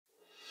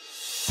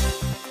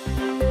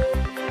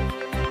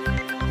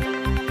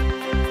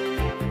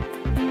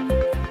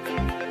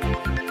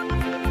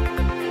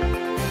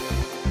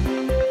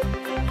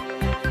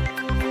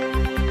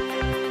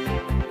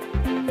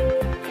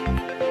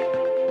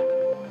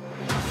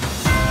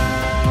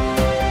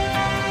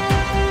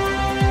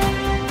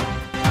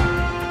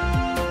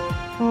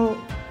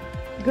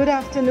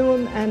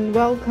afternoon and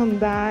welcome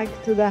back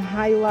to the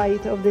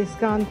highlight of this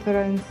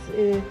conference.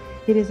 It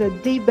is a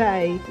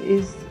debate,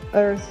 is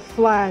Earth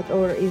flat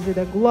or is it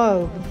a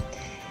globe?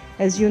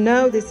 As you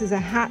know, this is a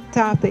hot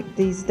topic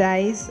these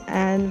days,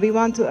 and we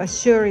want to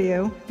assure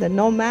you that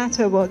no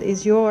matter what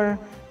is your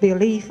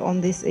belief on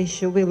this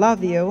issue, we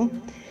love you.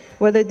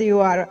 Whether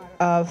you are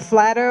a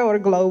flatter or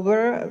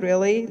glober,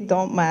 really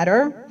don't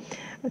matter.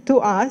 To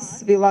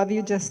us, we love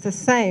you just the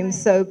same,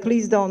 so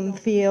please don't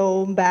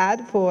feel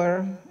bad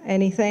for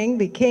anything.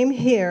 We came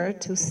here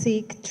to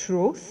seek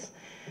truth,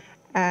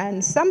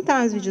 and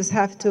sometimes we just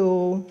have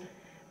to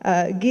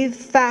give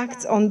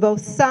facts on both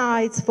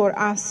sides for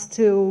us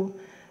to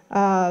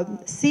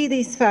see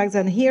these facts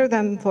and hear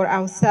them for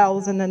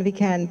ourselves, and then we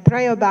can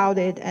pray about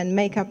it and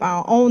make up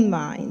our own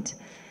mind.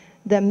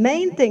 The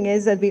main thing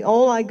is that we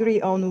all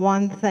agree on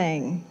one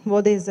thing.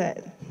 What is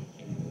it?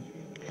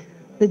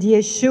 That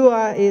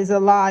Yeshua is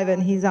alive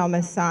and he's our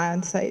Messiah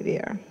and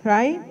Savior,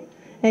 right?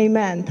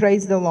 Amen.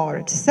 Praise the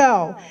Lord.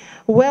 So,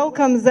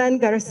 welcome Zen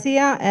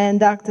Garcia and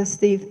Dr.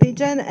 Steve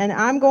Pidgeon, and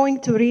I'm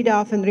going to read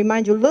off and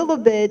remind you a little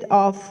bit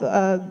of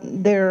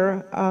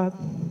their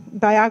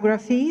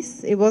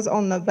biographies. It was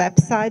on the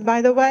website,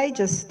 by the way,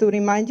 just to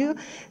remind you.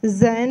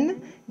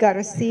 Zen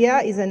Garcia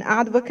is an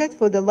advocate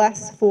for the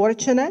less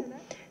fortunate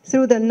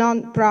through the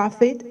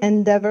non-profit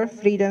Endeavor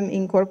Freedom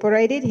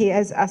Incorporated. He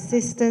has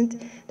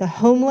assisted the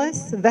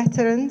homeless,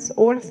 veterans,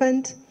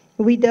 orphaned,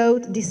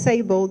 widowed,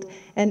 disabled,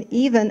 and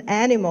even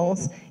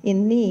animals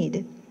in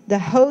need. The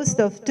host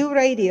of 2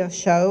 radio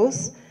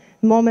shows,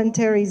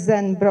 Momentary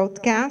Zen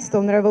broadcast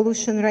on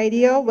Revolution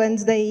Radio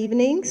Wednesday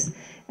evenings,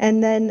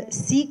 and then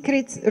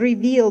Secrets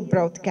Revealed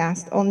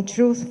broadcast on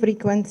Truth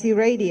Frequency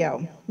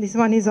Radio. This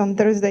one is on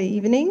Thursday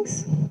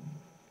evenings.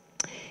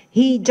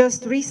 He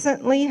just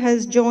recently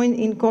has joined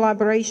in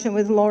collaboration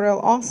with Laurel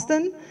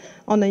Austin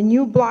on a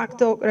new Blog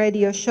Talk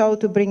radio show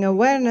to bring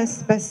awareness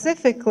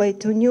specifically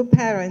to new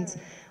parents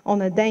on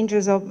the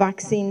dangers of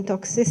vaccine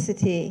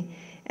toxicity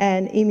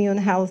and immune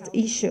health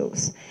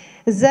issues.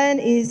 Zen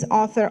is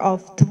author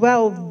of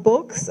 12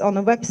 books. On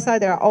the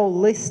website, they're all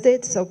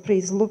listed, so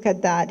please look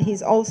at that.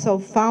 He's also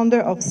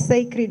founder of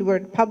Sacred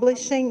Word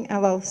Publishing,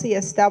 LLC,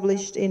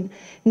 established in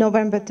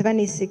November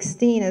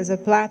 2016 as a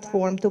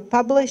platform to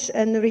publish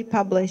and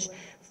republish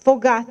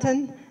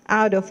forgotten,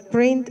 out of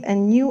print,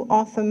 and new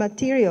author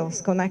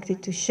materials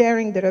connected to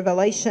sharing the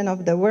revelation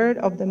of the Word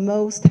of the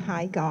Most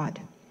High God.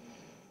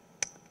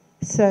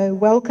 So,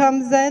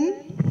 welcome, Zen.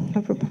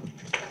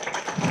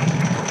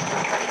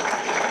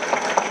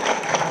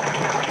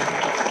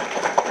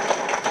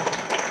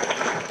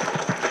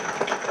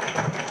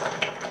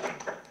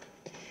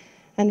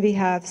 And we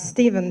have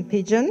Stephen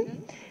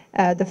Pidgeon,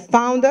 the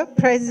founder,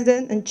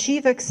 president, and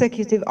chief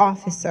executive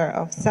officer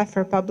of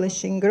Sefer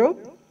Publishing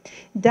Group.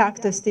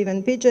 Dr.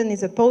 Stephen Pidgeon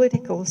is a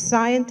political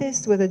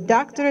scientist with a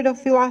doctorate of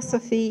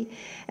philosophy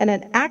and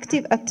an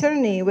active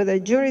attorney with a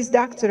Juris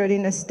Doctorate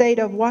in the state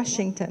of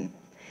Washington.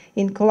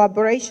 In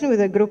collaboration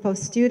with a group of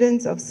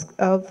students of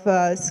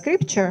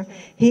Scripture,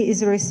 he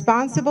is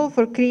responsible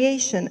for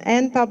creation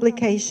and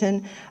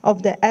publication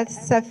of the Eth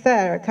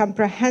Sefer,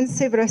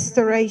 comprehensive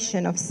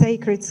restoration of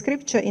sacred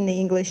Scripture in the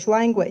English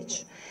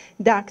language.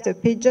 Dr.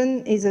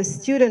 Pidgeon is a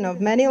student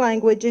of many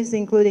languages,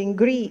 including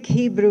Greek,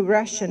 Hebrew,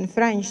 Russian,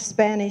 French,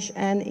 Spanish,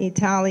 and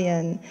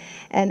Italian.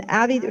 An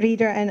avid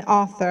reader and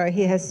author,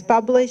 he has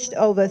published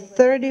over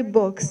 30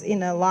 books in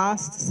the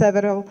last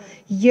several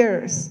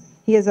years.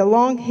 He has a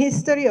long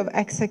history of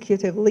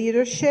executive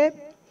leadership.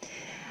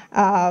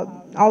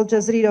 I'll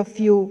just read a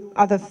few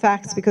other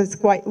facts because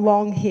it's quite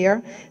long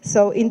here.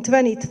 So in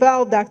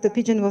 2012, Dr.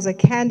 Pidgeon was a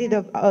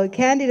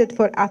candidate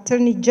for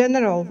Attorney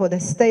General for the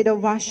state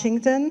of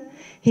Washington.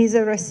 He's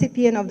a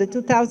recipient of the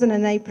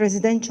 2008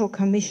 Presidential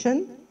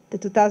Commission, the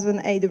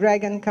 2008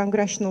 Reagan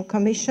Congressional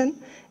Commission,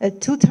 a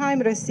 2-time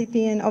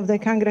recipient of the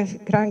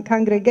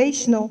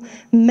Congregational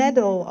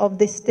Medal of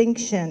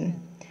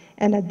Distinction,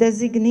 and a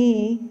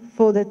designee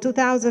for the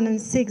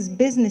 2006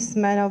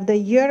 Businessman of the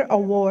Year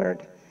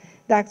Award.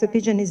 Dr.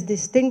 Pidgeon is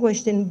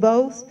distinguished in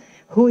both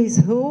who is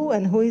who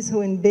and who is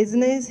who in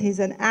business. He's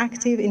an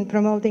active in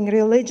promoting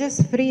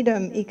religious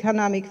freedom,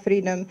 economic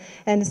freedom,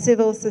 and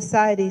civil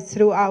society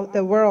throughout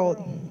the world.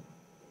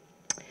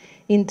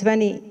 In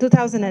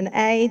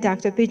 2008,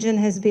 Dr. Pidgeon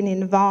has been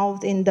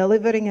involved in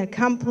delivering a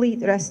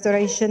complete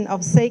restoration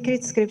of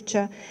sacred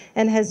Scripture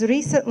and has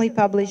recently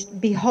published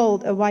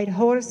Behold a White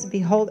Horse,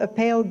 Behold a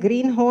Pale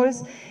Green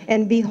Horse,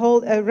 and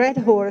Behold a Red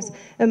Horse.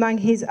 Among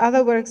his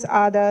other works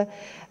are the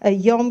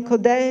Yom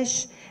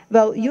Kodesh.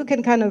 Well, you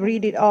can kind of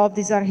read it off.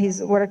 These are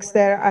his works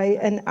there.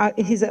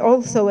 He's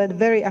also a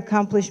very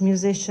accomplished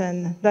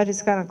musician. That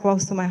is kind of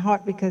close to my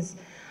heart because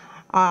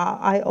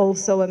I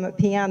also am a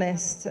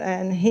pianist,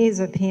 and he's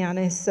a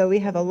pianist, so we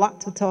have a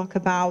lot to talk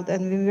about,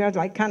 and we are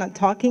like kind of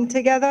talking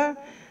together.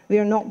 We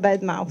are not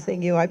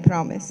bad-mouthing you, I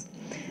promise.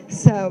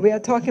 So we are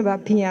talking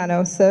about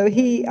piano. So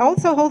he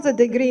also holds a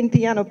degree in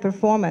piano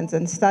performance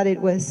and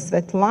studied with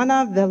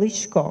Svetlana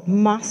Velishko,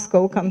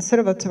 Moscow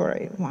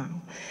Conservatory. Wow.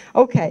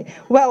 Okay.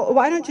 Well,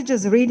 why don't you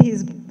just read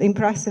his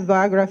impressive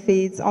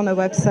biography? It's on the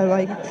website,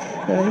 like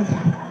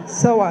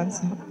so on.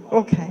 So,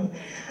 okay.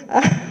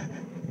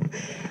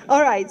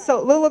 All right, so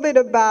a little bit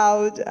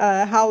about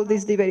how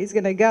this debate is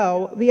going to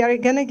go. We are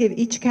going to give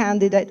each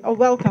candidate, oh,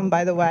 welcome,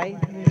 by the way.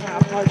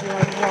 Welcome,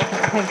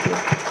 thank you.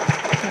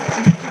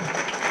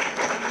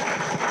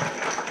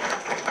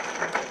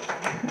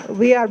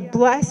 We are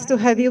blessed to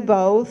have you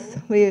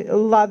both. We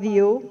love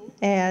you,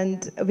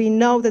 and we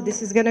know that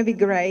this is going to be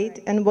great.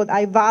 And what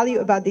I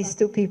value about these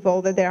two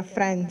people, that they are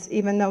friends,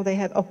 even though they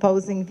have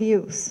opposing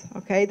views.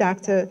 Okay,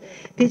 Dr.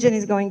 Pidgeon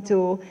is going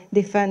to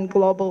defend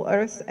global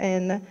Earth,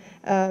 and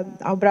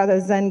our brother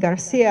Zen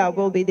Garcia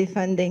will be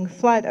defending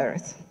flat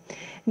Earth.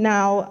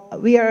 Now,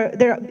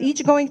 they're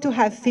each going to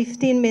have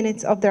 15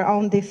 minutes of their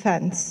own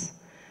defense.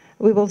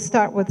 We will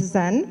start with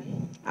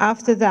Zen.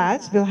 After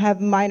that, we'll have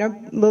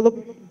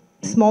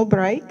small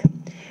break,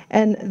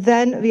 and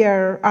then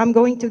I'm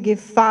going to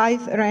give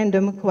 5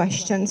 random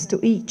questions to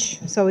each.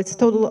 So it's a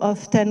total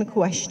of 10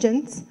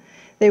 questions.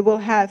 They will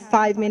have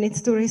 5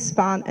 minutes to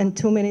respond and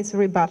 2 minutes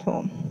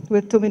rebuttal,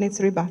 with 2 minutes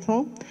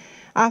rebuttal.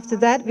 After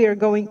that, we are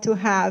going to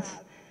have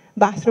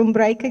bathroom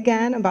break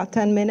again, about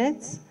 10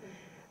 minutes.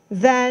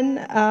 Then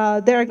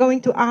they're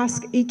going to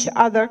ask each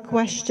other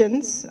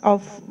questions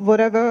of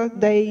whatever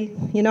they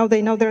know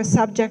their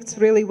subjects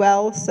really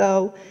well,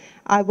 so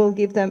I will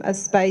give them a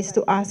space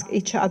to ask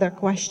each other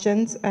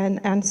questions and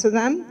answer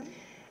them.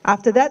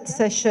 After that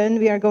session,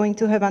 we are going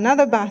to have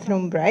another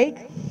bathroom break,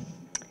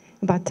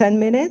 about 10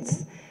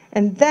 minutes.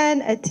 And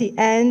then at the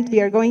end,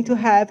 we are going to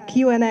have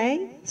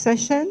Q&A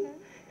session,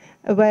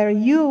 where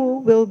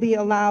you will be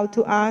allowed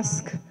to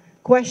ask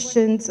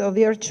questions of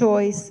your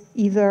choice,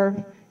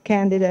 either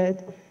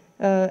candidate,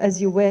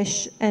 as you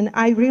wish. And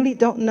I really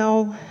don't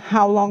know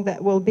how long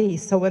that will be,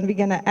 so when we're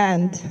gonna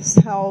end.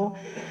 So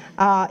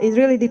it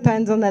really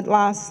depends on that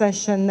last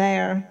session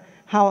there,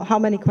 how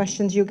many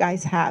questions you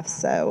guys have.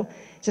 So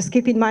just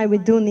keep in mind, we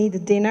do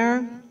need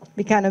dinner.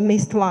 We kind of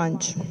missed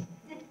lunch.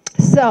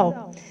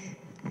 So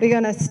we're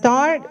gonna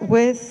start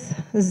with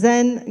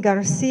Zen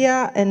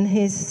Garcia and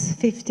his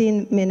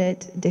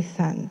 15-minute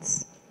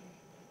defense.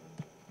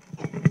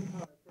 For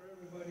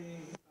everybody,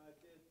 I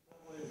did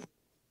publish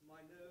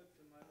my notes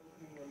and my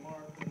opening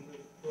remarks in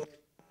this book,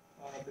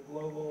 The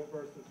Global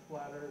versus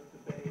Flat Earth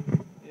Debate.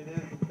 It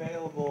is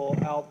available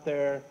out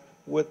there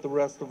with the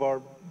rest of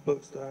our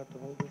books. Do I have to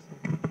hold this?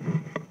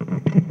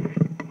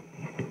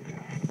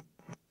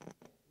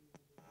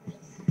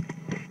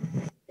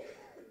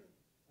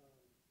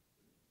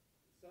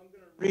 So I'm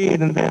going to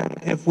read, and then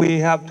if we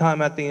have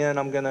time at the end,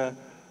 I'm going to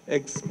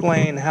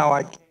explain how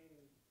I came to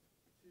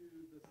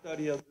the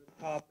study of this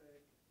topic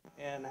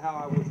and how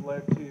I was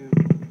led to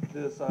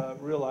this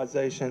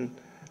realization.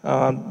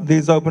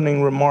 These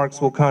opening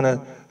remarks will kind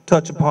of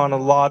touch upon a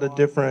lot of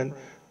different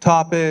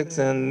topics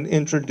and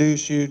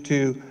introduce you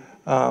to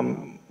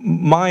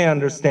my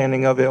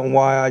understanding of it and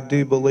why I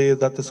do believe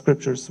that the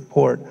scriptures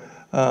support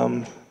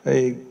a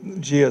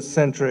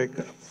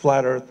geocentric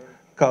flat earth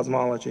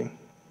cosmology.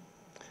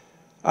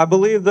 I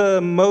believe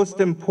the most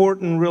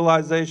important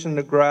realization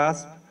to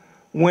grasp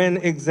when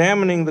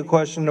examining the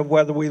question of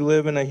whether we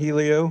live in a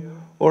helio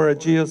or a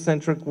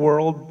geocentric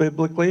world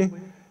biblically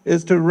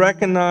is to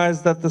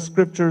recognize that the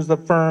scriptures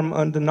affirm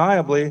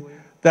undeniably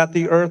that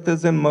the earth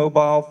is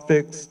immobile,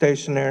 fixed,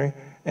 stationary,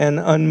 and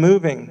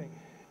unmoving.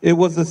 It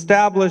was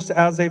established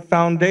as a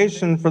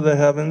foundation for the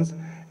heavens,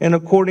 and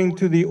according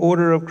to the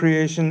order of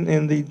creation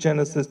in the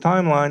Genesis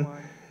timeline,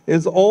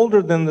 is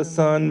older than the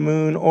sun,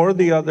 moon, or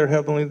the other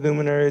heavenly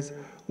luminaries,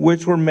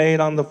 which were made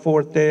on the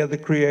 4th day of the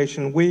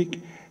creation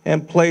week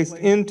and placed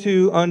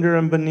into, under,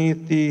 and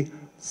beneath the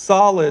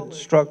solid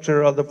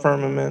structure of the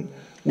firmament,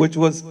 which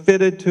was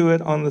fitted to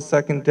it on the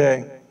 2nd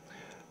day.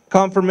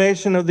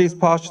 Confirmation of these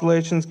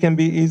postulations can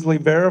be easily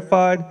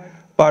verified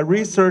by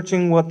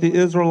researching what the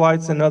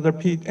Israelites and other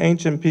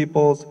ancient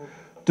peoples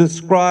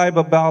describe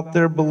about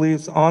their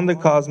beliefs on the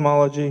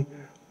cosmology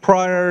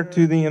prior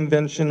to the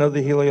invention of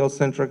the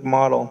heliocentric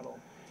model.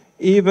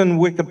 Even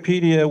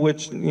Wikipedia,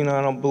 which,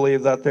 I don't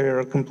believe that they're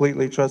a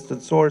completely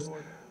trusted source,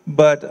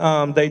 but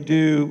they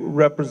do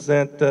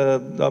represent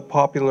the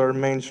popular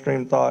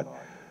mainstream thought.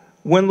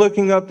 When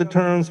looking up the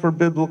terms for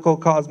biblical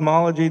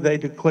cosmology, they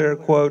declare,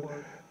 quote,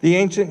 the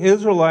ancient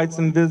Israelites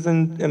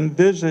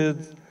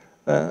envisioned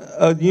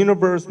a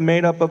universe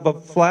made up of a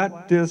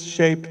flat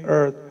disc-shaped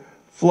earth,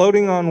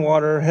 floating on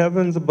water,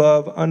 heavens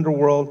above,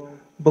 underworld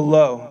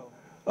below.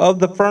 Of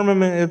the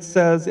firmament, it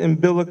says in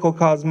biblical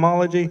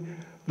cosmology,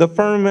 the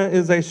firmament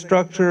is a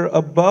structure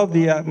above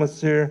the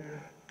atmosphere,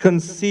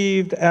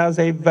 conceived as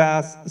a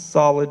vast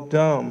solid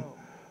dome.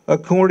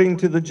 According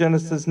to the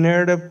Genesis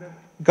narrative,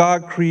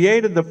 God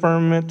created the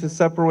firmament to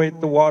separate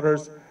the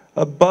waters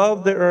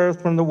above the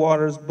earth from the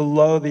waters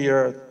below the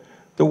earth.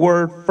 The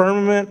word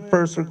firmament,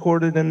 first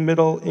recorded in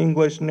Middle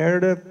English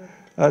narrative,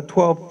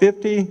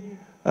 1250,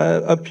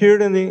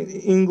 appeared in the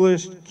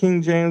English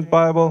King James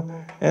Bible,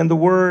 and the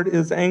word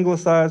is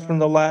anglicized from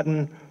the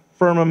Latin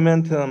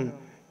firmamentum,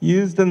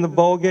 used in the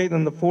Vulgate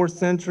in the 4th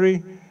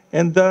century,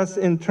 and thus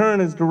in turn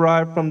is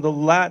derived from the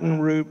Latin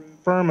root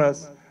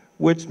firmus,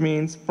 which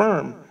means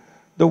firm.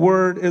 The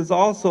word is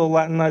also a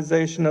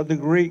Latinization of the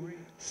Greek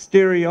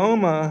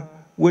stereoma,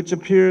 which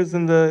appears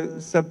in the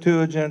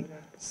Septuagint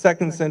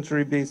 2nd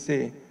century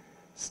BC.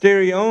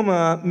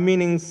 Stereoma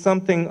meaning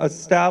something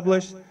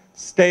established,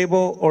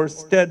 stable, or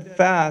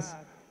steadfast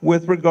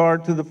with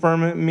regard to the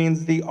firmament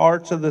means the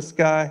arch of the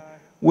sky,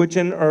 which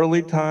in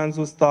early times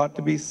was thought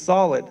to be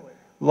solid,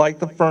 like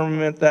the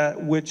firmament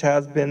that which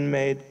has been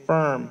made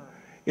firm.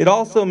 It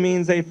also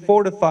means a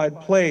fortified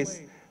place,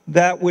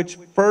 that which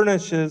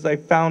furnishes a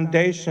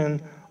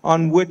foundation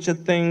on which a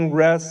thing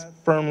rests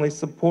firmly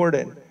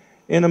supported.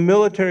 In a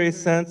military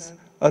sense,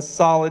 a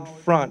solid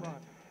front.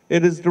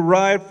 It is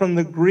derived from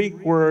the Greek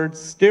word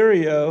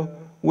stereo,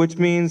 which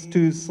means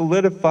to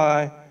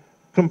solidify,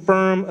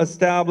 confirm,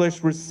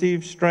 establish,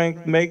 receive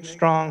strength, make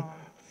strong,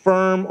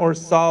 firm or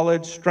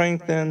solid,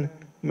 strengthen,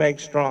 make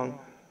strong.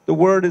 The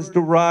word is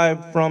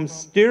derived from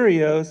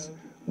stereos,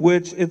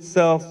 which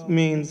itself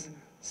means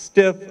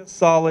stiff,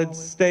 solid,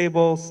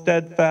 stable,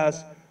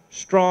 steadfast,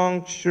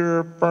 strong,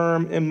 sure,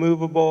 firm,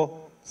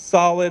 immovable,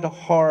 solid,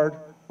 hard,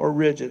 or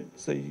rigid.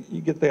 So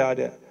you get the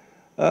idea.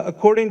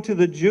 According to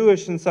the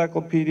Jewish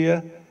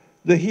encyclopedia,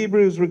 the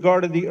Hebrews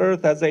regarded the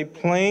earth as a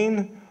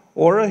plain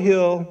or a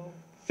hill,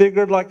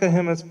 figured like a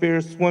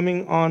hemisphere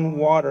swimming on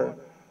water.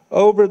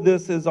 Over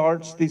this is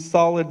arched the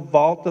solid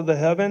vault of the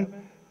heaven.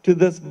 To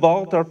this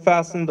vault are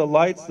fastened the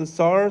lights, the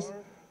stars.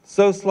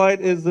 So slight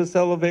is this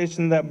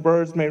elevation that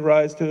birds may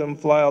rise to and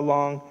fly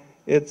along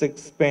its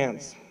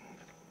expanse.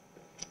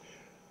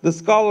 The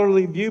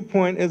scholarly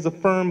viewpoint is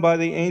affirmed by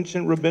the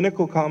ancient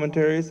rabbinical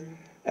commentaries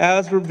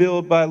as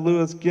revealed by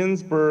Louis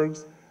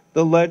Ginsburg's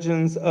The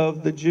Legends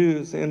of the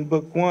Jews. In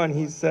Book 1,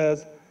 he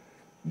says,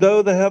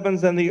 though the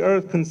heavens and the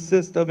earth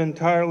consist of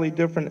entirely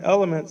different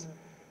elements,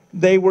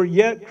 they were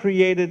yet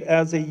created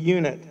as a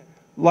unit,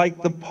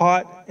 like the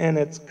pot and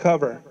its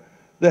cover.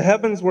 The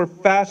heavens were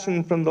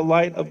fashioned from the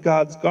light of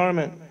God's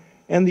garment,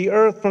 and the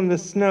earth from the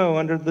snow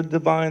under the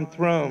divine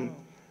throne.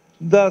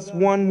 Thus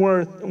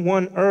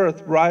one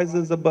earth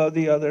rises above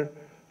the other,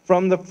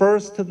 from the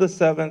first to the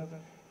seventh,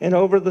 and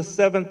over the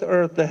seventh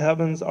earth the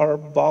heavens are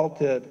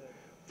vaulted.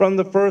 From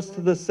the first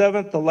to the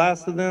seventh, the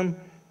last of them,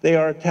 they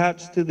are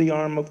attached to the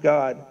arm of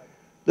God.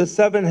 The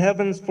seven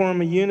heavens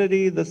form a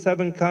unity, the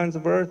seven kinds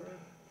of earth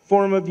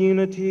form of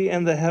unity,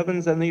 and the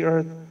heavens and the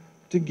earth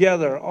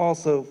together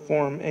also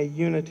form a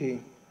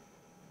unity.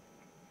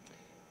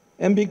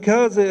 And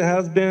because it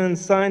has been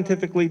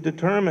scientifically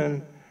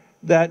determined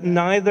that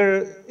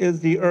neither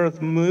is the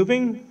earth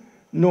moving,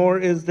 nor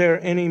is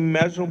there any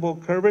measurable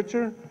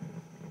curvature,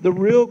 the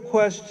real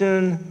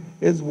question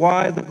is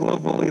why the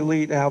global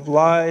elite have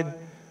lied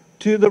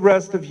to the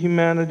rest of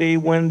humanity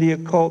when the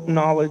occult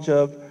knowledge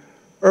of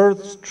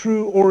Earth's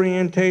true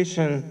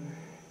orientation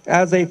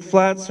as a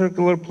flat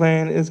circular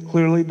plane is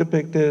clearly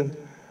depicted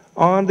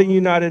on the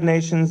United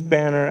Nations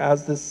banner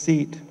as the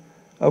seat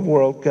of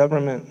world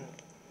government.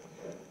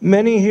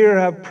 Many here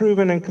have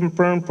proven and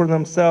confirmed for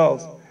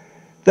themselves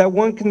that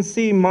one can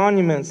see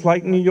monuments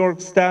like New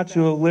York's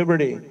Statue of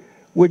Liberty,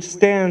 which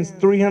stands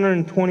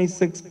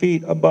 326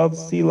 feet above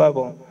sea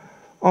level,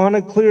 on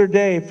a clear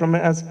day from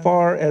as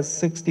far as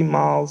 60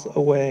 miles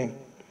away.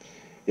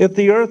 If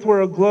the earth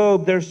were a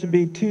globe, there should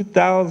be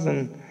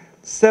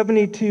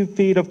 2,072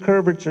 feet of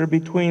curvature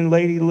between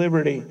Lady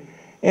Liberty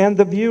and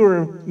the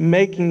viewer,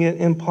 making it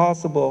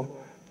impossible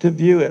to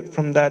view it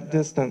from that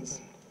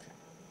distance.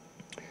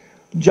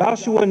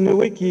 Joshua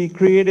Nowicki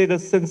created a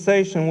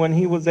sensation when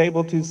he was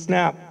able to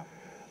snap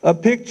a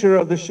picture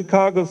of the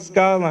Chicago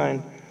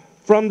skyline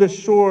from the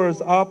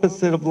shores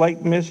opposite of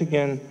Lake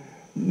Michigan,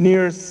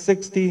 near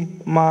 60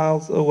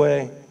 miles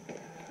away.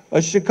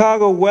 A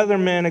Chicago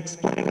weatherman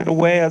explained it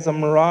away as a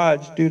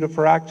mirage due to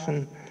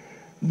fraction.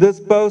 This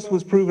boast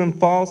was proven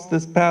false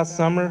this past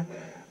summer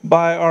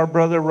by our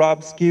brother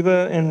Rob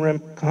Skiba and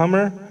Rim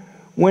Hummer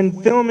when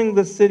filming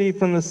the city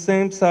from the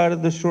same side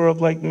of the shore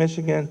of Lake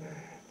Michigan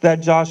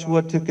that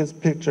Joshua took his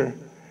picture.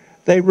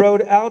 They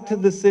rode out to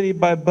the city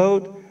by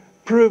boat,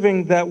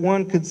 proving that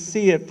one could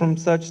see it from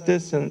such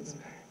distance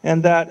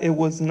and that it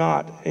was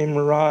not a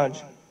mirage.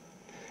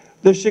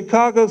 The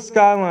Chicago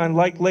skyline,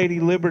 like Lady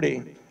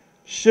Liberty,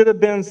 should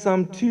have been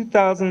some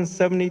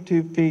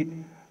 2,072 feet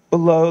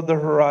below the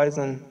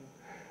horizon.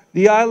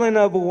 The island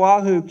of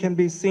Oahu can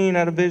be seen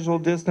at a visual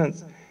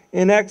distance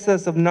in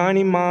excess of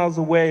 90 miles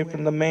away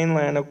from the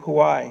mainland of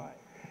Kauai.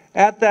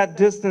 At that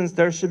distance,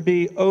 there should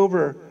be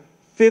over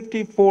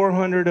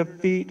 5,400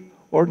 feet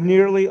or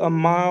nearly a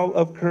mile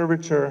of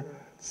curvature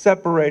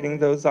separating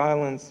those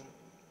islands.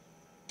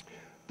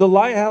 The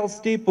lighthouse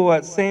steeple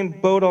at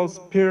St. Bodo's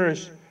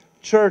Parish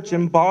Church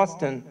in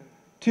Boston,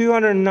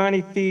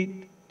 290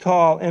 feet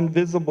tall and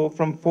visible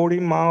from 40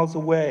 miles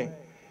away.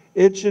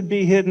 It should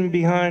be hidden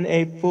behind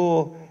a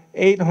full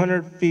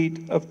 800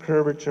 feet of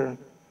curvature.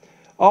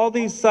 All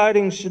these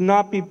sightings should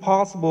not be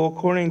possible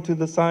according to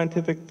the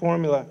scientific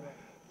formula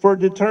for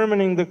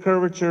determining the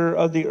curvature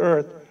of the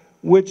earth,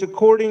 which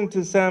according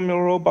to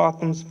Samuel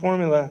Rowbotham's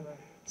formula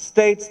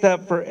states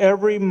that for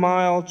every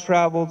mile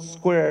traveled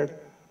squared,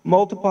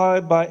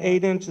 multiplied by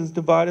 8 inches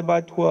divided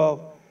by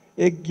 12,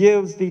 it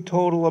gives the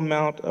total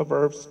amount of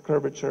Earth's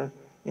curvature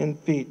in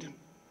feet.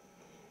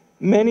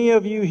 Many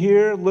of you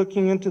here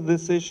looking into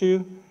this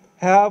issue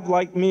have,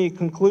 like me,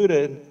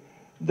 concluded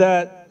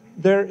that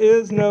there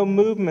is no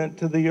movement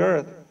to the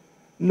earth,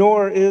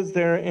 nor is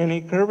there any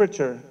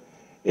curvature.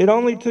 It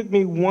only took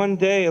me one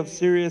day of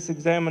serious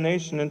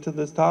examination into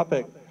this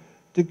topic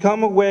to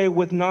come away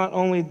with not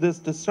only this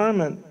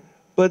discernment,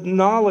 but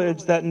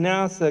knowledge that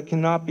NASA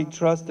cannot be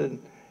trusted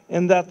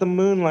and that the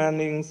moon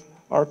landings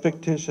are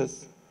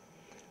fictitious.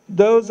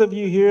 Those of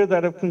you here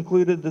that have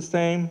concluded the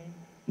same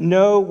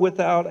know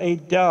without a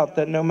doubt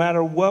that no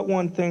matter what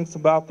one thinks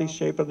about the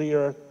shape of the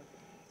earth,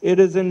 it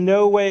is in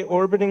no way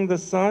orbiting the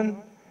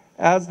sun,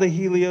 as the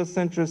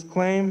heliocentrists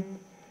claim.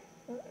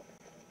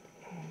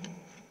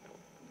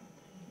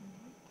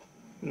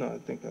 No, I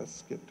think I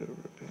skipped over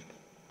a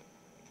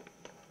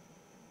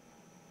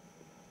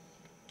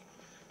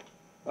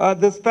page.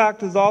 This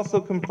fact is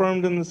also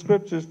confirmed in the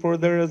scriptures, for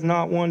there is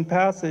not one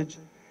passage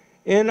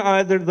in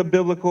either the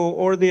biblical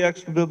or the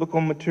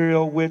extra-biblical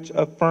material which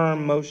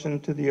affirm motion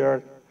to the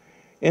earth.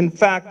 In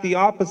fact, the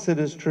opposite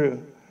is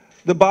true.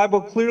 The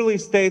Bible clearly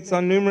states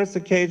on numerous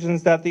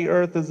occasions that the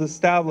earth is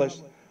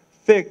established,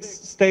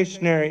 fixed,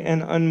 stationary,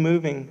 and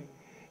unmoving.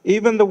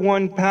 Even the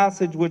one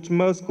passage which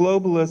most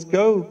globalists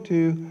go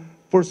to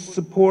for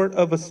support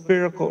of a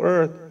spherical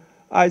earth,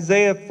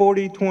 Isaiah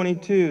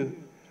 40:22,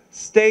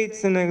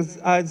 states in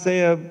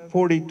Isaiah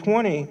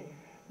 40:20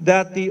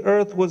 that the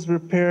earth was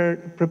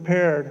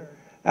prepared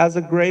as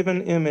a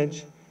graven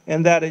image,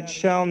 and that it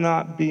shall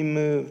not be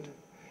moved.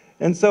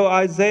 And so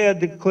Isaiah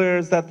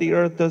declares that the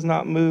earth does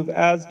not move,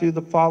 as do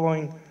the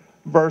following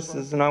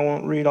verses, and I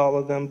won't read all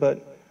of them,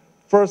 but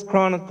 1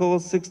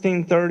 Chronicles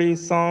 16:30,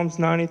 Psalms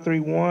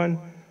 93:1,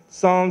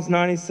 Psalms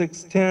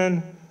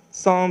 96:10,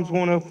 Psalms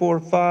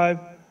 104:5,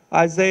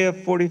 Isaiah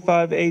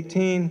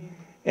 45:18,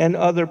 and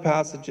other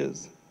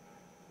passages.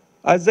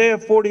 Isaiah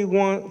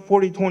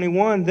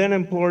 40:21 then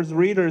implores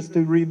readers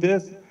to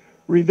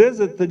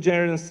revisit the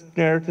Genesis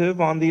narrative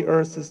on the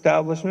earth's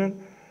establishment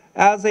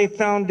as a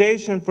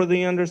foundation for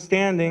the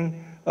understanding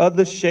of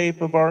the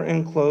shape of our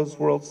enclosed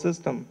world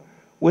system,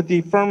 with the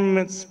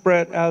firmament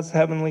spread as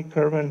heavenly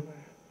curtain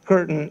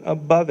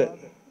above it.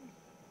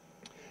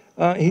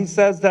 He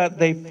says that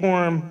they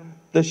form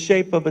the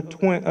shape of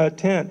a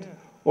tent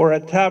or a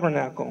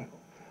tabernacle.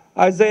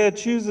 Isaiah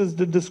chooses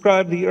to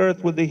describe the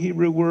earth with the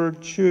Hebrew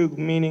word chug,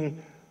 meaning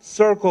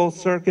circle,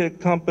 circuit,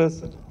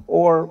 compass,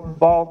 or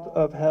vault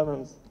of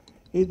heavens.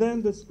 He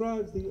then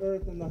describes the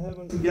earth and the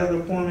heavens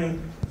together,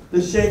 forming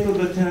the shape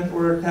of a tent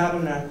or a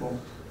tabernacle,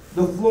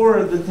 the floor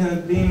of the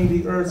tent being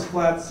the earth's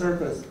flat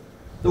surface,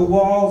 the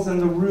walls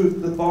and the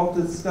roof, the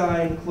vaulted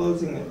sky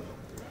enclosing it.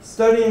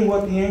 Studying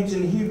what the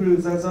ancient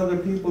Hebrews, as other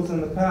peoples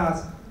in the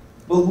past,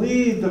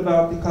 believed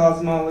about the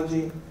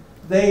cosmology,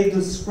 they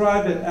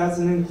describe it as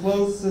an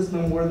enclosed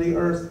system where the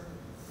earth's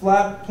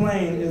flat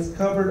plane is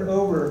covered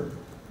over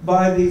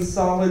by the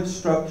solid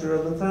structure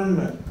of the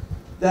firmament,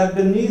 that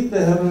beneath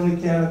the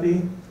heavenly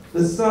canopy,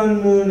 the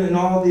sun, moon, and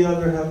all the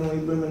other heavenly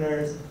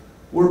luminaries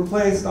were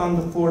placed on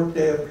the fourth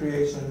day of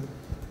creation.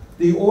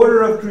 The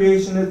order of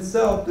creation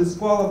itself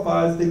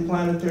disqualifies the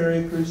planetary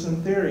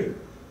accretion theory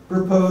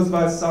proposed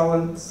by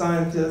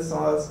scientists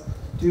as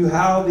to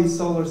how these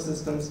solar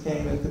systems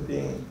came into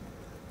being.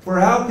 For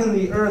how can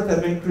the earth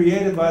have been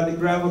created by the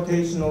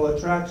gravitational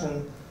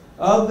attraction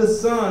of the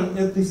sun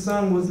if the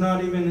sun was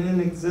not even in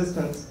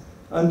existence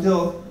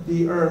until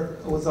the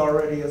earth was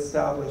already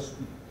established?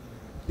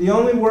 The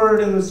only word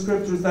in the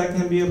scriptures that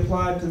can be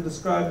applied to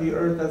describe the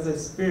earth as a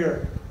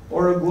sphere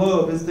or a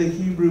globe is the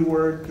Hebrew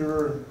word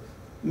dur,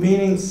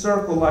 meaning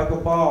circle like a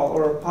ball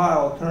or a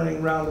pile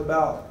turning round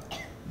about.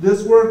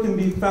 This word can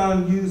be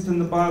found used in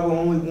the Bible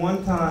only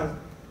one time,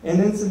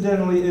 and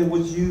incidentally it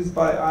was used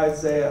by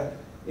Isaiah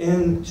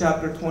in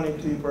chapter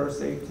 22, verse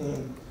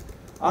 18.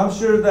 I'm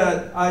sure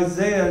that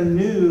Isaiah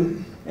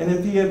knew, and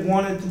if he had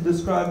wanted to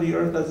describe the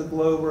earth as a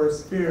globe or a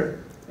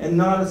sphere and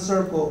not a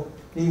circle,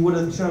 he would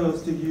have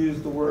chose to use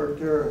the word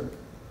dur.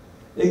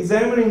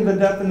 Examining the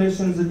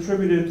definitions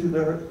attributed to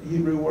the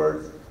Hebrew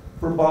words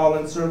for ball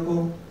and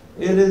circle,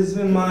 it is,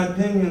 in my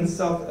opinion,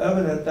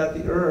 self-evident that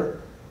the earth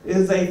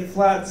is a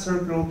flat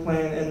circular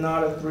plane and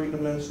not a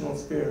three-dimensional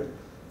sphere.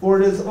 For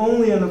it is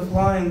only in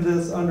applying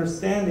this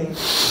understanding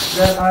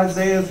that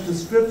Isaiah's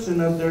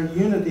description of their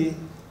unity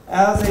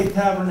as a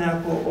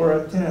tabernacle or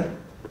a tent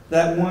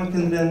that one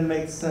can then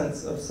make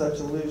sense of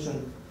such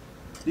illusion.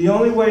 The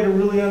only way to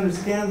really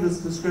understand this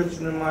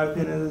description, in my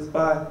opinion, is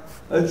by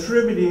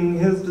attributing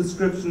his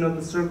description of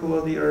the circle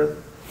of the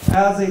earth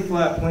as a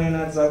flat plane,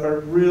 as I've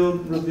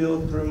revealed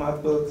through my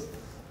books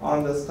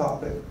on this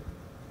topic.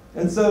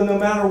 And so no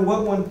matter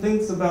what one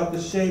thinks about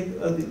the shape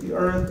of the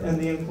earth and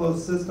the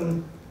enclosed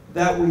system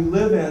that we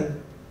live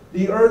in,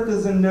 The Earth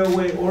is in no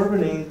way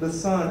orbiting the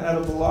sun at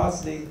a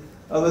velocity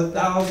of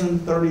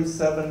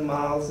 1,037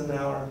 miles an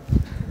hour.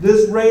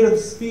 This rate of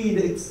speed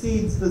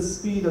exceeds the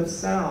speed of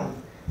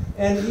sound,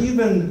 and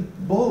even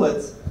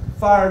bullets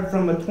fired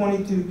from a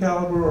 22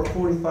 caliber or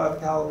 45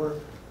 caliber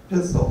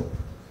pistol.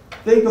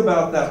 Think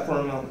about that for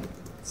a moment.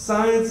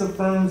 Science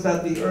affirms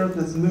that the Earth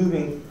is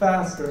moving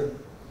faster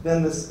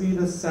than the speed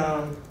of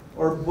sound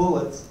or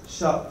bullets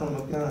shot from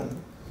a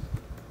gun.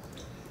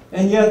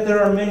 And yet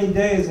there are many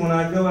days when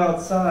I go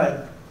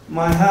outside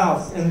my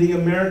house and the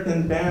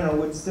American banner,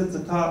 which sits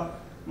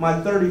atop my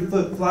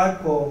 30-foot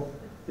flagpole,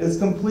 is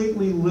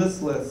completely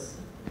listless,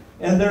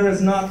 and there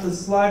is not the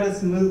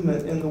slightest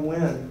movement in the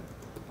wind.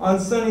 On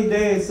sunny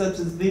days such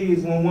as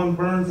these, when one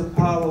burns a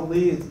pile of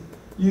leaves,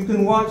 you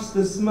can watch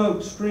the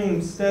smoke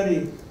stream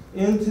steady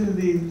into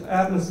the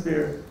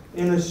atmosphere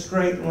in a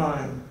straight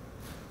line.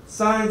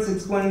 Science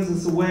explains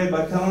this away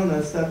by telling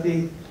us that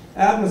the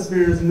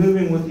atmosphere is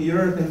moving with the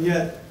Earth, and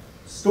yet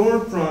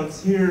storm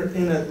fronts here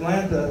in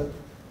Atlanta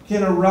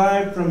can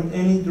arrive from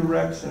any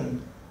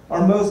direction.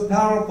 Our most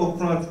powerful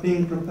fronts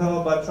being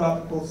propelled by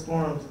tropical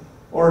storms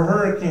or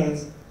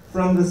hurricanes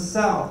from the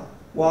south,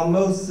 while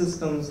most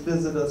systems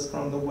visit us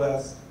from the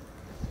west.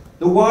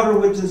 The water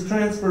which is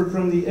transferred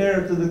from the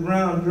air to the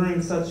ground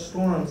during such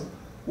storms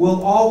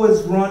will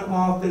always run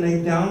off in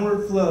a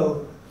downward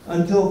flow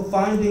until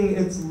finding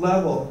its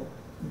level,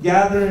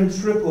 gather and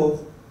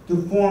trickle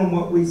to form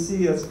what we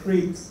see as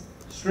creeks,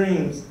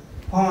 streams,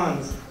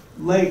 ponds,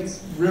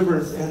 lakes,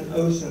 rivers, and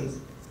oceans.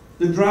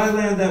 The dry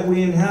land that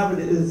we inhabit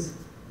is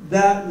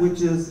that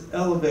which is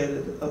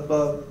elevated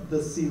above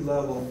the sea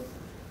level.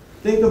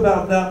 Think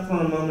about that for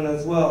a moment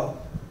as well.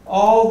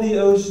 All the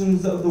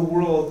oceans of the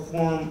world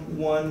form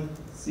one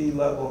sea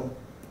level.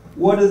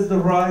 What is the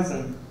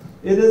horizon?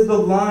 It is the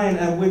line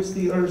at which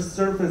the Earth's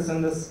surface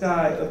and the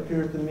sky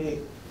appear to meet.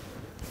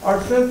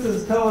 Our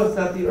senses tell us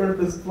that the Earth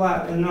is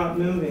flat and not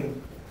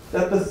moving,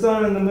 that the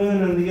sun and the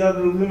moon and the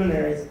other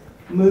luminaries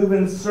move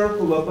in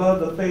circle above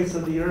the face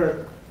of the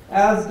Earth,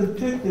 as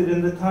depicted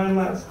in the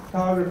time-lapse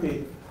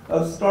photography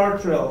of star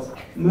trails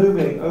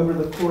moving over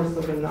the course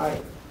of a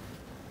night.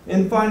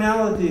 In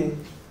finality,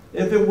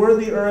 if it were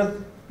the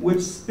Earth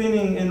which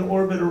spinning in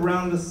orbit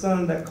around the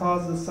sun that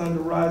caused the sun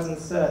to rise and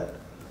set,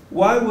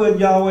 why would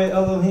Yahweh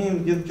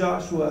Elohim give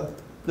Joshua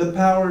the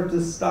power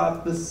to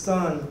stop the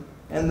sun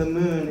and the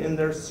moon in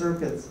their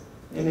circuits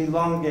in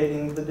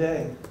elongating the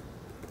day?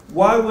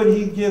 Why would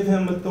he give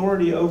him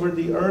authority over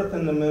the earth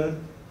and the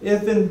moon,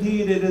 if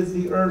indeed it is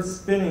the earth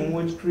spinning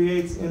which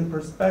creates in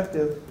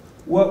perspective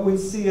what we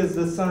see as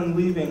the sun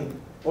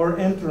leaving or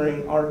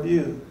entering our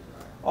view?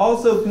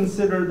 Also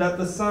consider that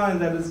the sign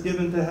that is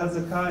given to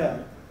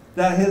Hezekiah,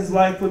 that his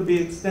life would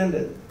be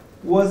extended,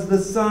 was the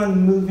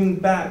sun moving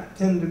back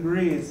 10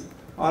 degrees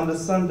on the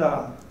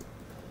sundial.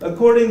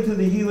 According to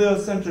the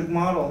heliocentric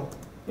model,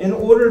 in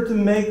order to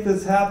make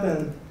this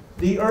happen,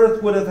 the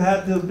Earth would have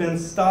had to have been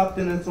stopped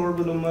in its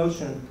orbital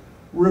motion,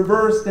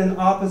 reversed in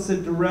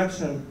opposite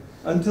direction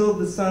until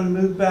the sun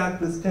moved back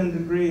this 10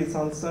 degrees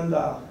on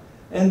sundial,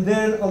 and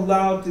then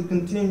allowed to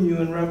continue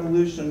in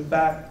revolution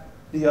back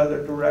the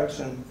other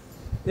direction.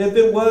 If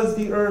it was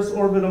the Earth's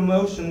orbital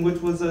motion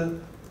which was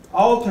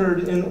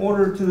altered in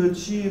order to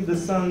achieve the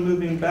sun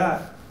moving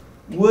back,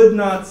 would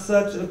not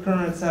such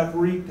occurrence have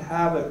wreaked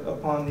havoc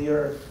upon the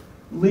Earth,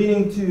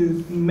 leading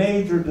to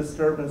major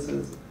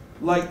disturbances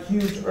like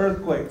huge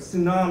earthquakes,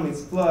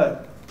 tsunamis,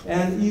 flood,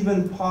 and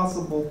even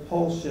possible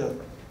pole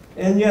shift?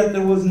 And yet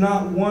there was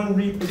not one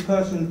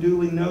repercussion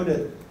duly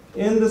noted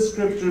in the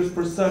scriptures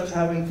for such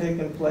having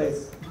taken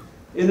place.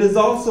 It is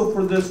also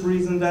for this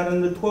reason that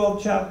in the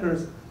 12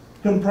 chapters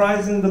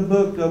comprising the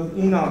book of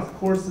Enoch,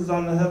 Courses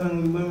on the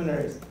Heavenly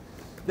Luminaries,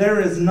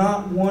 there is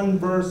not one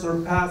verse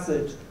or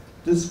passage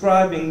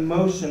describing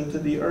motion to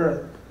the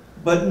earth,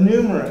 but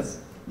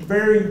numerous,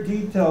 very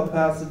detailed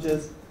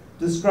passages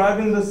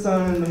describing the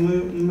sun and the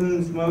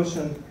moon's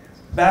motion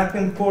back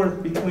and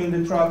forth between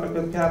the Tropic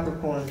of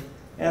Capricorn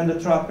and the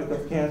Tropic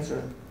of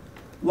Cancer.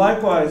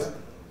 Likewise,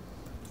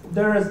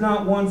 there is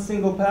not one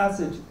single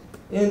passage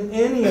in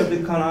any of the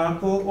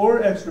canonical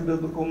or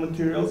extra-biblical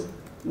materials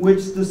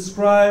which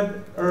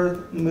describe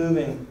Earth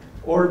moving,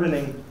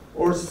 orbiting,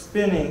 or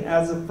spinning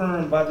as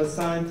affirmed by the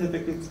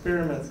scientific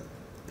experiments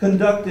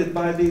conducted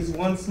by these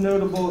once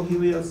notable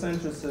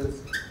heliocentricists: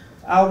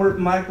 Albert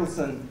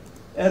Michelson,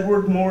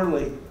 Edward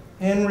Morley,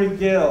 Henry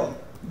Gale,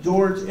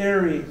 George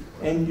Airy,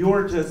 and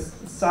Georges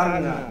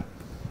Sagna.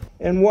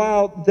 And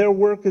while their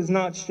work is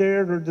not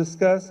shared or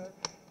discussed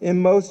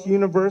in most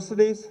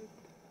universities,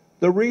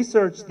 the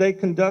research they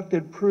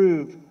conducted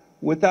proved,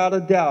 without a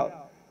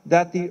doubt,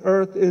 that the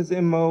earth is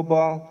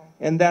immobile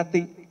and that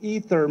the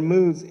ether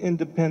moves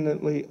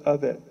independently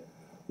of it.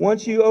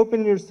 Once you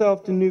open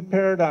yourself to new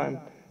paradigm,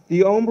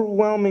 the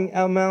overwhelming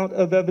amount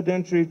of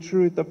evidentiary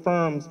truth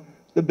affirms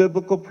the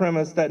biblical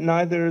premise that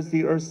neither is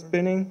the earth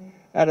spinning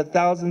at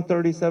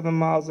 1,037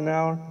 miles an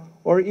hour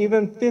or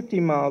even 50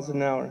 miles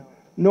an hour,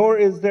 nor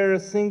is there a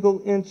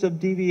single inch of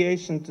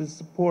deviation to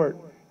support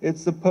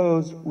its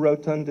supposed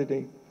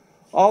rotundity.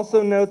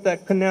 Also note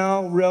that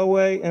canal,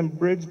 railway, and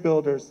bridge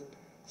builders,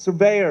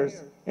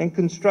 surveyors, and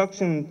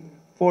construction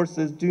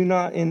forces do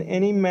not in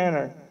any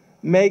manner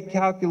make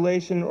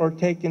calculation or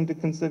take into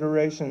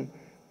consideration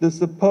the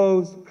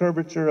supposed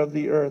curvature of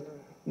the earth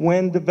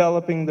when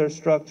developing their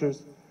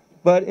structures,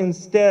 but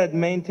instead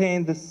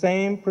maintain the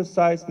same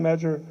precise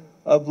measure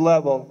of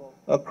level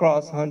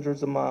across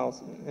hundreds of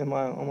miles. Am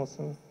I almost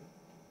done?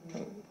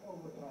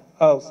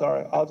 Oh,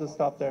 sorry. I'll just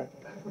stop there.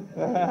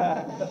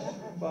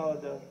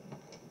 Apologize.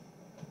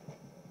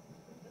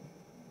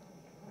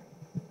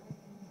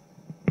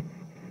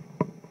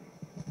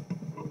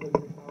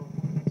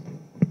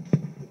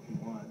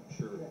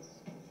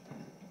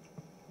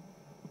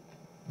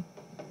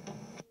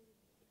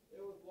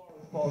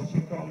 Well, she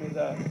told me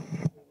that.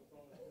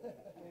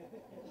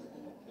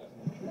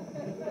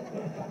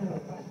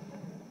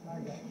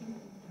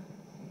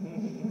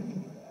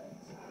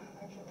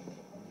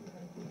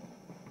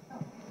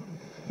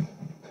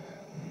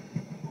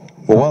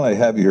 Well, while I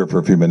have you here for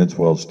a few minutes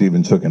while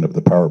Stephen's hooking up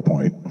the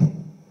PowerPoint,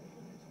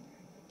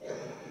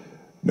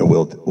 no,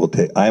 we'll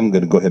take. I'm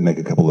going to go ahead and make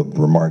a couple of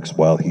remarks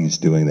while he's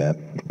doing that.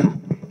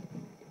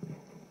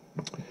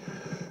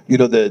 You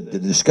know, the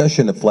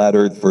discussion of flat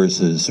Earth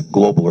versus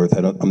global Earth,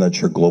 I'm not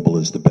sure global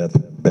is the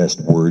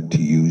best word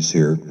to use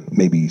here.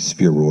 Maybe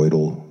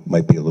spheroidal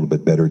might be a little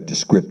bit better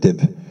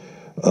descriptive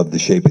of the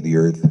shape of the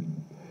Earth.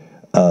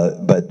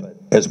 But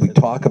as we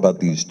talk about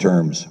these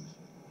terms,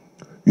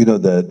 you know,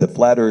 the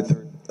flat Earth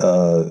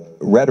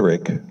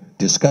rhetoric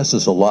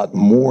discusses a lot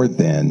more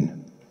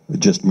than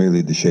just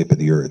merely the shape of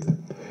the Earth.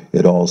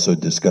 It also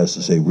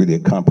discusses a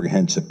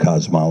comprehensive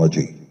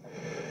cosmology.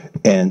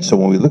 And so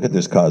when we look at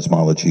this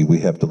cosmology, we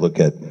have to look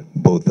at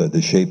both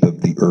the shape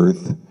of the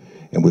Earth,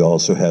 and we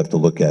also have to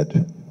look at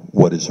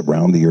what is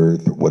around the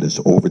Earth, what is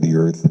over the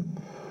Earth,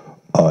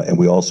 and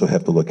we also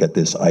have to look at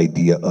this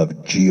idea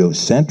of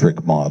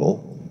geocentric model,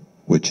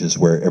 which is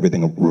where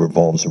everything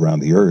revolves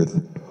around the Earth,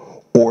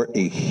 or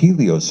a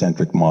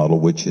heliocentric model,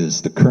 which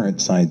is the current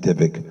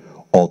scientific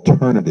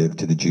alternative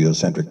to the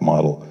geocentric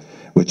model,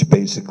 which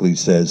basically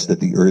says that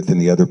the Earth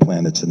and the other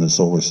planets in the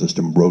solar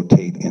system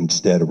rotate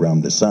instead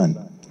around the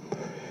sun.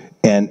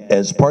 And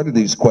as part of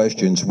these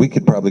questions, we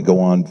could probably go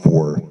on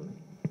for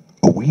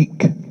a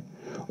week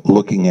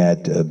looking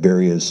at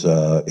various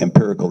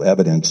empirical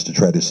evidence to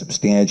try to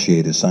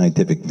substantiate a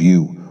scientific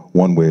view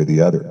one way or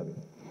the other.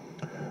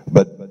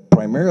 But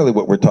primarily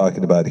what we're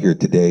talking about here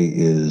today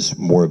is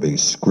more of a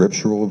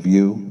scriptural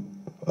view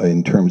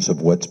in terms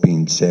of what's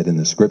being said in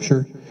the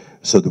scripture,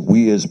 so that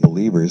we as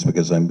believers,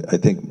 because I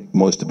think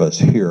most of us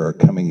here are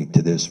coming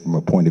to this from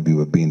a point of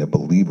view of being a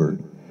believer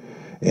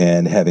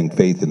and having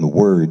faith in the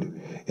Word,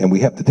 and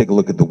we have to take a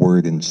look at the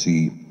Word and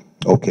see,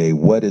 okay,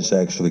 what is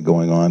actually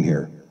going on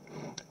here?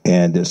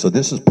 And so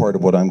this is part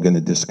of what I'm going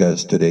to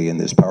discuss today in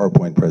this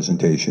PowerPoint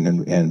presentation,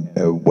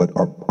 and what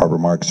our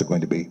remarks are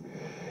going to be.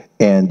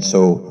 And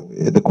so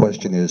the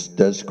question is,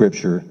 does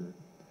Scripture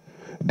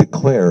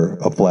declare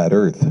a flat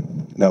Earth?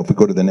 Now, if we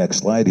go to the next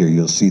slide here,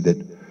 you'll see that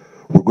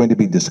we're going to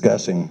be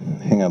discussing,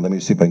 hang on, let me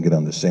see if I can get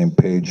on the same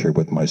page here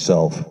with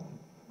myself,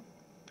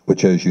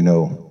 which, as you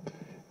know,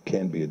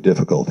 can be a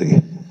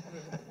difficulty.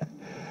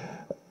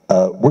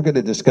 We're going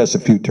to discuss a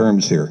few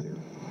terms here.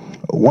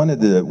 We're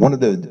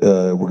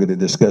going to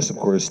discuss, of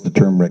course, the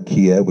term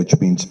rakia, which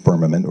means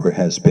firmament, or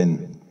has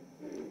been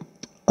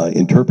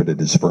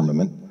interpreted as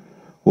firmament.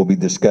 We'll be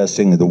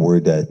discussing the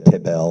word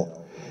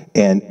tebel,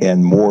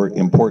 and more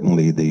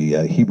importantly,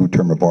 the Hebrew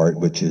term of art,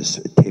 which is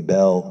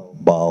tebel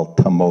bal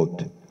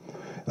tamot,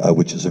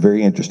 which is a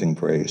very interesting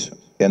phrase.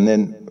 And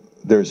then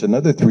there's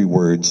another three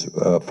words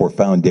for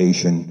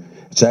foundation.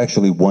 It's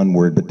actually one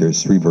word, but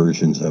there's three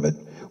versions of it,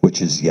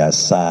 which is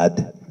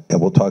yasad, and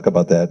we'll talk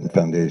about that in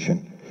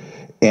foundation.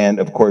 And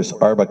of course,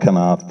 arba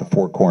kanaf, the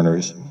four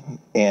corners,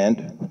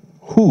 and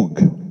hug,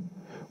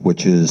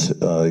 which is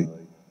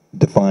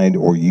defined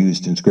or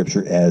used in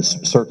Scripture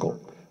as circle.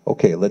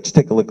 Okay, let's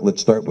take a look.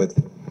 Let's start with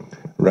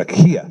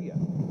rakia.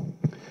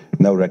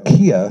 Now,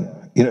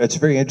 rakia, you know, it's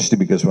very interesting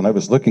because when I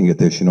was looking at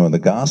this, you know, in the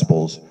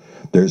Gospels,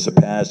 there's a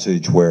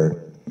passage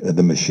where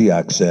the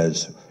Mashiach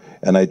says,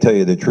 and I tell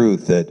you the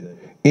truth, that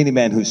any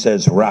man who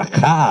says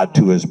raka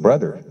to his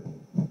brother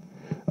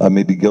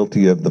may be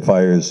guilty of the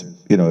fires,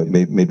 you know,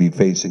 may be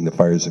facing the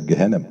fires of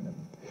Gehenna.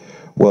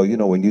 Well, you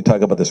know, when you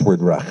talk about this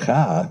word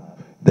raka,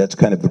 that's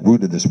kind of the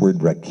root of this word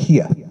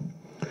rakia.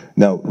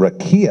 Now,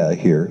 rakia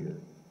here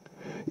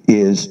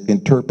is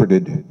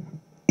interpreted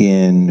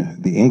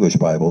in the English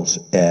Bibles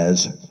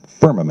as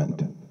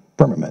firmament.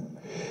 Firmament.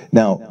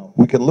 Now,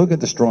 we can look at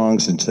the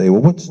Strong's and say,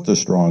 well, what's the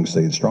Strong's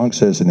say? The Strong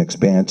says an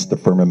expanse, the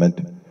firmament,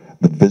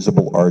 the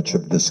visible arch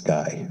of the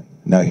sky.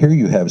 Now, here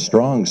you have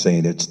Strong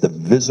saying it's the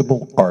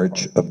visible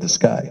arch of the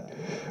sky.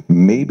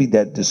 Maybe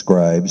that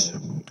describes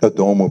a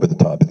dome over the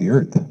top of the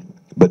earth,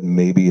 but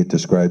maybe it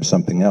describes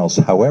something else.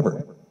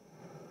 However,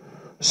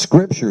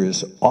 Scripture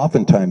is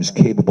oftentimes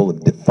capable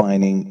of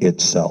defining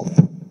itself.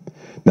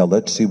 Now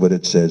let's see what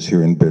it says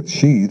here in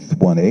Bereshith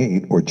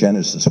 1:8 or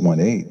Genesis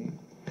 1:8.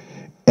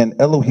 And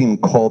Elohim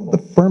called the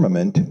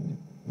firmament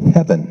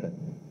heaven.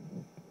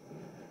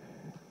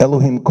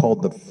 Elohim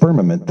called the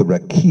firmament, the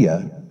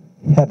rakia,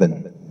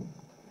 heaven.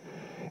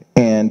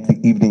 And the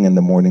evening and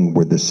the morning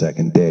were the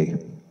second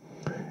day.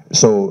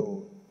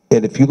 So,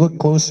 and if you look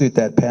closely at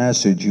that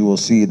passage, you will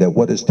see that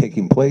what is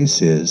taking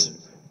place is,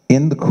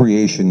 in the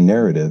creation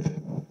narrative,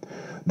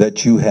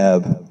 that you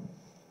have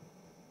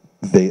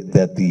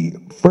that the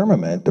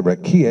firmament, the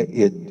rakia,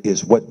 it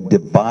is what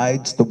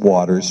divides the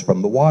waters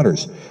from the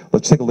waters.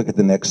 Let's take a look at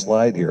the next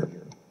slide here.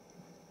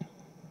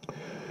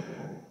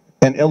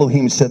 And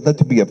Elohim said, let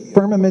there be a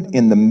firmament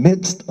in the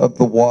midst of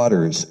the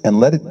waters, and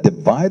let it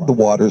divide the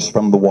waters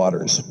from the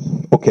waters.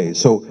 Okay,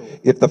 so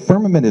if the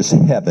firmament is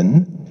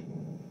heaven,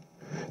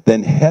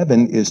 then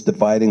heaven is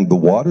dividing the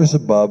waters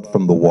above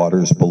from the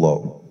waters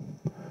below.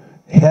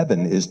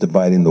 Heaven is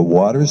dividing the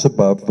waters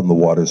above from the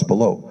waters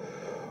below.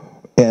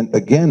 And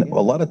again,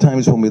 a lot of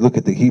times when we look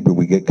at the Hebrew,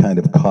 we get kind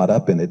of caught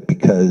up in it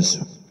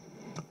because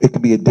it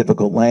can be a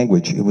difficult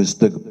language. It was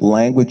the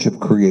language of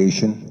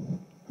creation,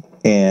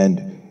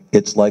 and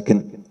it's like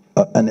an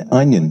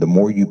onion. The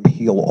more you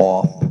peel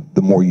off,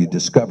 the more you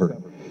discover.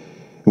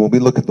 And when we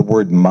look at the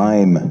word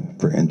mime,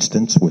 for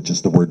instance, which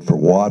is the word for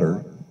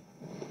water,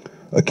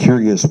 a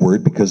curious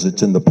word because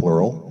it's in the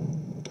plural,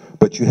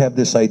 but you have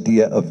this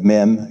idea of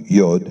mem,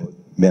 yod,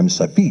 mem,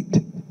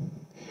 safit.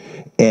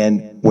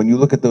 And when you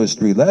look at those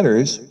three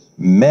letters,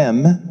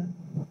 mem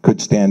could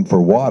stand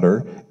for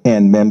water,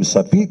 and mem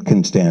safit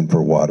can stand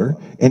for water,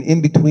 and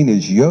in between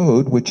is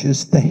yod, which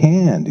is the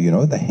hand. You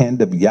know, the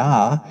hand of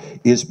Yah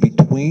is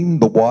between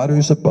the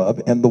waters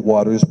above and the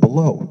waters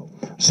below.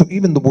 So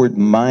even the word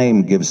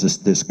mime gives us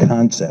this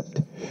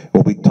concept.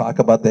 When we talk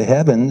about the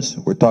heavens,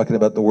 we're talking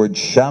about the word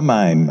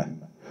shamaim,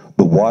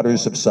 the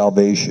waters of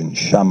salvation,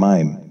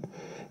 shamaim.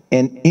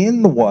 And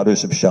in the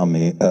waters of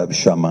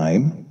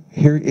shamaim,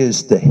 here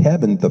is the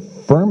heaven, the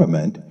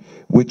firmament,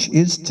 which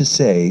is to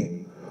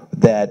say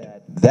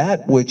that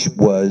that which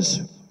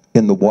was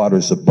in the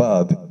waters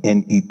above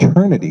in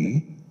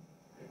eternity,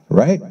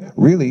 right?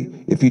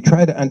 Really, if you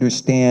try to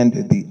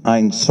understand the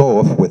Ein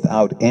Sof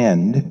without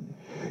end,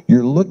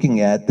 you're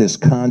looking at this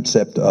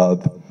concept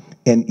of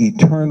an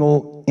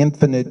eternal,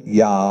 infinite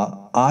Yah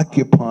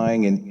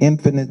occupying an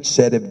infinite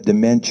set of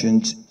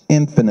dimensions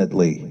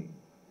infinitely.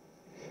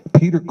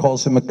 Peter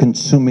calls him a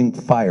consuming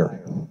fire.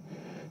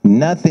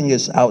 Nothing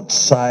is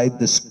outside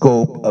the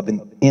scope of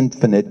an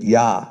infinite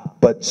Yah,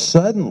 but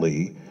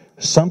suddenly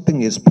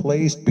something is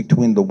placed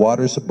between the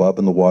waters above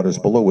and the waters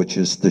below, which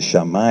is the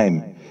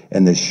shamaim.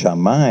 And the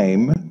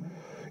shamaim,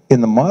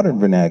 in the modern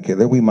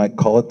vernacular, we might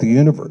call it the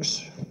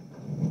universe,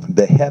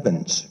 the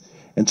heavens.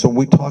 And so when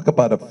we talk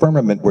about a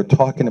firmament, we're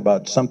talking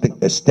about something,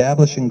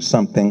 establishing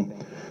something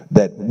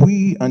that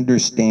we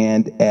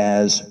understand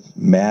as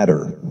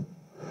matter.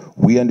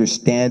 We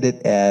understand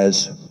it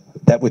as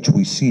that which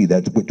we see,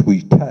 that which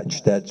we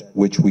touch, that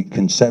which we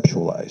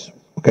conceptualize,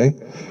 okay?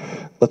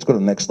 Let's go to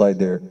the next slide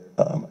there,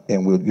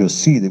 and you'll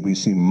see that we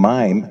see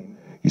mime,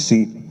 you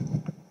see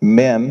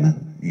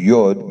mem,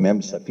 yod,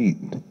 mem,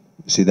 safit.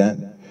 You see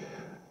that?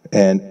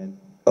 And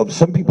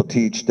some people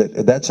teach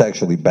that that's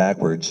actually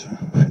backwards.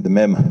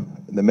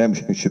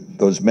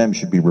 Those mem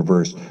should be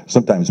reversed.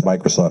 Sometimes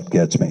Microsoft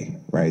gets me,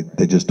 right?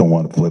 They just don't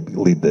want to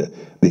leave the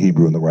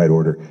Hebrew in the right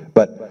order.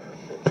 But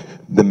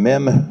the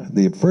mem,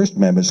 the first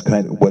mem is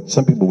kind of what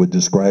some people would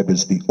describe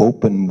as the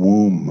open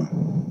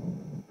womb.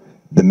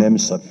 The mem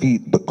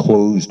safit, the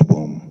closed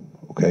womb,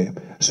 okay?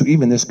 So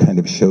even this kind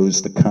of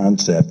shows the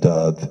concept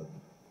of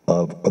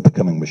the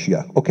coming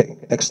Mashiach. Okay,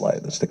 next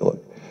slide, let's take a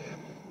look.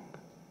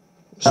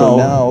 So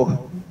now...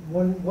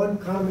 One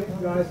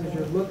comment, guys, as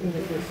you're looking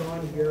at this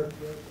on here,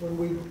 when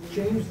we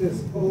change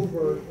this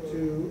over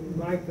to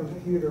my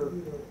computer,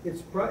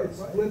 it's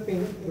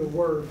flipping the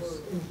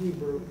words in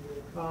Hebrew.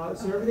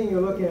 So everything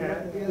you're looking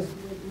at is,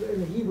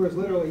 in Hebrew, is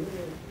literally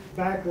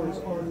backwards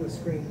on the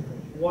screen.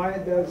 Why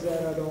it does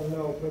that, I don't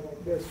know,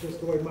 but that's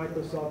just the way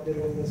Microsoft did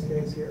it in this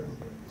case here.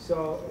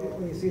 So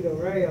when you see the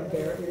Ray up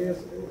there, it is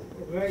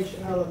Reish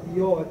Aleph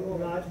Yod,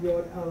 not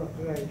Yod Aleph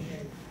Reish.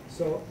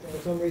 So for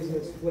some reason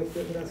it's flipped,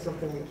 and that's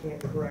something we can't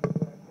correct.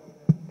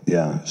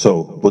 Yeah,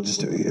 so we'll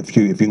just, if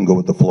you can go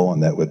with the flow on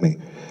that with me.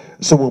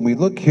 So when we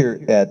look here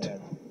at,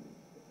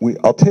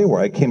 I'll tell you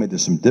where I came into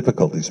some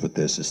difficulties with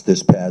this, is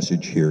this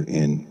passage here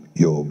in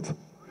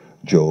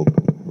Job,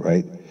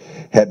 right?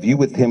 Have you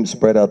with him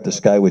spread out the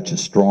sky which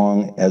is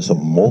strong as a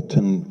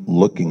molten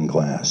looking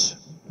glass?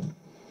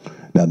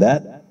 Now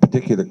that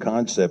particular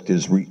concept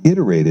is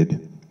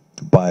reiterated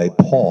by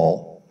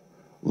Paul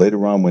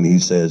later on when he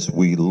says,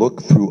 we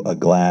look through a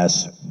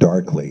glass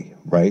darkly,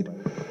 right?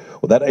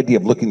 Well, that idea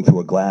of looking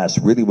through a glass,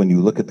 really when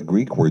you look at the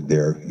Greek word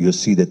there, you'll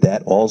see that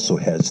that also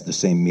has the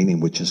same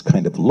meaning, which is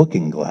kind of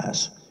looking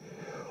glass.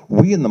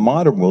 We in the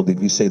modern world,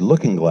 if you say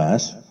looking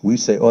glass, we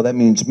say, oh, that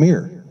means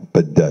mirror.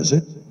 But does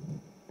it?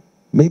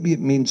 Maybe it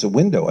means a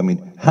window. I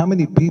mean, how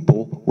many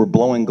people were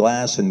blowing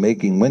glass and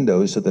making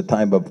windows at the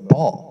time of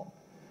Paul?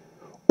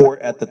 Or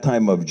at the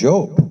time of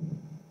Job?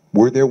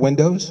 Were there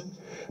windows?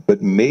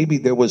 But maybe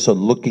there was a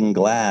looking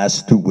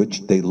glass through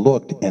which they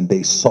looked and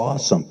they saw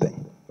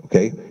something,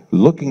 okay?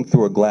 Looking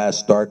through a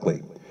glass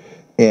darkly.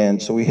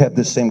 And so we have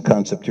this same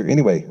concept here.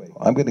 Anyway,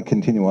 I'm going to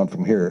continue on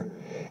from here.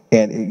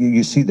 And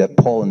you see that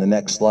Paul in the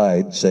next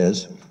slide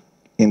says,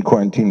 in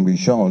Quarantine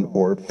Rishon,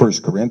 or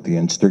 1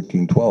 Corinthians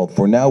 13:12,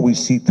 for now we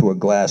see through a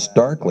glass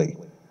darkly,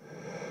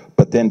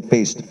 but then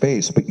face to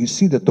face. But you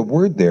see that the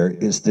word there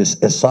is this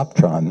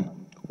esoptron,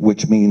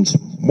 which means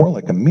more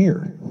like a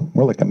mirror,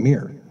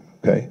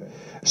 okay?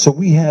 So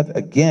we have,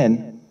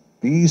 again,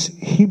 these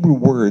Hebrew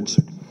words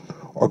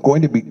are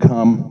going to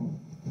become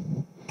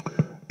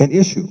an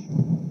issue.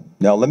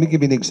 Now, let me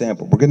give you an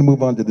example. We're going to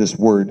move on to this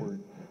word.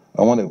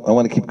 I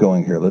want to keep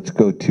going here. Let's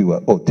go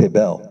to,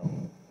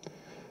 Tebel.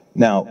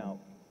 Now,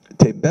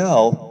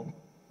 Tebel,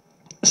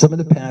 some of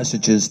the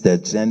passages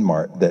that Zen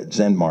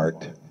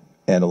marked,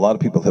 and a lot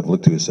of people have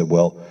looked to it and said,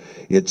 well,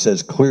 it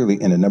says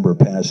clearly in a number of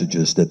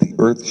passages that the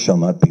earth shall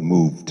not be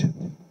moved,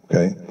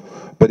 okay?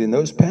 But in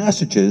those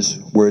passages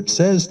where it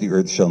says the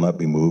earth shall not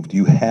be moved,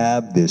 you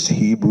have this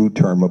Hebrew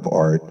term of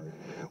art,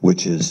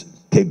 which is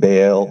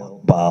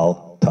Tebel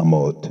Bal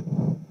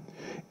Tamot.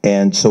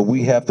 And so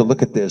we have to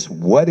look at this.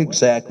 What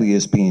exactly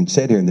is being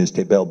said here in this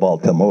Tebel Bal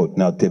Tamot?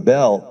 Now,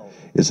 Tebel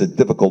is a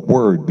difficult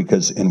word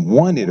because in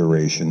one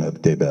iteration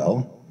of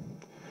Tebel,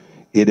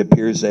 it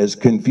appears as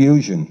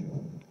confusion.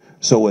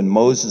 So when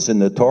Moses in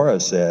the Torah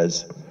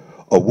says,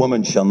 a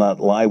woman shall not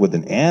lie with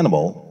an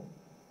animal,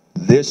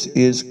 this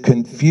is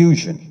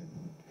confusion.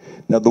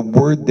 Now, the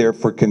word there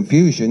for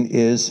confusion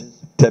is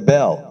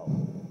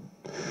Tebel.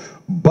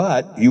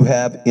 But you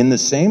have, in the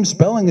same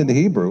spelling in the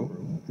Hebrew,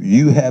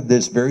 you have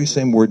this very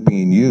same word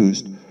being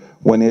used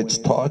when it's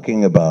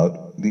talking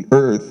about the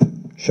earth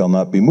shall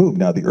not be moved.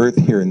 Now, the earth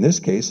here in this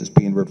case is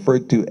being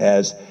referred to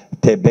as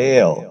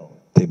Tebel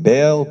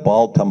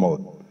Bal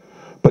Tamot.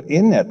 But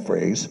in that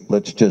phrase,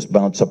 let's just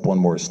bounce up one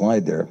more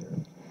slide there.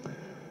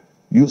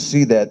 You'll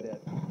see that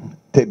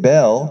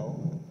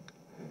Tebel,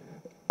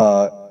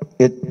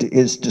 it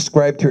is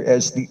described here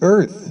as the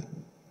earth,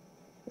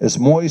 as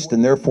moist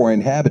and therefore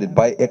inhabited,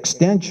 by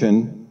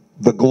extension,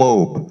 the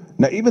globe.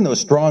 Now, even though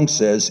Strong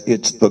says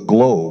it's the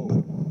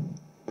globe,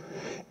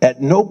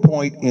 at no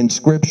point in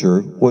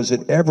Scripture was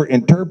it ever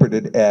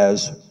interpreted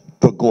as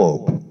the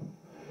globe.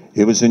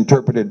 It was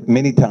interpreted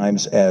many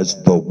times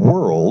as the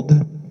world,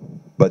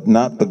 but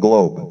not the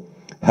globe.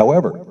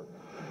 However,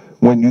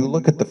 when you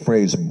look at the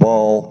phrase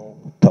Bal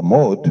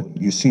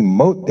Tamot, you see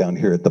mot down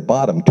here at the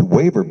bottom, to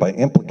waver by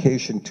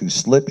implication, to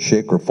slip,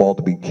 shake, or fall,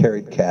 to be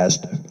carried,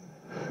 cast,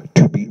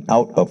 to be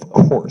out of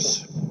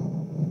course.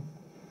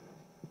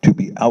 To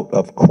be out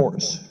of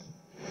course.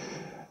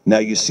 Now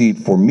you see,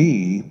 for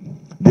me,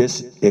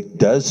 it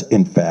does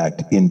in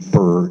fact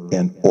infer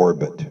an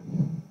orbit.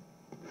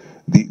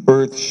 The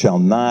earth shall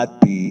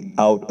not be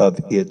out of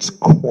its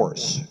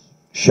course,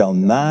 shall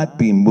not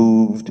be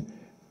moved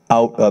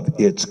out of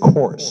its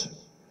course.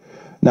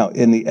 Now,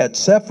 in the Et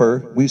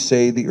Sefer, we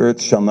say the earth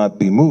shall not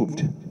be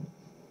moved.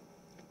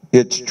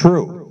 It's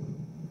true.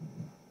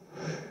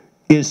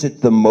 Is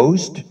it the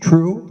most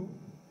true?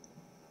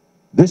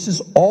 This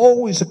is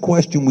always a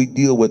question we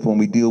deal with when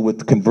we deal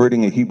with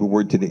converting a Hebrew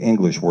word to the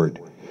English word.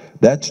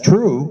 That's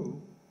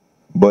true,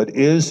 but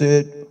is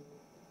it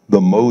the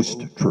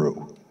most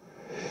true?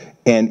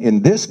 And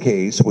in this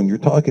case, when you're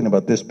talking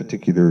about this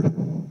particular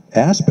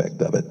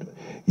aspect of it,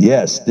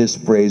 yes, this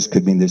phrase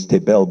could mean, this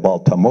Tebel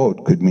Bal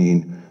Tamot could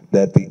mean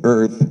that the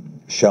earth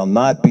shall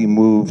not be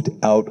moved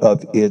out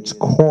of its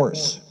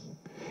course.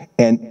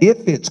 And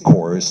if its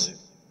course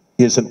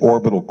is an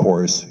orbital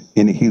course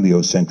in a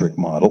heliocentric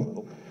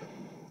model,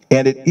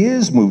 and it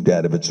is moved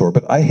out of its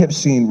orbit, I have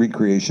seen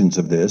recreations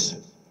of this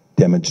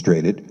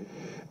demonstrated,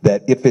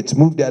 that if it's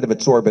moved out of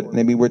its orbit,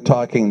 maybe we're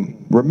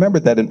talking, remember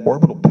that an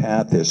orbital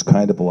path is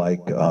kind of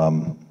like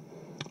a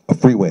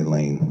freeway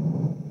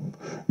lane.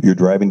 You're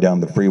driving down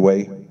the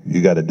freeway,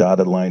 you got a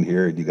dotted line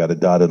here, you got a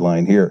dotted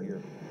line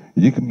here.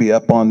 You can be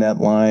up on that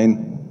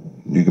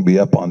line, you can be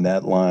up on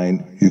that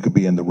line, you could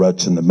be in the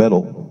ruts in the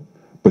middle,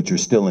 but you're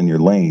still in your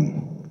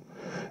lane.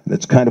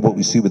 That's kind of what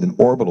we see with an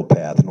orbital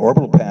path. An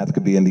orbital path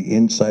could be on the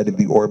inside of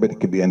the orbit, it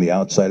could be on the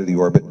outside of the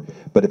orbit,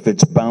 but if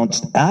it's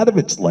bounced out of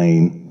its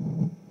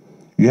lane,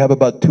 you have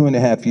about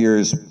 2.5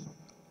 years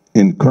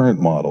in current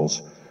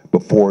models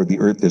before the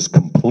Earth is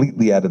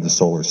completely out of the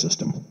solar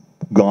system,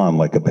 gone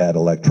like a bad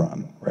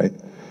electron, right?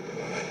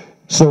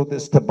 So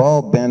this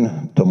Tebel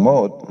Ben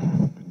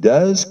Tamot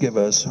does give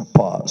us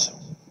pause.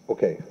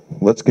 Okay,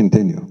 let's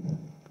continue.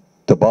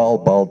 Tebel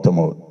Bal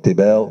Tamot,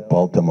 Tebel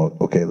Bal Tamot.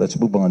 Okay, let's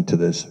move on to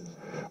this.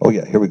 Oh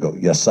yeah, here we go,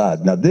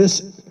 Yasad. Now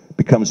this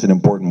becomes an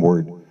important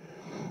word.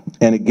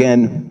 And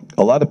again,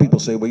 a lot of people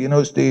say, well, you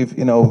know, Steve,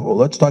 well,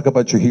 let's talk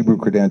about your Hebrew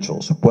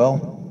credentials.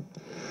 Well,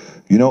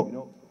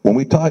 when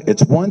we talk,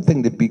 it's one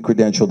thing to be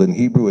credentialed in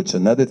Hebrew, it's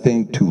another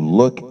thing to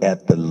look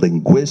at the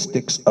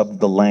linguistics of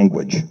the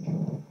language,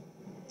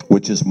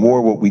 which is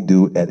more what we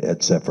do at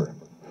Et Sefer.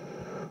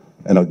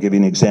 And I'll give you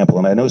an example,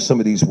 and I know some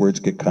of these words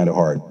get kind of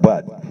hard,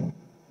 but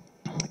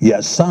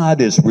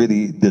Yasad is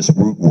really this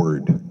root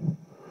word.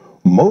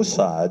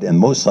 Mossad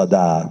and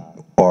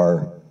Mossadah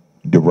are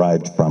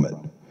derived from it.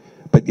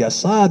 But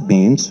Yasad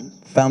means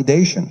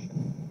foundation.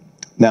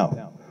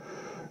 Now,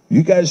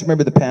 You guys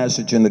remember the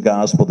passage in the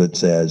gospel that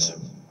says,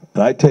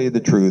 and I tell you the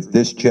truth,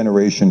 this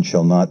generation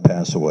shall not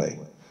pass away.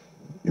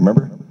 You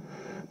remember?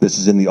 This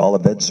is in the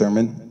Olivet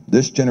sermon.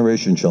 This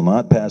generation shall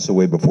not pass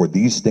away before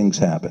these things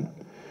happen.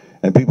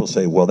 And people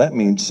say, well, that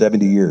means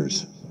 70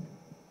 years.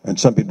 And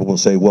some people will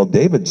say, well,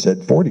 David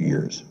said 40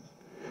 years.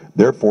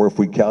 Therefore, if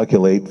we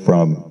calculate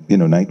from,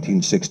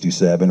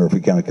 1967, or if we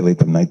calculate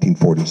from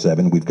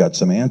 1947, we've got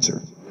some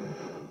answer.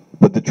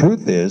 But the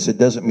truth is, it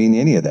doesn't mean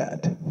any of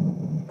that.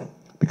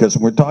 Because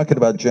when we're talking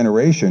about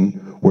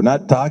generation, we're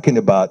not talking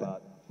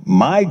about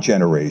my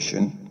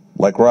generation,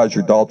 like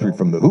Roger Daltrey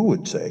from The Who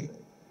would say,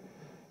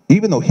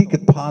 even though he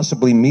could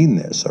possibly mean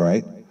this, all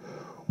right?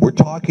 We're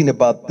talking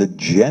about the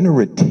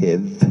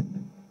generative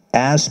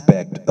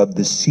aspect of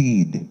the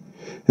seed.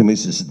 And he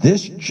says,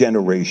 this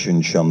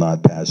generation shall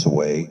not pass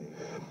away.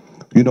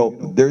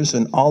 There's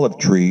an olive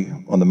tree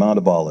on the Mount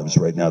of Olives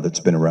right now that's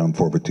been around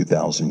for over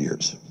 2,000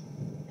 years.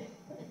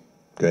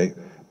 Okay?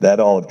 That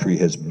olive tree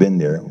has been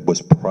there,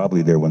 was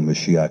probably there when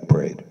Mashiach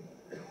prayed.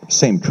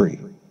 Same tree.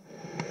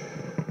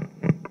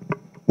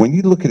 When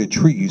you look at a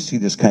tree, you see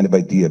this kind of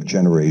idea of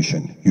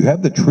generation. You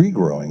have the tree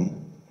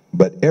growing,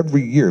 but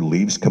every year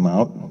leaves come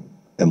out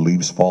and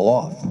leaves fall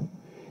off.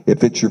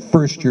 If it's your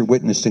first year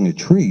witnessing a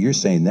tree, you're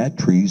saying that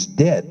tree's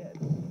dead.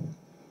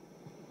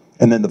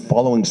 And then the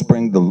following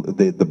spring,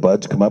 the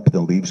buds come up and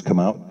the leaves come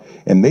out.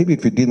 And maybe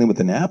if you're dealing with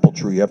an apple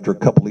tree, after a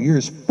couple of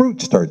years,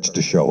 fruit starts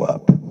to show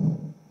up.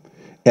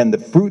 And the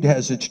fruit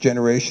has its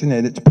generation,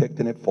 and it's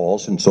picked and it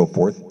falls and so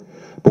forth.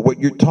 But what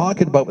you're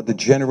talking about with the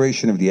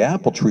generation of the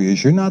apple tree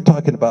is you're not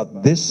talking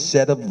about this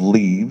set of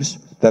leaves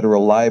that are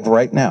alive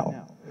right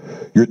now.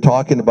 You're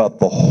talking about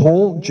the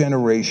whole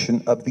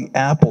generation of the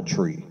apple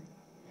tree.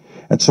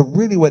 And so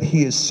really what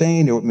he is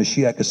saying, or what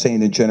Mashiach is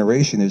saying in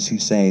generation, is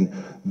he's saying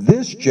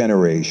this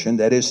generation,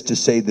 that is to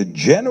say the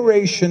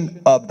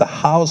generation of the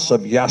house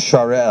of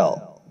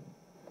Yasharel,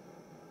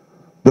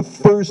 the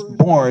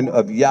firstborn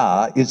of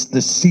Yah, is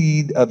the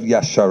seed of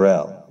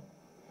Yasharel.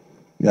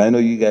 Now, I know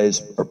you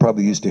guys are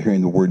probably used to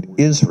hearing the word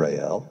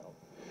Israel,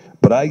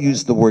 but I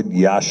use the word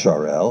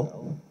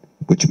Yasharel,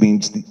 which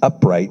means the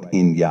upright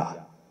in Yah.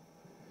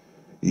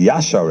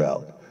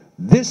 Yasharel.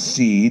 This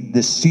seed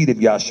of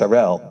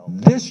Yasharel,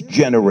 this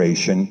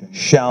generation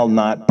shall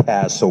not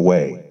pass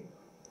away.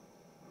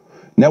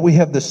 Now we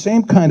have the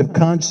same kind of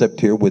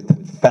concept here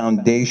with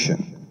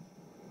foundation.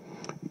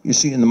 You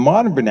see, in the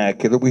modern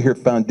vernacular, we hear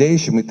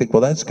foundation, we think,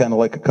 well, that's kind of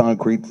like a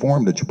concrete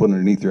form that you put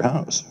underneath your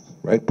house,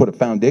 right? Put a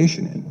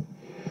foundation in.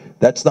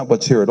 That's not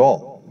what's here at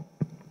all.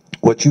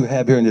 What you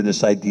have here into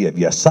this idea of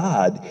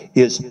Yasad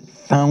is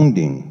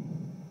founding.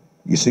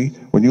 You see,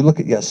 when you look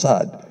at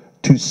Yasad,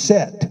 to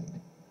set,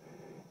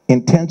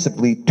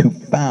 intensively to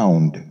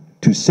found,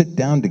 to sit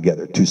down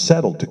together, to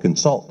settle, to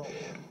consult.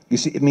 You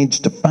see, it means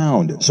to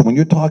found. So when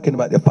you're talking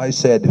about, if I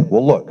said,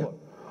 well, look,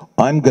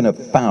 I'm going to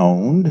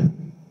found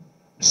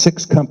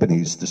 6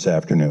 companies this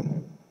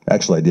afternoon.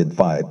 Actually, I did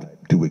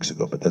 5 2 weeks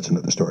ago, but that's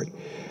another story.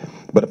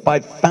 But if I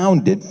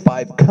founded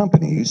 5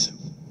 companies,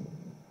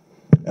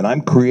 and I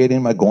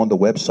go on the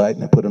website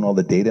and I put in all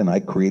the data and I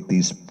create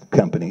these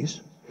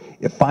companies.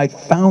 If I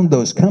found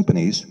those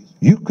companies,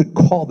 you could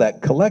call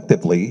that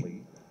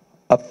collectively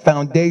a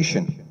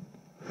foundation.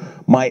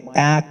 My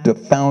act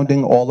of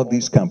founding all of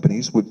these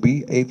companies would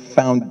be a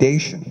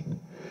foundation.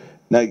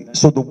 Now,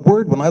 so the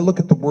word, when I look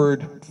at the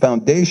word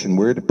foundation,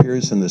 where it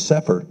appears in the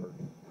Sefer,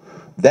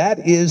 that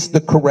is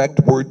the correct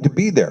word to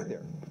be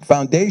there,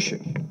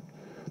 foundation.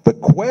 The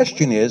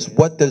question is,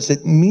 what does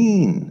it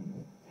mean?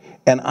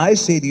 And I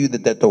say to you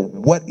that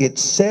what it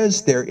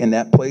says there in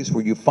that place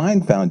where you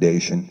find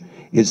foundation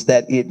is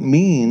that it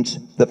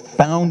means the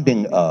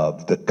founding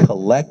of, the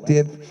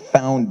collective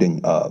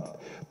founding of.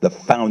 The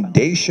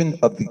foundation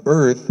of the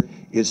earth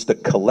is the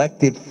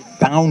collective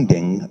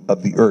founding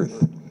of the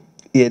earth.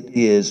 It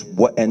is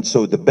what, and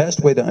so the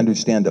best way to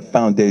understand the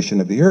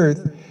foundation of the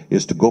earth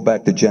is to go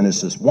back to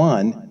Genesis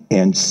 1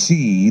 and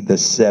see the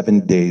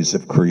 7 days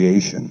of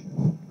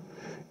creation.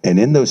 And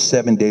in those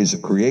 7 days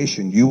of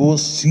creation, you will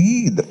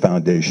see the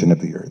foundation of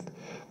the earth.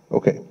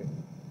 Okay.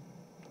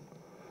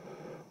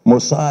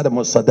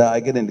 Mossada, I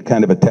get into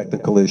kind of a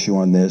technical issue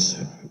on this,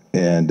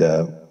 and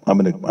I'm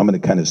gonna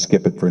kind of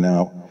skip it for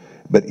now.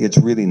 But it's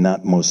really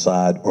not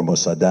Mossad or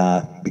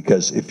Mossada,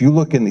 because if you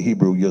look in the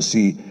Hebrew, you'll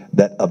see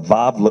that a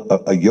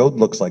vav, a yod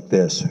looks like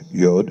this: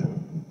 yod,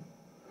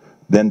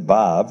 then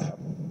vav,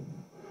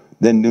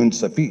 then nun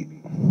safit.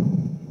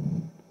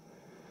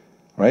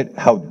 Right?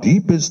 How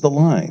deep is the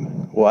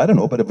line? Well, I don't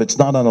know, but if it's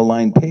not on a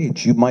line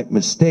page, you might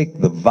mistake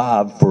the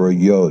vav for a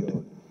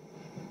yod.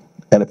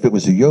 And if it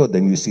was a yod,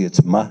 then you see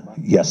it's ma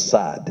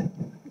yasad.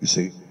 You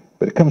see,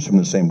 but it comes from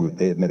the same root.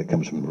 They admit it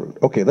comes from the root.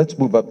 Okay, let's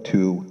move up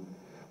to.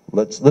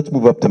 Let's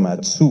move up to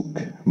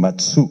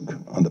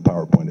Matsuk on the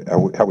PowerPoint.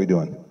 How are we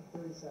doing?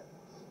 30 seconds.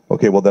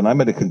 Okay, well then I'm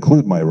going to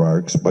conclude my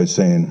remarks by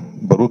saying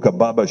Baruch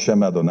haba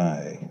Shem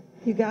Adonai.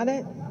 You got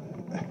it?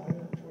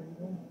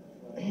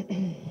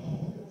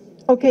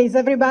 Okay, is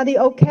everybody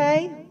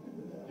okay?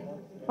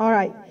 All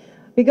right.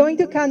 We're going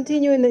to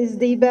continue in this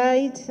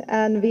debate,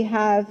 and we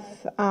have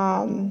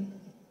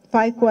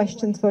 5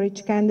 questions for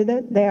each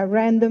candidate. They are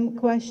random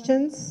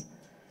questions,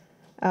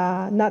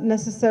 not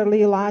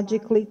necessarily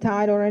logically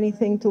tied or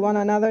anything to one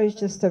another. It's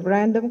just a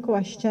random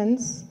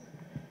questions.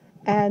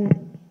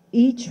 And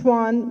each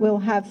one will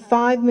have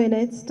 5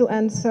 minutes to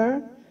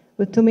answer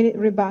with 2-minute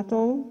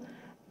rebuttal.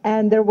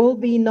 And there will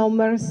be no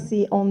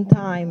mercy on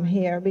time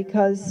here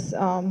because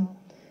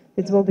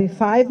it will be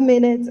 5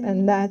 minutes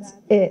and that's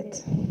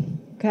it.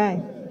 Okay.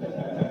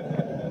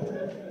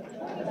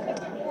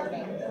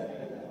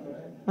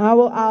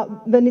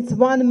 When it's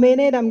 1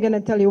 minute, I'm going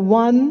to tell you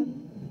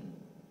 1.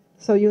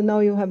 So you know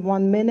you have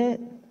 1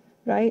 minute,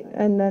 right?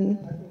 And then,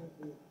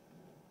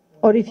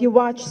 or if you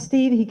watch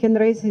Steve, he can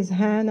raise his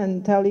hand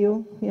and tell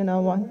you, you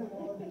know what?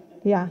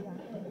 Yeah.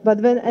 But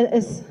when,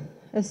 as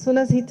soon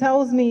as he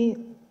tells me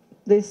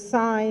this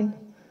sign,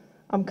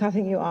 I'm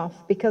cutting you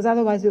off because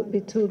otherwise it would be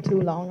too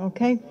long,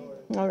 okay?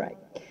 All right.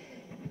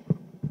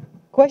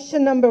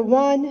 Question number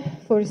 1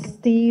 for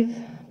Steve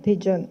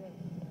Pidgeon.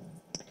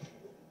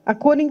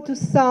 According to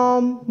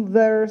Psalm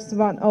verse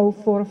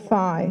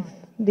 1045,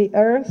 the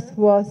earth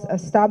was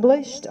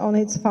established on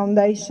its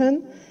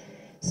foundation,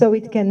 so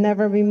it can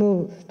never be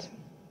moved.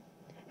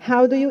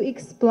 How do you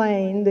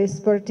explain this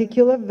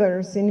particular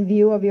verse in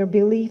view of your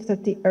belief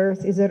that the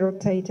earth is a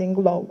rotating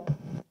globe?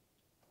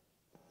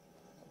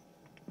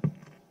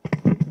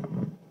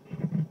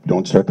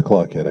 Don't start the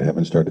clock yet. I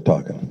haven't started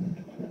talking.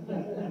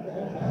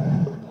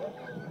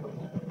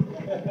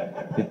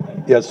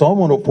 Yeah, Psalm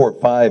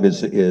 104:5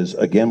 is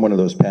again one of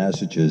those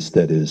passages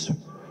that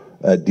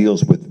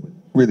deals with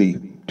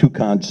really 2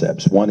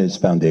 concepts. One is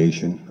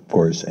foundation, of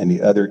course, and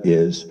the other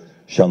is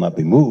shall not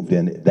be moved.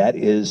 And that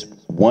is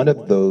one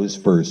of those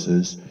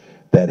verses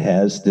that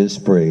has this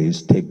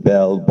phrase,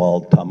 Tebel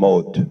Bal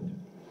Tamot,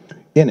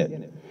 in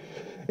it.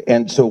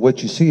 And so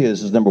what you see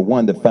is number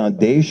 1, the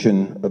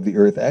foundation of the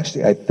earth.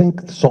 Actually, I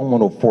think Psalm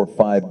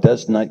 104:5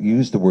 does not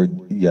use the word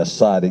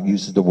yasad. It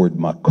uses the word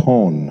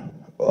makon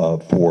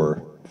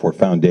for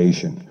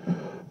foundation.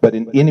 But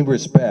in any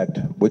respect,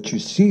 what you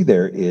see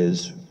there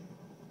is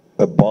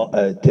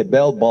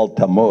Tebel Bal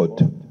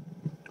Tamot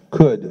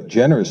could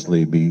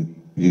generously be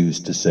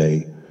used to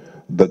say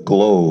the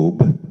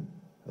globe,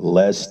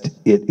 lest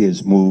it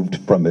is moved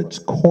from its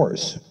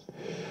course.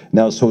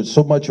 Now,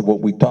 so much of what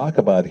we talk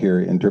about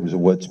here in terms of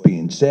what's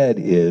being said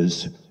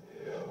is,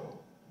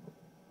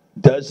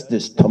 does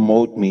this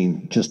tamot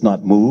mean just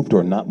not moved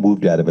or not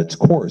moved out of its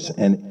course?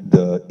 And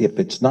if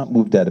it's not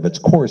moved out of its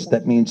course,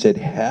 that means it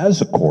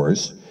has a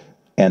course,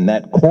 and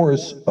that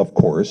course, of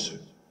course,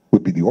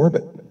 would be the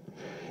orbit.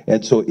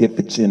 And so if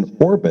it's in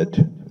orbit,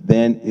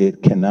 then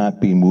it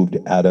cannot be moved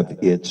out of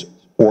its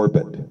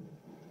orbit.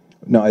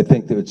 Now, I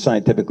think that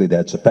scientifically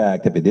that's a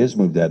fact. If it is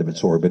moved out of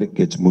its orbit, it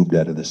gets moved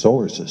out of the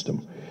solar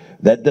system.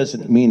 That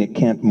doesn't mean it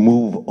can't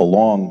move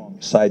along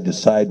side to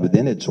side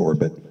within its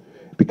orbit,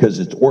 because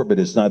its orbit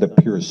is not a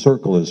pure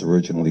circle as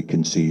originally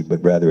conceived,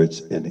 but rather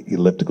it's an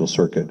elliptical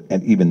circuit,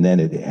 and even then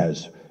it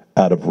has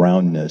out of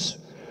roundness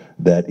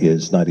that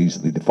is not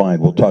easily defined.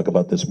 We'll talk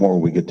about this more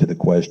when we get to the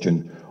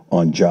question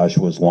on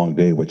Joshua's long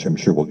day, which I'm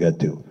sure we'll get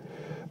to.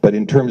 But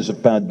in terms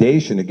of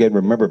foundation, again,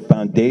 remember,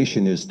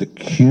 foundation is the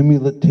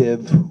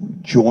cumulative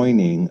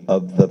joining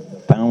of the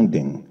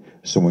founding.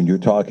 So when you're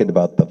talking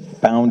about the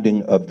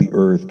founding of the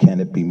earth, can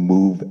it be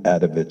moved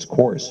out of its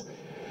course?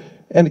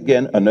 And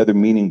again, another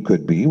meaning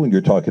could be when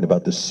you're talking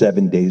about the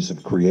 7 days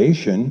of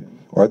creation,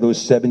 are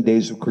those 7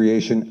 days of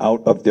creation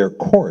out of their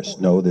course?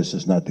 No, this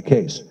is not the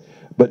case.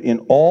 But in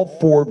all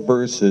 4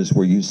 verses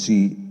where you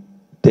see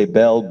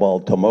Tebel Bal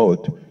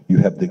Tamot, you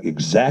have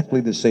exactly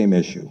the same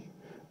issue.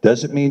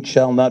 Does it mean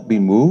shall not be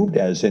moved,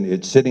 as in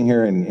it's sitting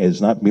here and is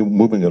not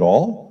moving at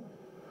all?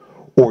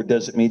 Or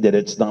does it mean that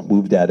it's not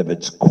moved out of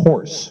its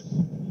course?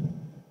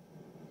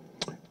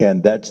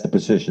 And that's the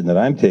position that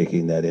I'm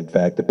taking, that in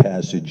fact the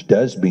passage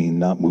does mean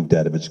not moved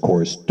out of its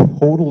course,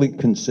 totally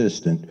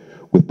consistent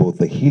with both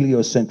the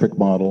heliocentric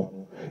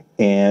model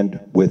and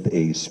with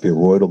a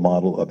spheroidal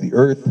model of the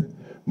earth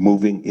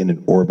moving in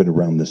an orbit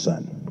around the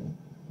sun.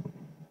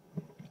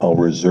 I'll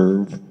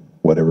reserve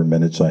whatever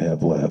minutes I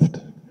have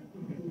left.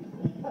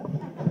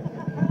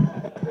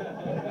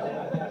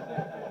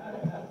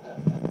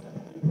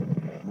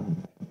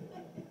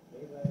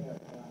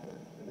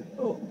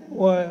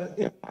 Well,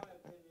 in my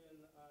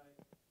opinion, I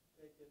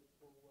take it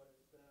for what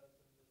it says,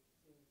 and it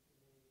seems to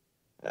me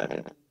that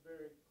it is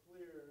very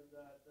clear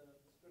that the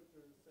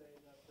scriptures say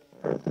that the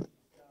earth is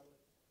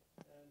established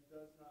and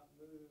does not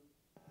move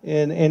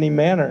in any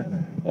manner.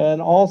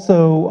 And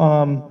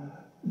also,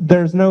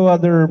 there's no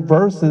other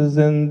verses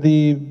in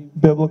the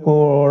biblical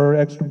or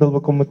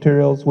extra-biblical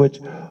materials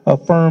which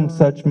affirm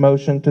such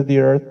motion to the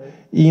earth.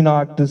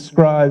 Enoch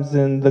describes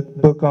in the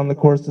book on the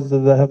courses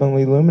of the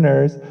heavenly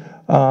luminaries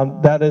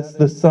that it's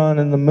the sun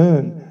and the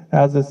moon,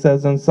 as it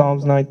says in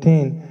Psalms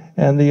 19,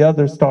 and the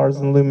other stars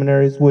and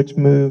luminaries which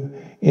move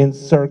in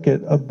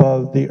circuit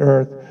above the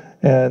earth.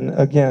 And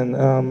again,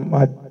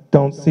 I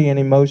don't see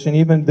any motion,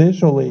 even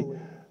visually.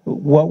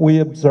 What we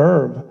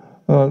observe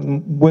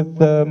with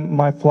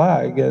my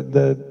flag.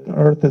 The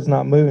Earth is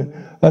not moving,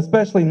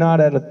 especially not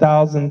at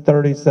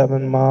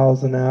 1,037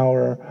 miles an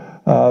hour,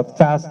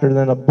 faster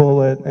than a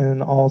bullet,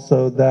 and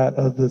also that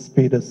of the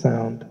speed of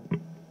sound.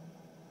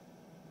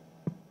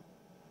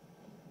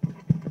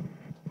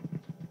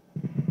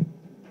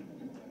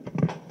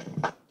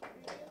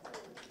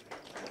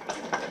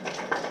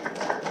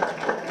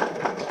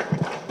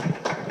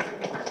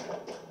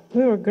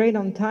 We were great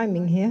on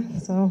timing here,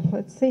 so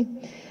let's see.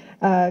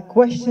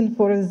 Question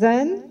for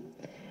Zen.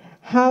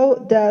 How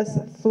does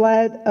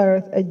flat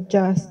Earth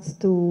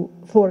adjust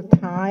for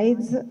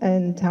tides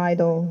and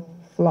tidal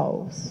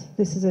flows?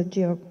 This is a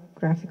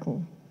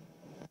geographical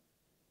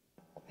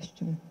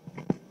question.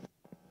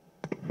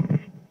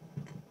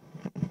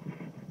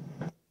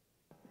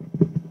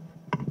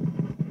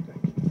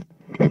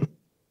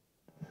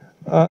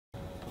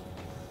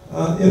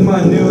 In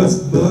my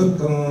newest book,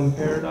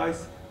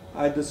 Paradise,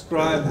 I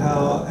describe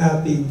how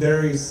at the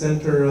very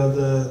center of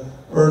the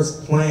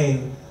Earth's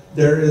plane,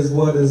 there is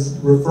what is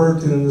referred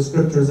to in the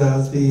scriptures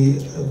as the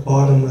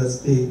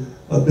bottomless, the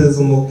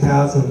abysmal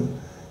chasm.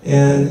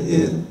 And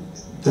it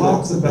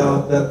talks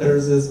about that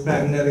there's this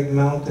magnetic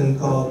mountain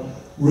called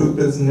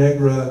Rupes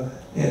Negra,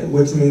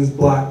 which means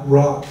black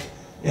rock.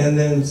 And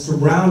then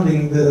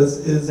surrounding this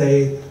is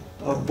a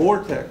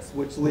vortex,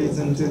 which leads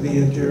into the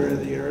interior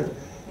of the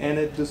Earth. And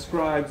it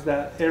describes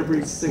that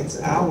every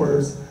 6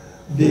 hours,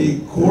 the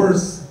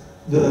course,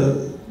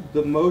 the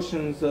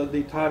motions of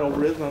the tidal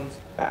rhythms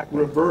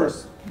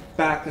reverse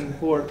back and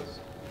forth,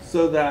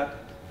 so that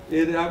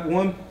it at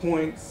one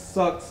point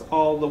sucks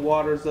all the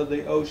waters of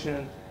the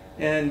ocean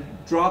and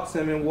drops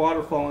them in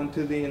waterfall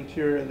into the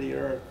interior of the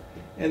Earth.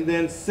 And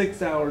then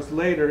 6 hours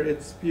later,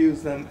 it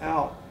spews them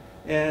out.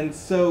 And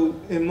so,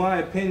 in my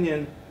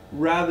opinion,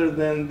 rather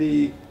than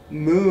the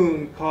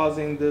moon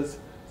causing this,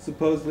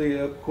 supposedly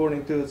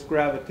according to its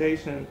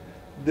gravitation,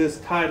 this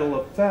tidal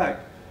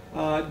effect,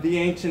 the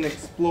ancient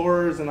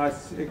explorers, and I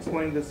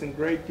explained this in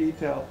great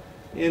detail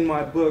in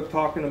my book,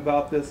 talking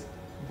about this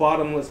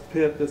bottomless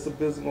pit, this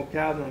abysmal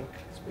chasm.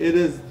 It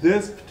is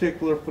this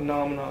particular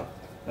phenomenon.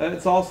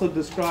 It's also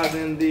described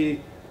in the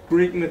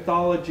Greek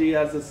mythology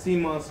as a sea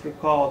monster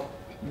called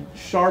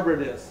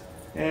Sharbertus,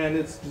 and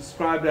it's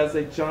described as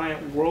a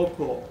giant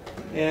whirlpool.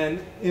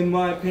 And in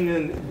my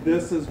opinion,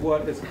 this is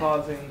what is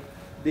causing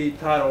the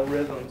tidal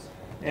rhythms.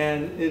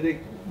 And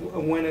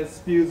when it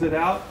spews it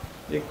out,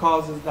 it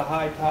causes the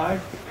high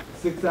tide.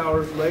 6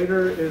 hours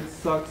later, it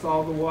sucks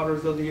all the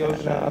waters of the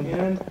ocean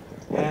in,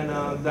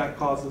 and that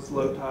causes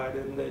low tide.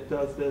 And it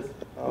does this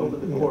over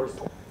the course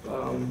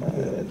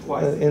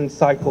twice. In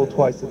cycle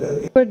twice a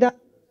day. We're done.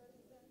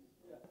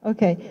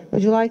 Okay.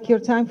 Would you like your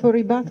time for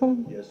rebuttal?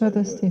 Yes,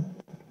 Brother Steve.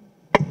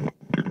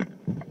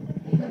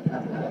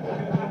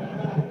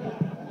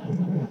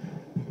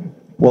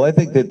 Well, I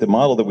think that the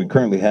model that we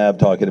currently have,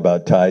 talking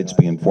about tides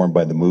being formed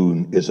by the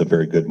moon, is a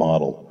very good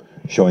model,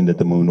 showing that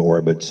the moon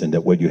orbits, and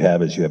that what you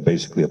have is you have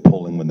basically a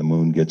pulling when the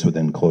moon gets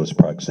within close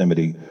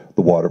proximity,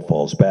 the water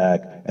falls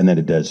back, and then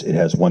it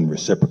has one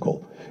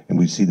reciprocal. And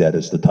we see that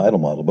as the tidal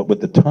model. But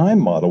with the time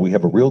model, we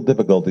have a real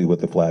difficulty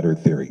with the flat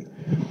Earth theory.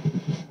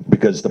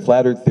 Because the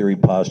flat Earth theory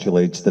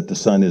postulates that the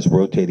sun is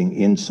rotating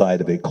inside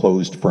of a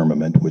closed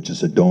firmament, which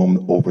is a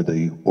dome over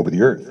the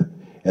Earth,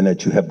 and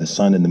that you have the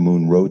sun and the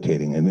moon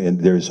rotating. And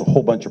there's a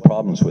whole bunch of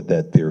problems with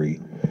that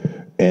theory.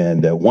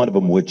 And one of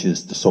them, which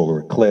is the solar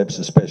eclipse,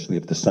 especially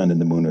if the sun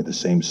and the moon are the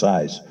same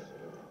size.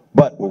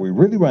 But where we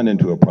really run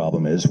into a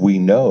problem is we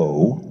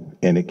know,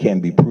 and it can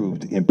be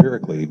proved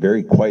empirically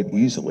quite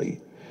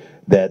easily,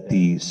 that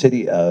the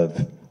city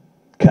of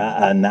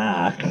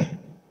Kaanak,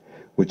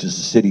 which is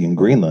a city in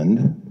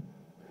Greenland,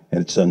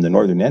 and it's on the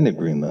northern end of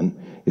Greenland,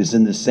 is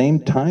in the same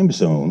time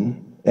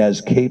zone as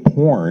Cape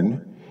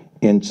Horn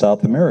in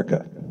South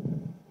America.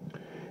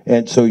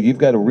 And so you've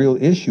got a real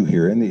issue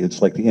here, and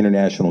it's like the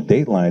international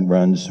date line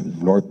runs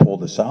North Pole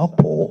to South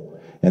Pole,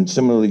 and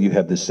similarly you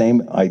have the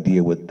same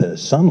idea with the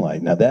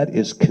sunlight. Now that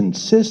is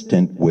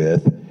consistent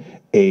with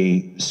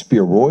a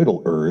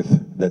spheroidal Earth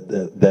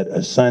that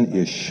a sun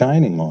is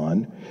shining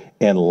on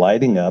and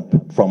lighting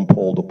up from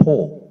pole to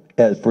pole.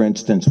 As for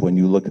instance, when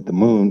you look at the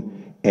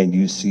moon and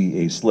you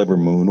see a sliver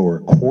moon or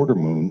a quarter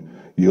moon,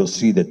 you'll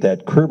see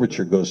that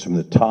curvature goes from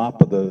the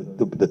top of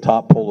the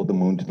top pole of the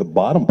moon to the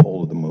bottom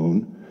pole of the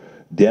moon,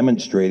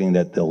 demonstrating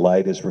that the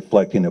light is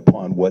reflecting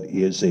upon what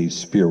is a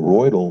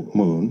spheroidal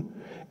moon.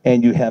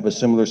 And you have a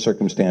similar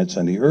circumstance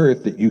on the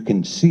Earth, that you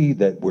can see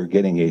that we're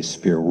getting a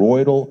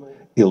spheroidal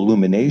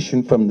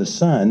illumination from the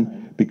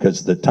sun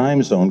because the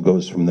time zone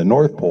goes from the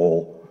North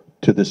Pole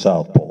to the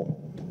South Pole.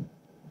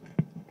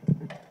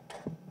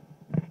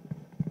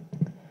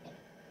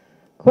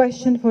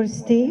 Question for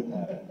Steve.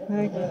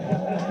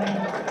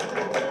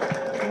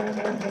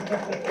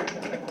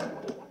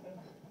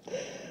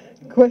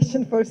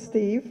 Question for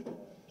Steve.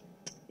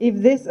 If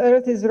this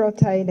Earth is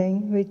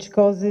rotating, which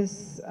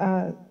causes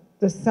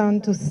the sun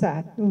to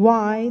set,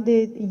 why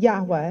did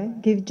Yahweh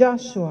give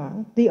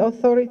Joshua the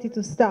authority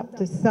to stop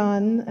the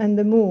sun and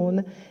the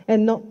moon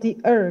and not the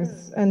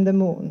Earth and the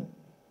moon?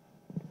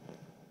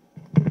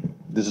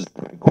 This is a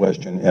great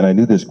question, and I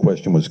knew this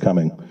question was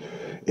coming,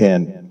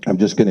 and I'm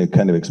just going to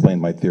kind of explain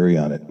my theory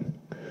on it.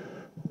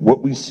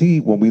 What we see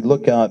when we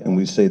look out and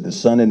we say the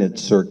sun in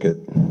its circuit,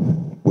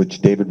 which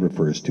David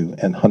refers to,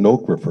 and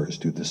Hanok refers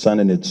to, the sun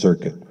in its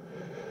circuit,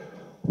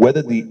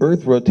 whether the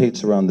earth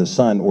rotates around the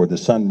sun or the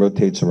sun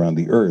rotates around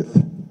the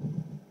earth,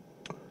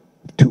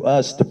 to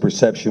us, the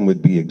perception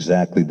would be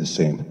exactly the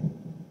same.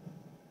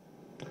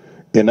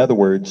 In other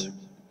words,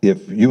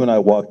 if you and I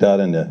walked out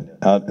in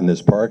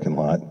this parking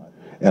lot,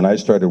 and I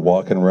started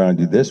walking around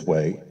you this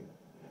way,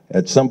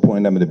 at some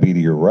point I'm going to be to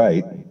your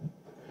right.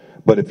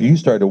 But if you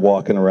started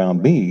walking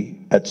around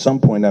me, at some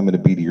point I'm going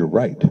to be to your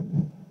right.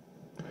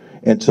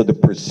 And so the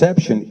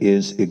perception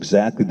is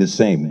exactly the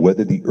same,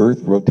 whether the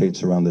earth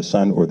rotates around the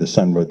sun or the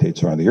sun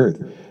rotates around the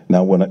earth.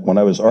 Now, when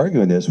I was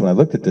arguing this, when I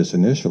looked at this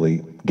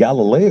initially,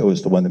 Galileo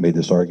is the one that made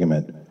this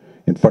argument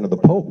in front of the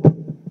Pope.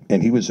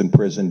 And he was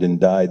imprisoned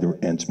and died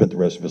and spent the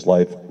rest of his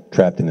life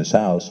trapped in his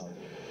house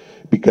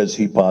because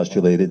he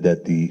postulated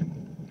that the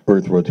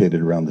earth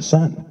rotated around the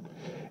sun.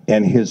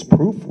 And his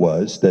proof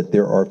was that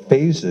there are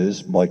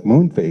phases, like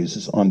moon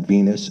phases, on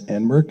Venus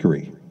and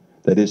Mercury.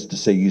 That is to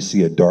say, you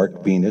see a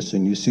dark Venus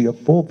and you see a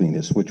full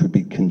Venus, which would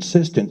be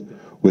consistent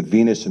with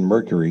Venus and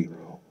Mercury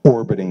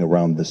orbiting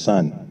around the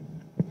sun.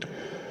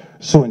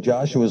 So in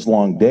Joshua's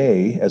long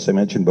day, as I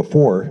mentioned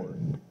before,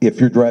 if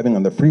you're driving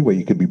on the freeway,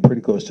 you could be pretty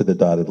close to the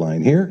dotted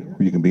line here,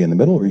 or you can be in the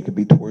middle, or you could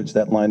be towards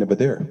that line over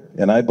there.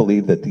 And I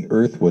believe that the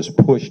Earth was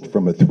pushed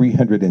from a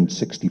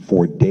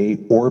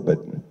 364-day orbit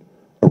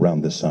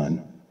around the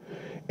sun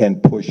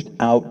and pushed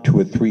out to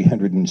a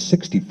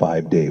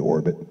 365-day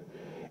orbit.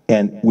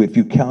 And if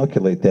you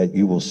calculate that,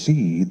 you will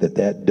see that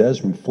that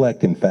does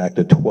reflect, in fact,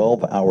 a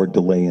 12-hour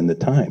delay in the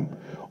time.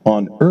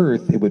 On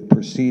Earth, it would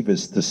perceive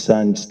as the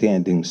sun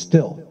standing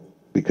still,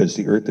 because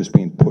the Earth is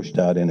being pushed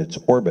out in its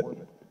orbit.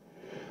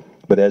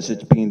 But as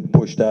it's being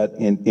pushed out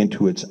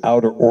into its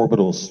outer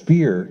orbital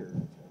sphere,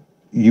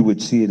 you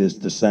would see it as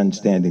the sun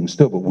standing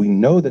still. But we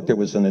know that there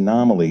was an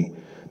anomaly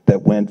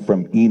that went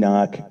from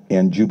Enoch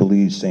and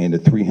Jubilees saying a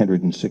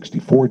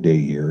 364-day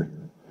year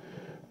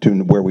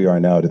to where we are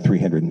now to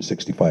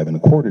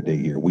 365-and-a-quarter-day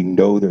year. We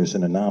know there's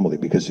an anomaly,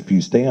 because if you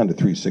stay on the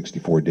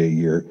 364-day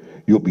year,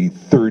 you'll be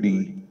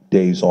 30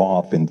 days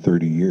off in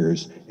 30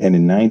 years, and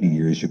in 90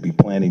 years, you'll be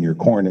planting your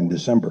corn in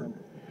December.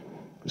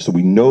 So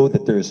we know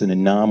that there's an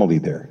anomaly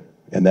there.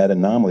 And that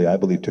anomaly, I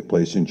believe, took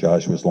place in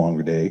Joshua's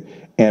longer day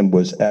and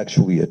was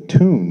actually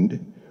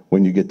attuned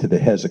when you get to the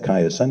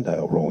Hezekiah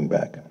sundial rolling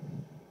back.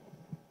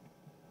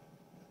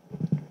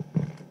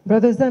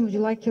 Brother Zen, would you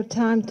like your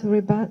time to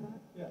rebut?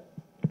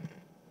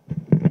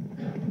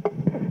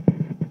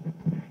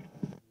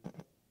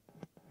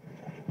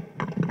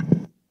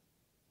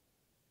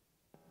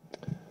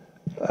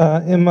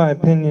 In my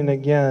opinion,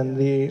 again,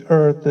 the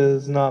Earth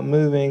is not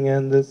moving,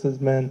 and this has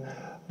been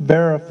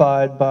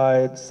verified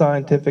by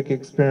scientific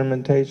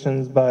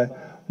experimentations by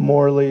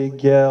Morley,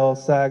 Gale,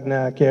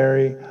 Sagnac,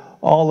 Airy.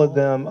 All of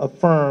them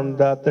affirm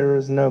that there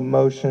is no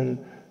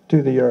motion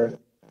to the Earth.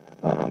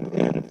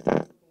 In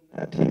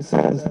that he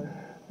says,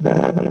 the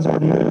heavens are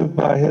moved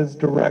by his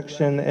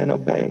direction and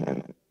obey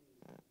him.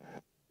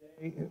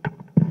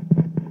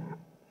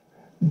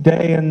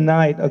 Day and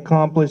night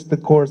accomplish the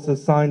course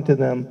assigned to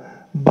them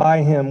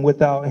by him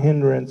without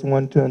hindrance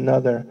one to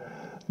another.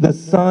 The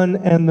sun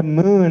and the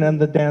moon and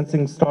the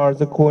dancing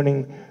stars,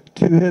 according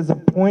to his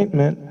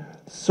appointment,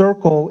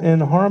 circle in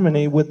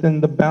harmony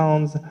within the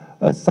bounds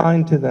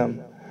assigned to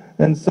them.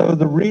 And so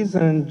the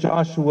reason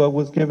Joshua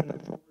was given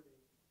authority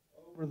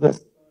over the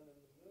sun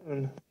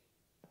and the moon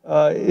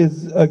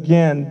is,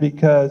 again,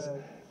 because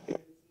it's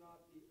not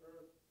the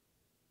earth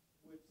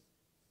which is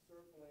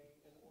circling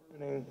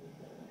and orbiting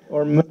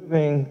or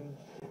moving.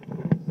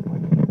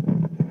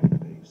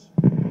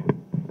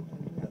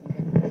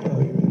 Oh,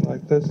 you mean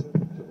like this?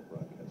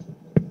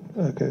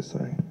 Okay,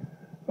 sorry.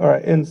 All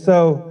right, and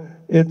so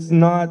it's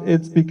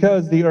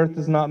because the earth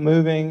is not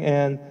moving,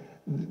 and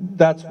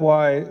that's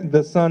why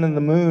the sun and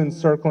the moon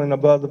circling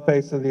above the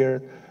face of the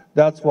earth,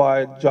 that's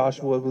why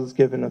Joshua was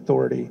given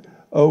authority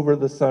over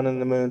the sun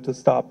and the moon to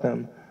stop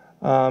them.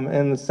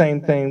 And the same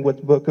thing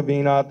with the book of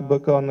Enoch, the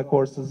book on the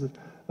courses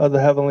of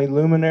the heavenly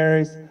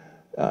luminaries.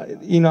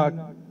 Enoch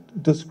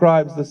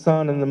describes the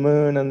sun and the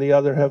moon and the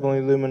other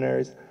heavenly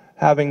luminaries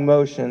having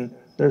motion.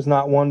 There's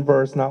not one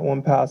verse, not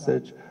one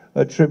passage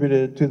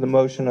attributed to the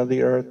motion of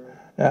the earth,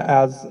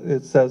 as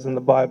it says in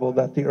the Bible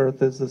that the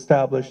earth is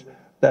established,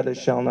 that it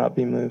shall not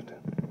be moved.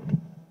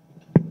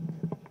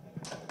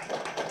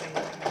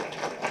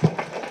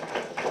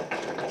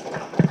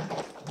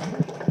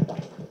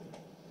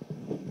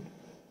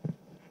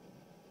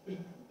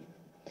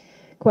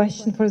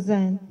 Question for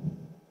Zen.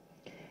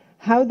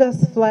 How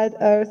does flat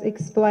earth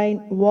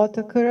explain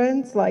water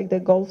currents like the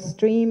Gulf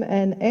Stream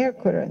and air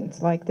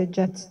currents like the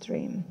jet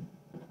stream?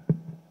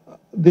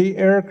 The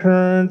air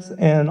currents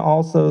and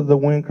also the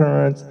wind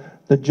currents,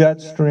 the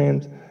jet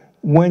streams,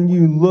 when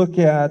you look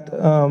at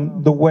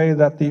the way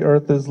that the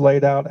earth is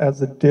laid out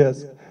as a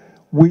disk,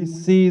 we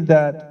see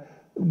that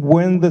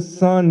when the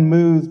sun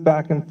moves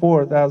back and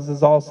forth, as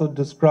is also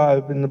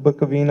described in the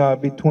book of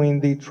Enoch, between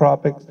the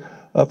tropics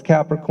of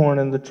Capricorn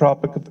and the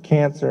Tropic of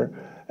Cancer,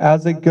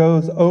 as it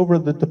goes over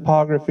the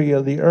topography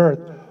of the earth,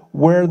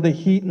 where the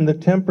heat and the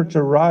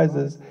temperature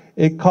rises,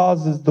 it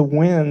causes the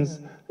winds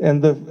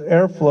and the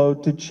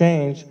airflow to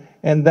change,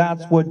 and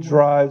that's what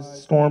drives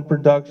storm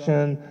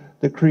production,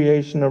 the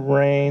creation of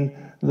rain,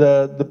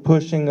 the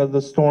pushing of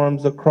the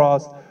storms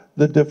across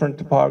the different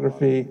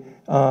topography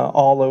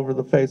all over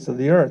the face of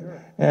the earth.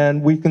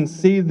 And we can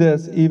see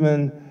this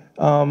even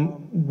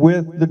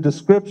with the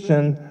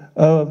description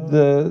of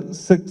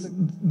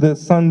the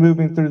sun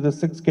moving through the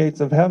 6 gates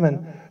of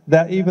heaven,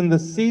 that even the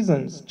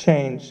seasons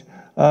change,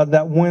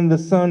 that when the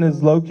sun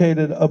is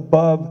located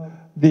above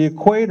the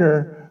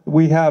equator,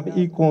 we have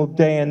equal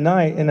day and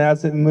night, and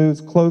as it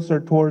moves closer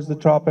towards the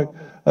Tropic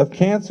of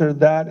Cancer,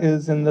 that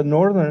is in the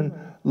northern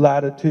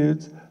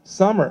latitudes,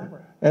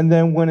 summer. And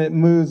then when it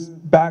moves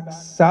back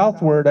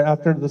southward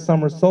after the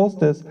summer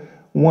solstice,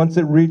 once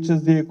it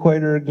reaches the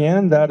equator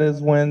again, that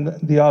is when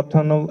the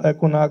autumnal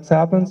equinox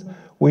happens.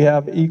 We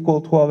have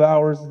equal 12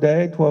 hours a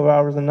day, 12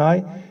 hours a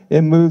night.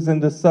 It moves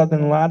into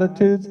southern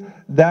latitudes.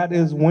 That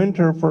is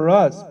winter for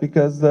us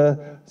because the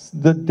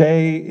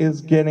day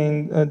is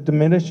getting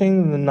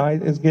diminishing, the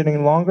night is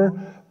getting longer,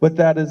 but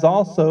that is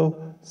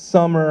also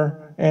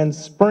summer and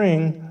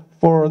spring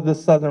for the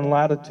southern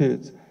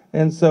latitudes.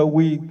 And so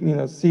we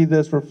see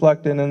this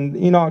reflected, and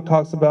Enoch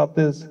talks about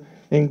this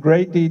in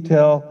great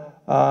detail.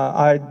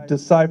 I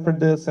deciphered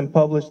this and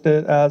published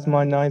it as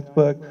my 9th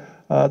book,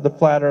 The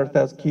Flat Earth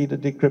as Key to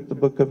Decrypt the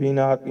Book of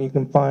Enoch. You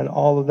can find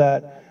all of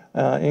that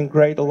in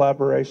great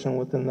elaboration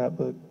within that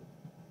book.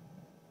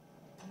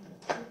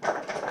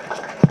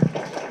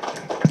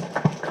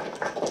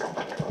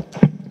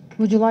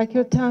 Would you like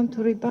your time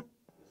to rebut?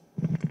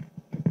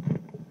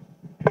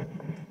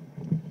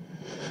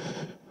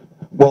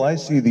 Well, I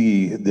see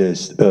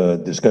this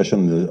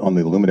discussion on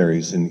the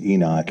luminaries in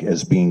Enoch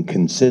as being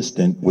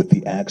consistent with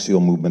the axial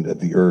movement of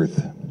the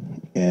Earth.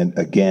 And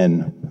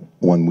again,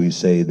 when we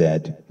say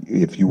that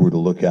if you were to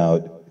look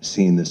out,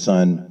 seeing the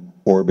sun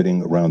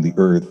orbiting around the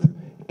Earth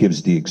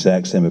gives the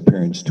exact same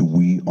appearance to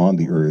we on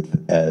the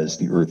Earth as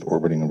the Earth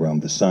orbiting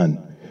around the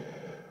sun.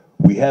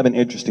 We have an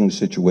interesting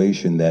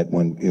situation that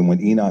when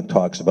Enoch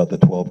talks about the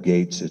 12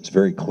 gates, it's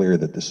very clear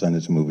that the sun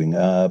is moving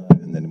up,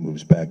 and then it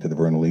moves back to the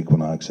vernal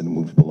equinox, and it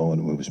moves below, and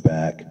it moves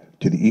back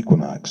to the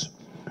equinox.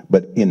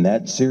 But in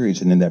that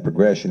series and in that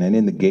progression, and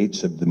in the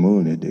gates of the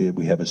moon,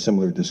 we have a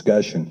similar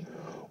discussion,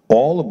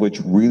 all of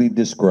which really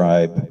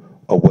describe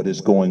what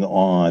is going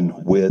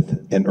on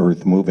with an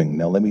Earth moving.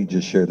 Now, let me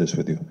just share this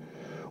with you.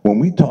 When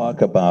we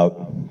talk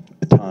about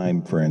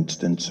time, for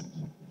instance,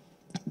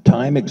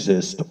 time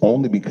exists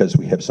only because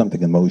we have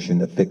something in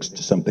motion affixed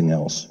to something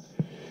else.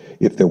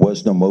 If there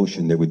was no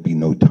motion, there would be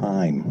no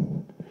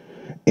time.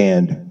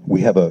 And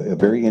we have a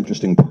very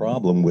interesting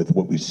problem with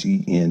what we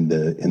see in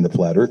the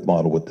flat Earth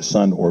model with the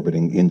sun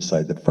orbiting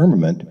inside the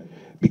firmament,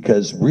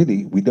 because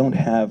really we don't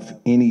have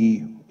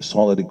any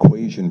solid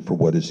equation for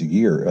what is a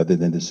year other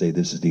than to say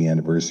this is the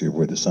anniversary of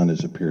where the sun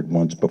has appeared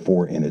once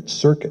before in its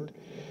circuit.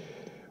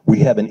 We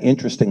have an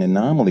interesting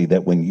anomaly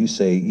that when you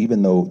say,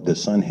 even though the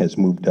sun has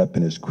moved up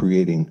and is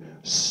creating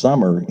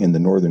summer in the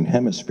northern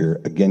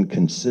hemisphere, again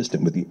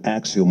consistent with the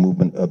axial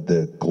movement of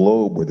the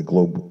globe, where the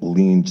globe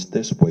leans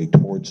this way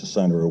towards the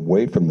sun or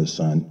away from the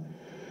sun,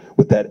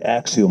 with that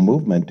axial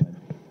movement,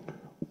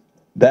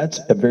 that's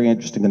a very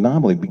interesting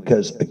anomaly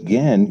because,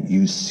 again,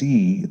 you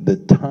see the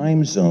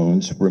time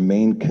zones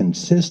remain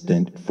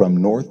consistent from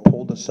North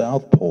Pole to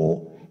South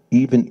Pole,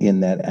 even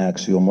in that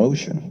axial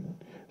motion.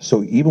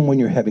 So even when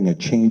you're having a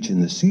change in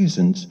the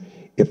seasons,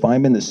 if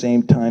I'm in the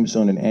same time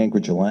zone in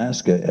Anchorage,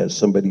 Alaska as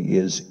somebody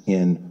is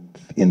in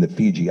the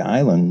Fiji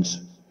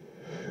Islands,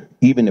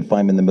 even if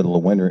I'm in the middle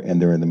of winter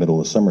and they're in the middle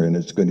of summer, and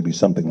it's going to be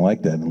something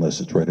like that unless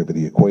it's right over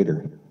the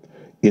equator,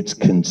 it's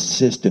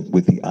consistent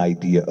with the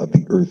idea of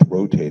the Earth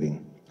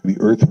rotating. The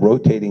Earth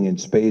rotating in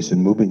space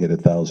and moving at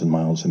 1,000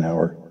 miles an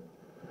hour.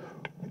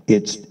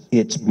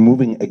 It's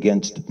moving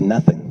against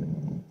nothing.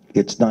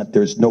 It's not,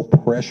 there's no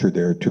pressure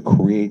there to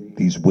create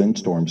these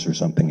windstorms or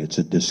something. It's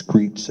a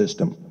discrete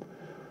system.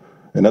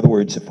 In other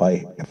words, if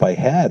I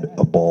had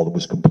a ball that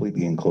was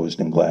completely enclosed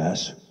in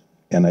glass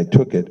and I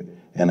took it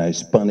and I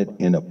spun it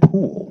in a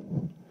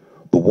pool,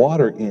 the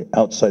water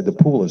outside the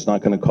pool is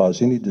not going to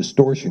cause any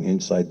distortion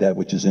inside that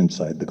which is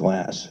inside the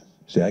glass.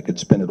 See, I could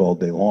spin it all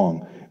day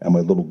long, and my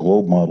little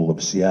globe model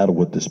of Seattle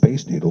with the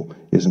Space Needle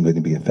isn't going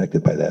to be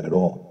affected by that at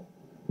all.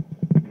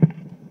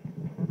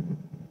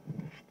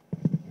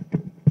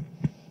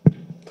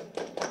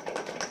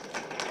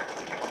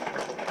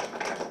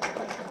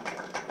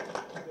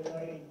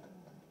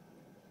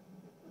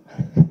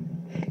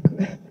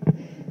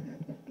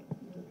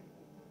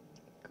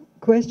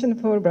 Question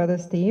for Brother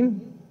Steve.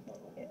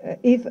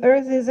 If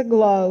Earth is a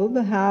globe,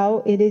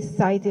 how it is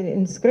cited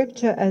in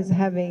Scripture as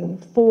having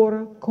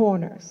 4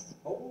 corners?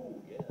 Oh,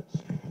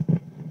 yes.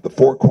 The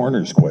 4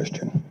 corners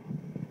question.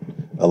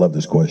 I love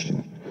this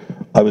question.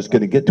 I was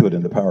going to get to it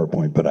in the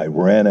PowerPoint, but I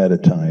ran out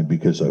of time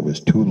because I was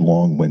too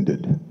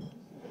long-winded.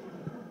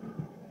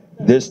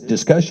 This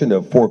discussion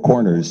of four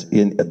corners,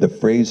 in the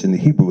phrase in the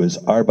Hebrew is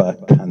arba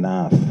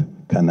kanaf,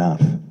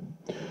 kanaf.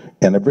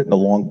 And I've written a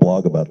long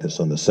blog about this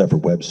on the Sefer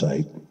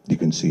website. You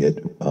can see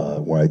it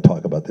where I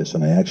talk about this,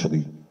 and I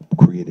actually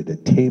created a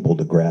table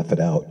to graph it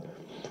out.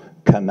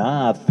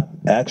 Kanaf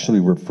actually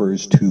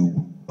refers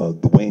to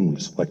the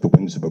wings, like the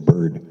wings of a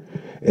bird.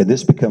 And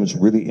this becomes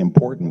really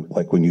important,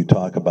 like when you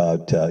talk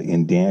about,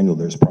 in Daniel,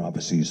 there's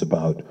prophecies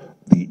about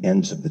the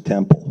ends of the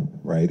temple,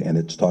 right? And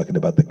it's talking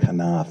about the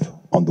kanaf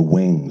on the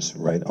wings,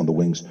 right, on the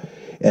wings.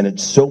 And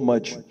it's so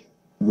much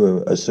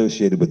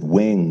associated with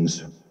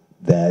wings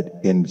that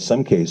in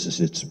some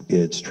cases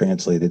it's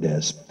translated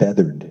as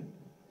feathered.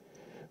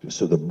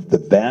 So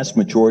the vast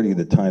majority of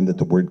the time that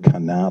the word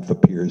kanaf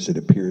appears, it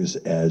appears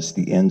as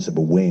the ends of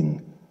a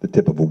wing, the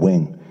tip of a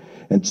wing.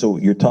 And so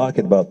you're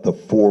talking about the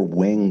four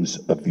wings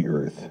of the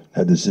earth.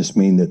 Now, does this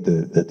mean that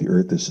the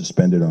earth is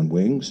suspended on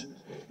wings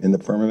in the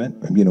firmament?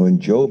 You know, in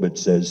Job it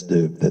says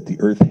that the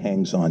earth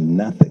hangs on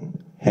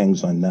nothing,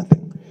 hangs on nothing.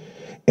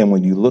 And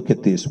when you look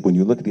at this, when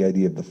you look at the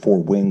idea of the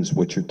four wings,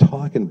 what you're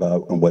talking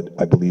about, and what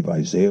I believe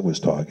Isaiah was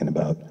talking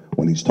about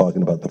when he's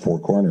talking about the four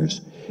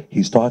corners,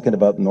 he's talking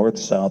about north,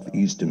 south,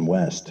 east, and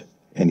west.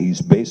 And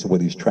he's basically,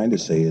 what he's trying to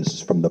say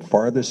is from the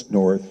farthest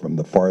north, from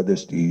the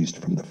farthest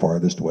east, from the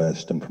farthest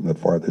west, and from the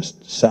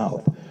farthest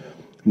south,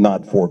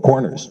 not four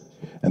corners.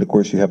 And of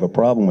course, you have a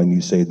problem when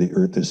you say the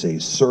earth is a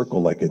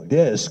circle like a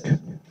disc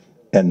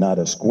and not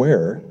a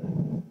square,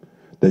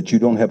 that you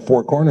don't have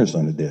four corners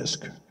on a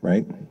disc,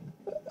 right?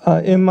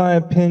 In my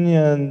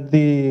opinion,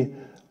 the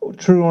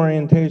true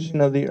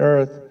orientation of the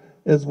earth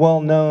is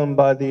well known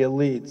by the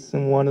elites,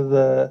 and one of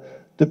the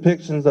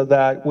depictions of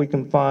that we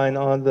can find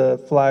on the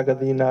flag of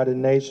the United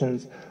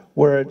Nations,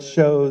 where it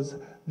shows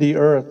the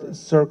earth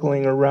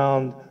circling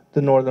around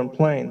the northern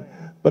plane.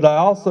 But I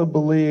also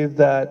believe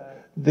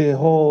that the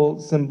whole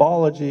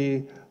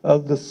symbology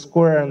of the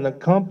square and the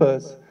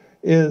compass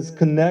is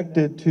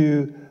connected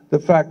to the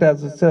fact,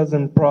 as it says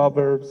in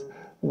Proverbs,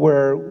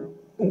 where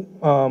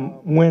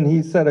when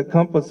he set a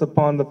compass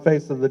upon the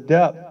face of the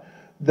depth,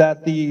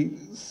 that the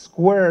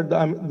square,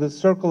 the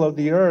circle of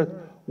the earth,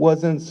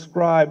 was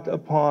inscribed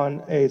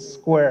upon a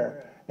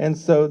square. And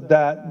so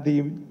that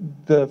the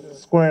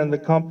square and the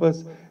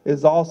compass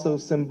is also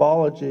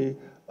symbology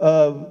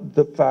of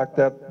the fact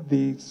that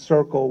the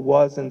circle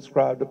was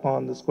inscribed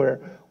upon the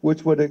square,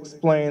 which would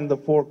explain the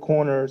four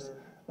corners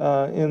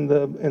in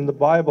the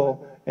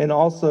Bible, and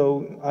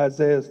also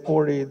Isaiah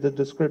 40, the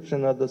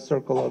description of the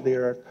circle of the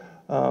earth.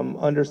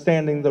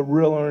 Understanding the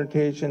real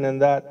orientation,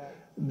 and that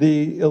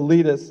the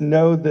elitists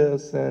know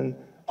this, and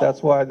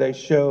that's why they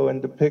show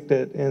and depict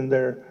it in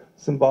their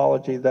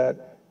symbology,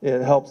 that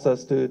it helps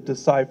us to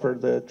decipher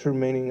the true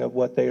meaning of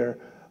what they are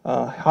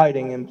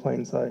hiding in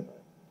plain sight.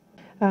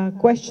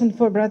 Question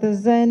for Brother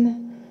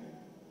Zen.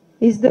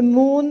 Is the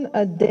moon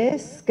a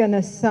disk and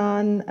a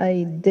sun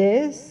a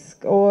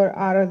disk, or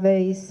are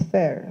they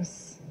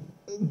spheres?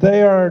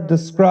 They are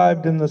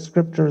described in the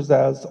scriptures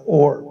as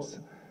orbs.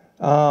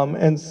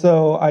 And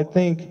so I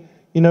think,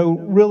 you know,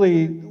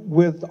 really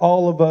with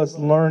all of us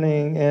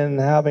learning and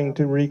having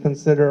to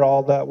reconsider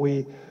all that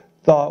we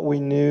thought we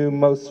knew,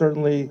 most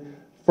certainly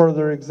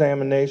further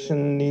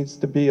examination needs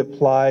to be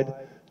applied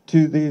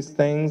to these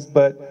things.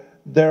 But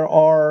there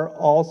are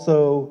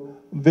also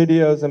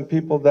videos and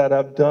people that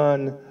have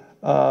done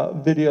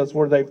videos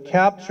where they've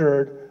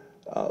captured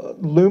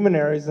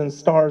luminaries and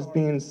stars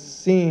being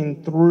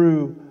seen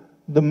through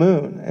the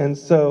moon. And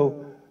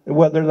so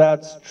whether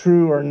that's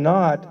true or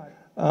not,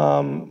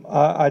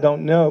 I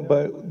don't know,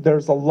 but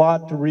there's a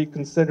lot to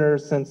reconsider,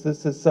 since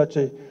this is such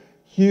a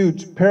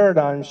huge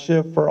paradigm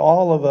shift for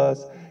all of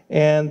us.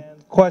 And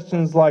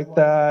questions like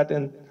that,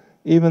 and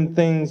even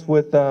things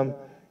with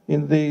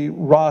in the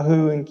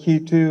Rahu and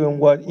Ketu, and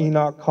what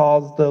Enoch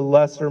calls the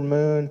lesser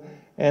moon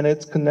and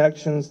its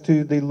connections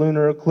to the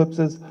lunar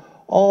eclipses,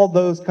 all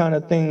those kind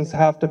of things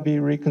have to be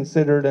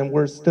reconsidered, and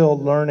we're still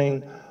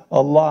learning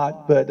a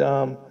lot. But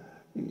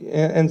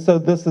and so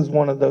this is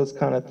one of those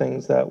kind of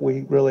things that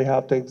we really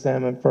have to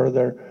examine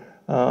further,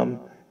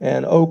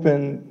 and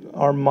open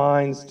our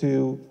minds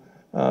to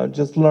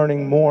just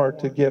learning more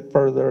to get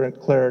further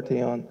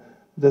clarity on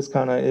this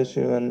kind of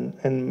issue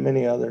and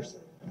many others.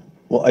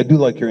 Well, I do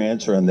like your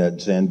answer on that,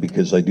 Zen,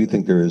 because I do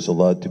think there is a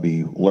lot to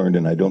be learned,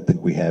 and I don't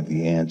think we have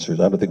the answers.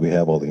 I don't think we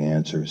have all the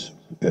answers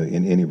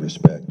in any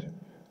respect.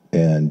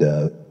 And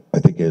I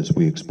think as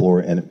we explore,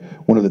 and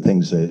one of the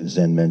things that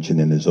Zen mentioned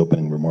in his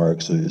opening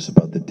remarks is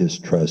about the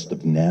distrust of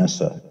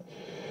NASA.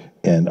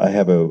 And I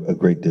have a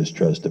great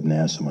distrust of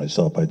NASA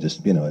myself. I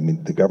just, you know, I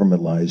mean, the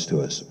government lies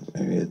to us.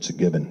 I mean, it's a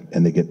given,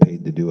 and they get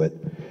paid to do it.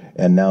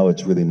 And now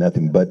it's really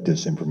nothing but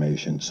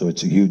disinformation. So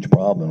it's a huge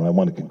problem. I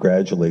want to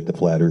congratulate the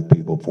Flat Earth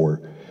people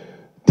for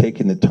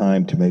taking the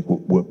time to make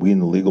what we in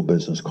the legal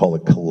business call a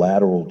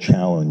collateral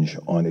challenge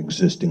on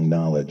existing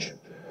knowledge.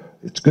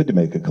 It's good to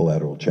make a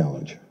collateral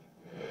challenge.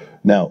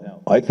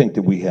 Now, I think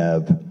that we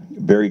have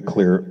very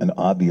clear and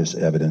obvious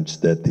evidence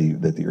that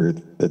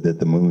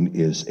the moon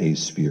is a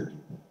sphere,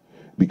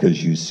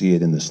 because you see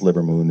it in the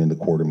sliver moon, in the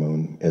quarter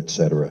moon,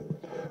 etc.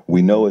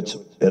 We know it's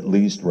at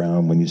least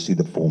round when you see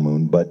the full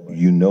moon, but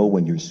you know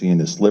when you're seeing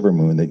the sliver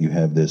moon that you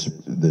have this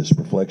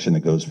reflection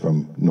that goes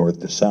from north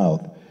to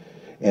south.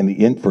 And the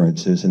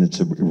inference is, and it's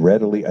a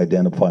readily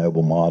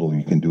identifiable model,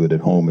 you can do it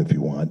at home if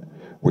you want,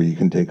 where you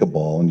can take a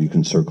ball and you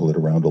can circle it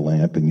around a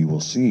lamp, and you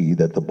will see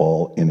that the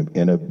ball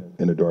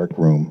in a dark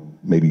room,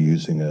 maybe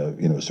using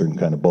a certain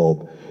kind of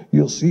bulb,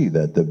 you'll see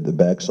that the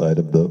backside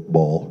of the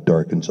ball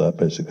darkens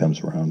up as it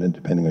comes around, and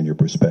depending on your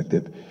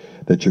perspective,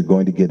 that you're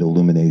going to get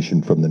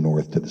illumination from the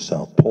north to the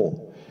south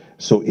pole.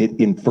 So it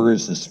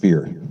infers a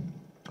sphere.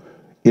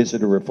 Is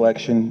it a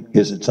reflection?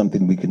 Is it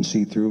something we can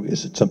see through?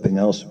 Is it something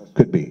else?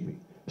 Could be.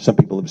 Some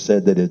people have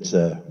said that it's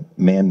a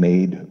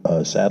man-made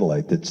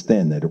satellite that's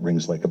thin, that it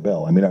rings like a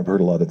bell. I mean, I've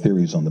heard a lot of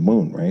theories on the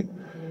moon, right?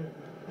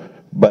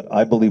 But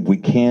I believe we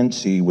can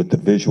see with the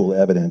visual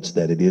evidence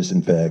that it is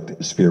in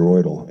fact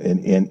spheroidal.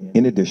 And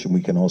in addition,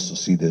 we can also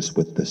see this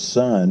with the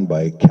sun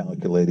by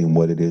calculating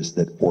what it is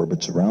that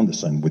orbits around the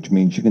sun, which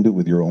means you can do it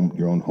with your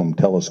own home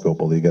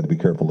telescope, although you got to be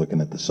careful looking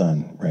at the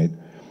sun, right?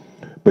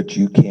 But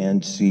you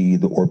can see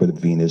the orbit of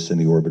Venus and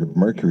the orbit of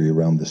Mercury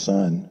around the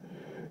sun.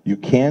 You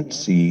can't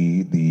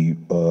see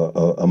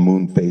a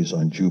moon phase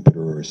on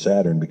Jupiter or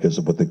Saturn because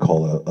of what they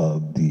call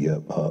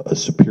a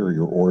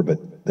superior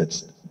orbit.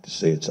 That's to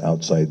say it's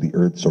outside the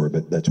Earth's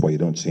orbit. That's why you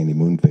don't see any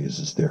moon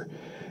phases there.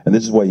 And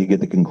this is why you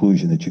get the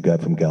conclusion that you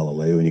got from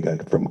Galileo and you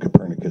got from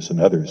Copernicus and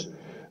others,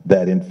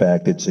 that in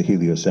fact it's a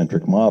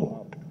heliocentric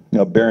model.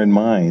 Now bear in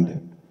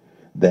mind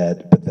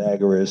that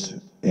Pythagoras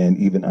and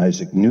even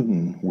Isaac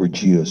Newton were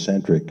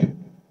geocentric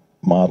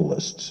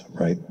modelists,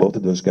 right? Both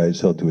of those guys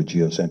held to a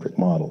geocentric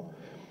model.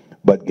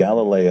 But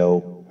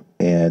Galileo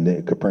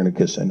and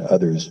Copernicus and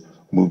others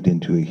moved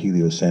into a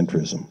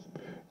heliocentrism.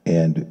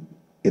 And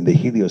in the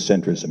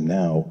heliocentrism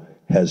now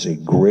has a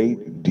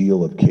great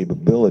deal of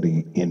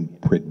capability in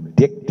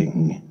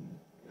predicting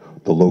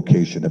the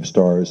location of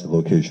stars, the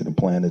location of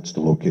planets, the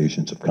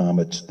locations of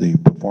comets, the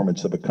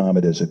performance of a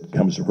comet as it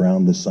comes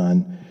around the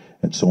sun,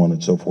 and so on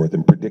and so forth.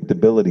 And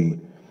predictability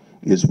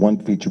is one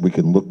feature we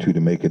can look to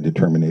make a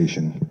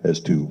determination as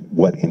to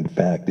what in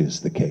fact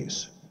is the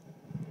case.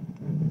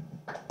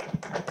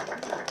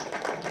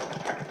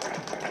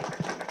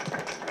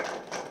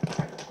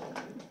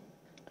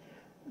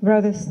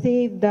 Brother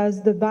Steve,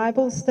 does the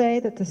Bible say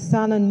that the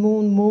sun and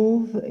moon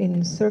move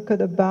in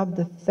circuit above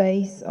the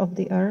face of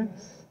the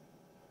earth?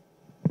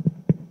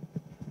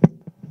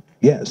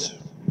 Yes,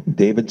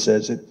 David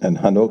says it and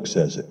Hanok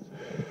says it.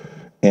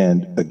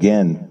 And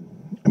again,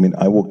 I mean,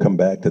 I will come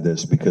back to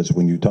this, because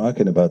when you're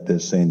talking about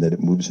this, saying that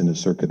it moves in a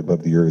circuit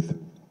above the earth,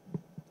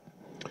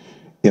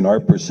 in our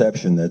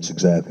perception, that's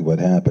exactly what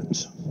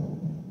happens.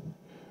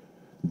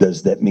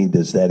 Does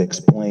that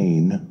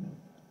explain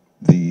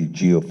the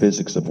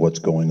geophysics of what's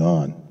going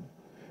on?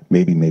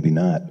 Maybe, maybe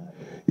not.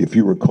 If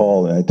you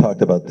recall, and I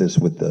talked about this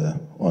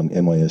on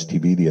NYS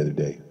TV the other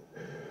day,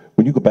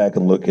 when you go back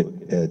and look at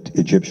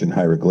Egyptian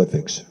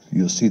hieroglyphics,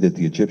 you'll see that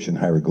the Egyptian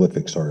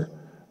hieroglyphics are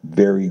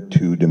very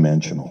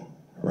two-dimensional,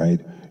 right?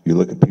 You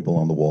look at people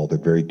on the wall, they're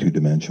very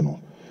two-dimensional.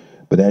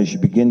 But as you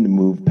begin to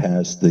move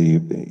past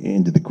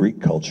into the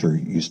Greek culture,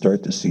 you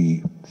start to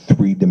see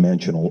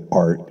three-dimensional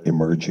art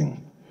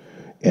emerging.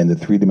 And the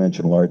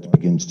three-dimensional art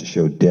begins to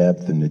show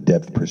depth and the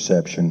depth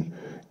perception.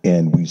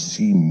 And we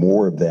see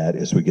more of that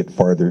as we get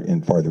farther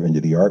and farther into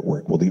the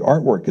artwork. Well, the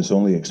artwork is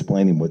only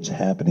explaining what's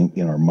happening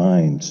in our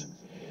minds.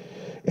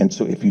 And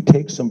so if you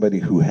take somebody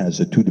who has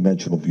a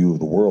two-dimensional view of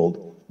the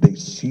world, they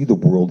see the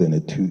world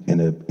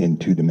in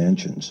two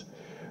dimensions.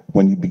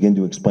 When you begin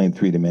to explain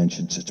three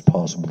dimensions, it's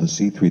possible to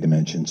see three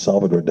dimensions.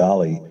 Salvador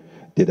Dali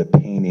did a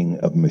painting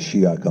of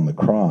Mashiach on the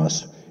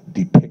cross,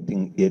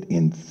 depicting it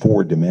in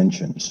four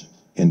dimensions.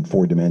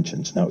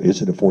 Now,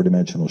 is it a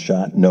four-dimensional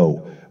shot?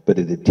 No, but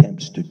it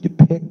attempts to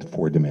depict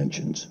four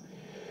dimensions.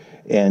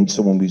 And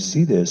so when we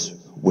see this,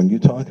 when you're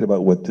talking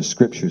about what the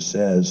scripture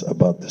says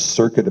about the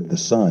circuit of the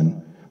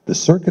sun,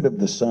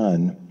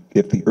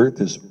 if the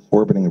earth is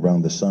orbiting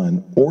around the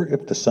sun, or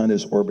if the sun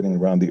is orbiting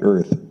around the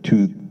earth,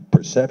 to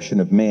perception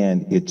of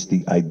man, it's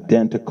the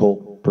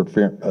identical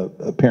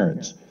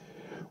appearance.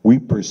 We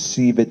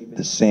perceive it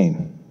the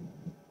same.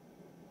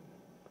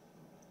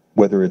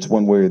 Whether it's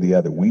one way or the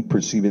other, we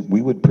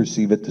would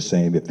perceive it the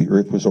same if the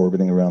earth was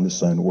orbiting around the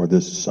sun or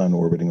the sun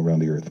orbiting around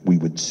the earth. We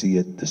would see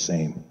it the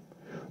same.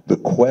 The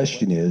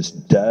question is,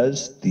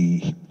 does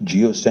the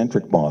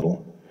geocentric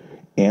model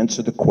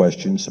answer the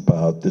questions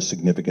about the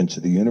significance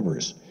of the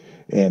universe?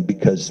 And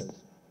because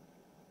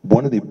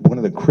one of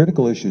the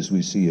critical issues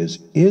we see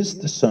is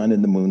the sun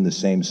and the moon the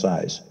same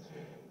size?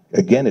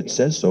 Again, it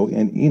says so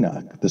in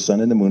Enoch. The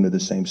sun and the moon are the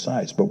same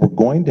size, but we're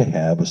going to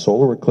have a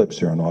solar eclipse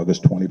here on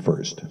August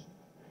 21st.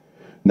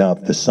 Now,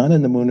 if the sun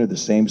and the moon are the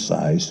same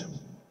size,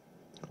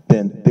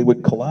 then they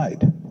would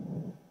collide.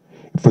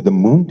 For the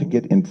moon to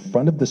get in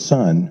front of the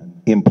sun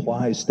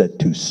implies that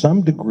to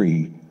some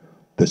degree,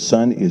 the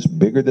sun is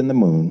bigger than the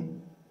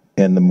moon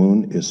and the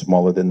moon is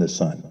smaller than the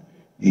sun.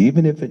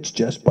 even if it's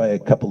just by a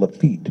couple of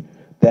feet,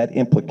 that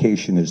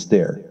implication is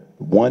there.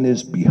 One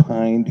is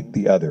behind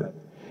the other.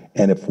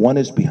 And if one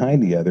is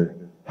behind the other,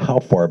 how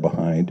far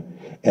behind?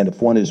 And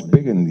if one is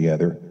bigger than the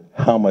other,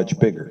 how much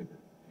bigger?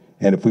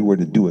 And if we were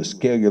to do a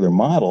scalar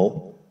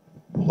model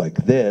like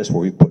this,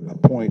 where we put a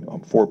point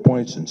on 4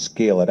 points and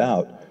scale it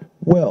out,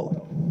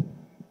 well,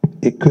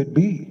 it could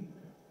be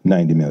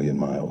 90 million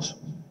miles.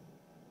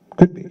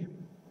 Could be.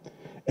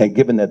 And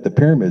given that the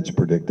pyramids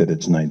predict that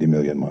it's 90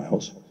 million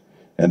miles,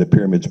 and the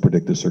pyramids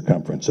predict the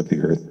circumference of the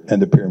Earth,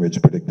 and the pyramids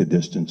predict the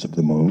distance of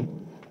the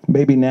moon,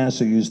 maybe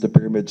NASA used the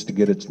pyramids to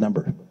get its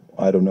number.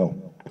 I don't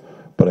know.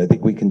 But I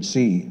think we can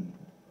see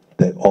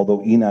that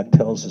although Enoch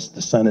tells us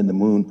the sun and the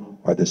moon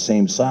are the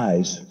same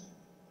size,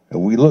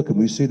 and we look and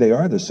we see they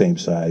are the same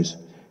size,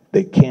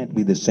 they can't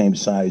be the same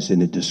size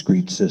in a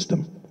discrete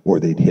system, or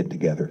they'd hit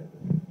together.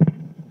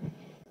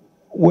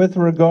 With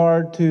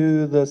regard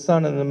to the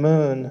sun and the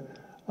moon,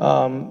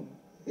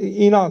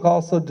 Enoch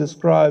also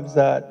describes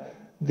that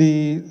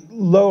the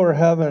lower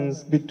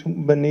heavens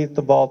beneath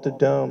the vaulted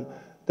dome,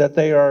 that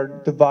they are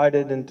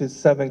divided into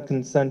 7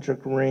 concentric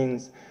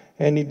rings.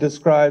 And he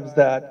describes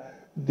that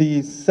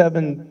the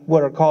 7,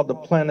 what are called the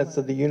planets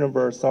of the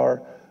universe,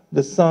 are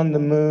the sun, the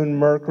moon,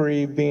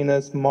 Mercury,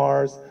 Venus,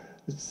 Mars,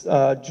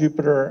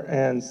 Jupiter,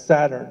 and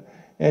Saturn.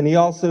 And he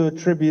also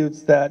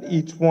attributes that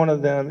each one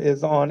of them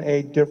is on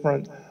a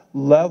different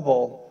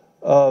level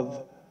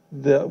of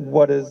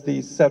what is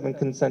these 7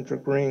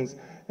 concentric rings.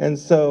 And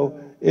so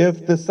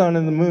if the sun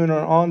and the moon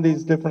are on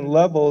these different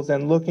levels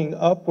and looking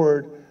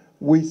upward,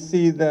 we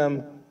see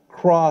them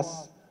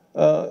cross,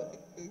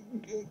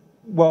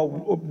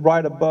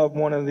 right above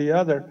one or the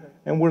other.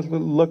 And we're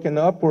looking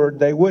upward,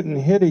 they wouldn't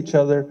hit each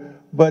other,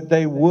 but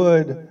they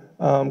would,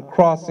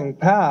 crossing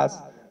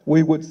past,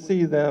 we would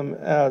see them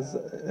as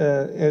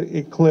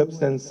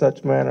eclipsed in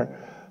such manner.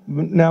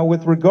 Now,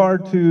 with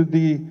regard to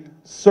the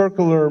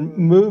circular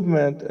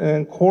movement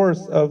and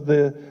course of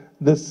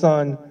the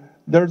sun,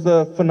 there's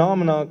a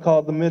phenomenon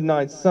called the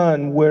midnight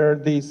sun, where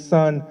the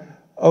sun,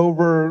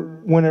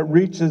 when it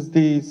reaches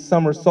the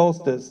summer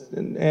solstice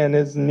and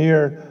is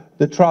near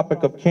the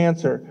Tropic of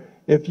Cancer,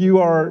 if you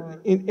are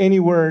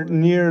anywhere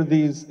near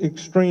these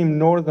extreme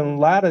northern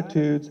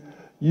latitudes,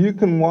 you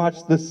can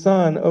watch the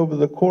sun over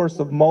the course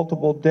of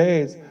multiple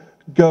days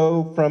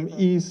go from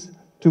east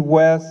to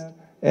west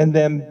and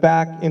then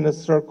back in a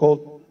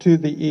circle to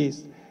the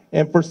east.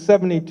 And for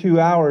 72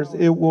 hours,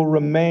 it will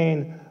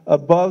remain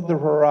above the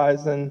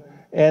horizon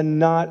and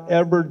not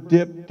ever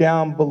dip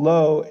down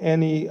below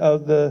any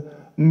of the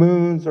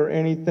moons or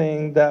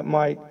anything that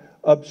might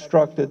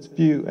obstruct its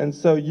view. And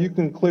so you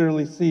can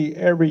clearly see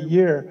every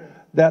year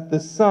that the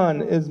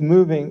sun is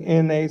moving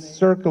in a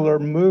circular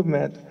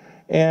movement,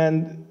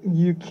 and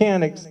you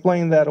can't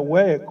explain that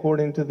away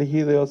according to the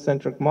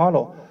heliocentric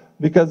model,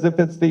 because if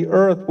it's the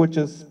Earth which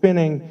is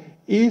spinning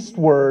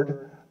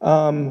eastward,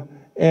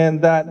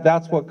 and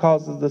that's what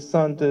causes the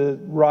sun to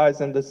rise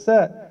and to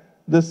set,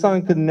 the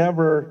sun could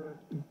never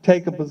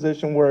take a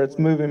position where it's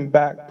moving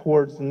back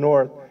towards the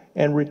north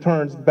and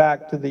returns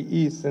back to the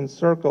east in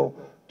circle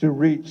to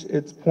reach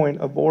its point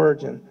of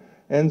origin.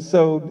 And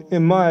so,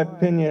 in my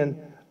opinion,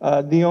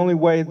 the only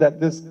way that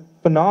this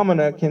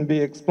phenomena can be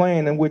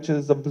explained, and which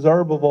is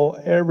observable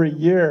every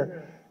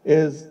year,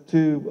 is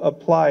to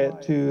apply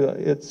it to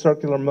its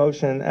circular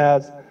motion,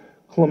 as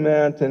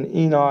Clement and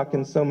Enoch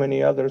and so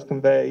many others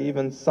convey.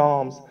 Even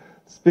Psalms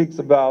speaks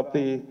about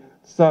the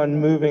sun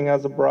moving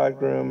as a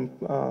bridegroom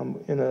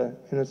in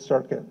a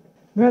circuit.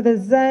 Brother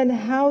Zen,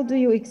 how do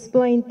you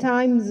explain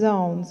time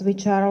zones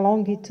which are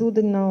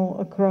longitudinal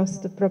across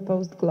the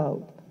proposed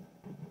globe?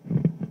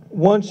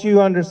 Once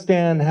you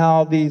understand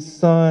how the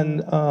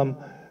sun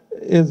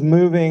is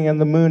moving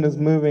and the moon is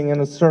moving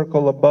in a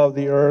circle above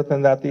the earth,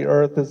 and that the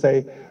earth is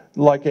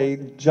like a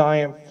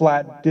giant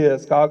flat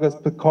disc.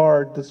 Auguste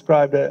Piccard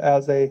described it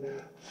as a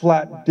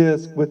flat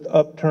disc with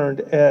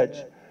upturned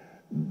edge.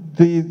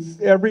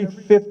 Every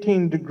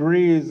 15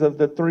 degrees of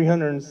the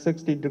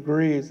 360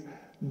 degrees,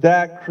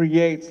 that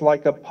creates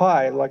like a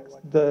pie, like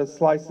the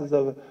slices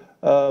of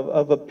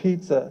a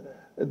pizza.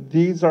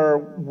 These are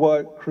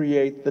what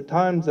create the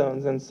time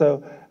zones. And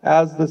so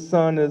as the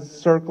sun is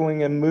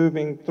circling and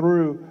moving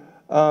through,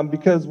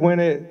 because when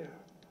it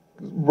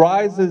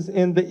rises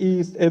in the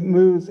east, it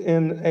moves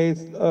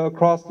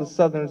across the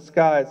southern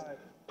skies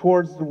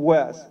towards the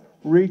west,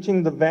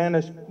 reaching the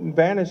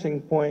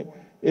vanishing point,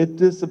 it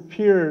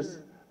disappears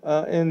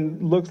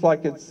and looks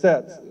like it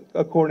sets,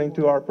 according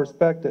to our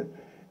perspective.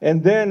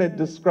 And then it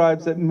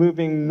describes it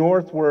moving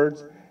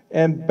northwards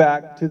and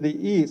back to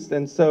the east.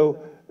 And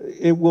so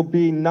it will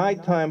be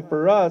nighttime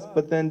for us,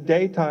 but then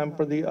daytime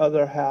for the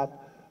other half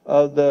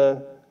of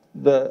the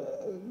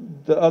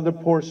other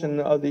portion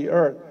of the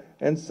earth.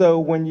 And so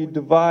when you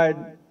divide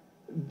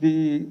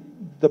the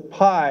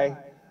pie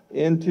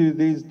into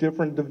these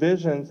different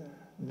divisions,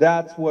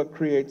 that's what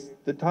creates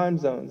the time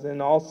zones.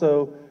 And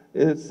also,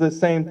 it's the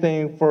same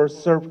thing for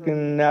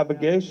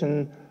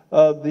circumnavigation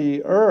of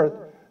the earth.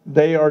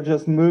 They are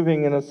just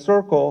moving in a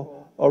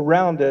circle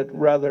around it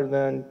rather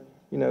than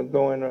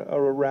going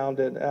around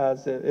it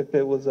as if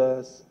it was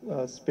a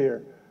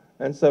sphere.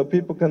 And so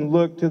people can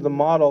look to the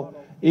model.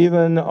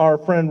 Even our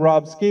friend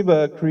Rob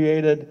Skiba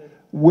created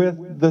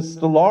with the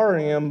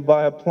stellarium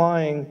by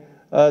applying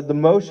the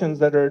motions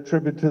that are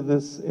attributed to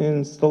this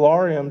in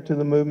stellarium to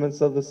the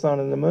movements of the sun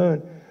and the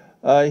moon.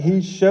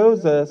 He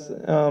shows us,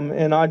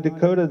 and I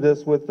decoded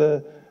this with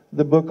the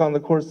book on the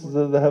courses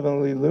of the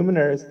heavenly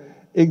luminaries,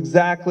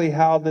 exactly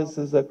how this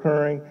is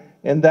occurring,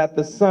 and that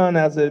the sun,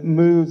 as it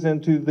moves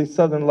into the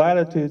southern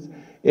latitudes,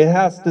 it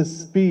has to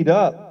speed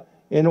up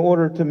in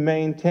order to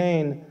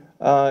maintain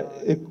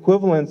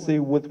equivalency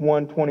with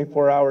one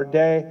 24-hour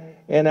day.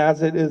 And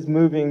as it is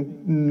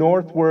moving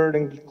northward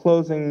and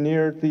closing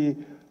near the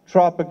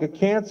Tropic of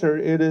Cancer,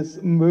 it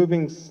is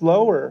moving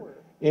slower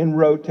in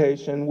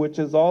rotation, which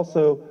is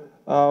also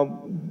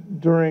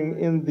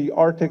in the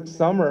Arctic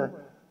summer,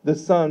 the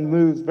sun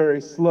moves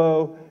very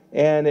slow,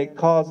 and it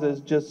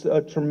causes just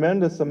a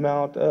tremendous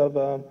amount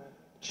of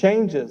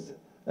changes.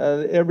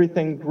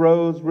 Everything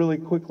grows really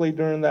quickly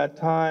during that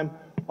time.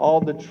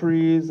 All the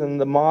trees and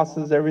the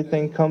mosses,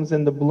 everything comes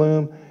into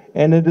bloom.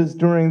 And it is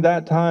during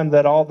that time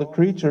that all the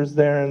creatures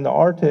there in the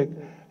Arctic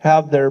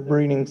have their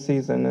breeding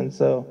season.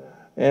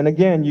 And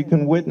again, you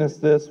can witness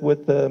this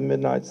with the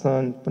midnight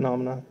sun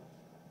phenomena.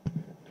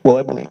 Well,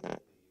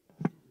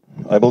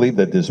 I believe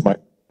that this mic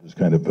is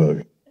kind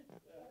of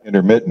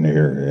intermittent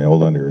here.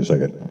 Hold on here a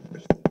second.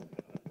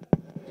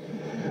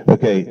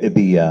 Okay,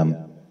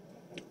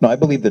 no, I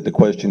believe that the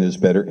question is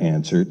better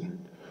answered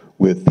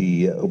with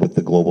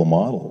the global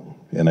model,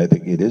 and I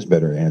think it is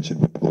better answered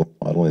with the global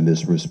model in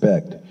this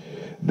respect,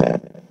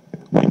 that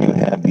when you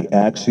have the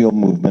axial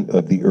movement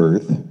of the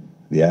Earth,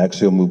 the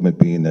axial movement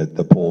being that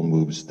the pole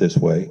moves this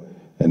way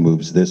and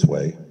moves this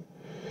way,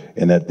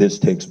 and that this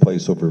takes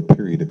place over a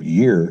period of a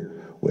year,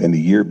 and the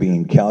year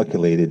being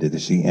calculated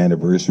is the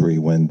anniversary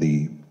when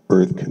the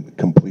Earth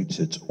completes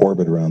its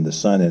orbit around the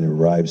sun and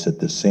arrives at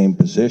the same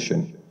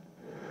position,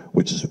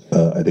 which is,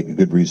 I think, a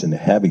good reason to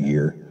have a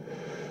year.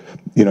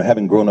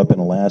 Having grown up in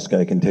Alaska,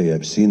 I can tell you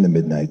I've seen the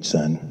midnight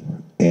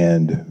sun,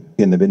 and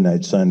in the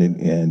midnight sun,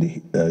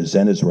 and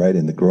Zen is right,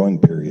 in the growing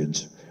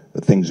periods,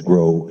 things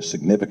grow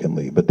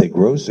significantly, but they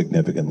grow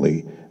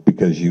significantly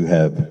because you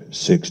have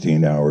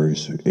 16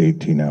 hours,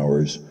 18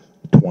 hours,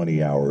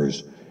 20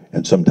 hours,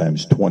 and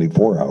sometimes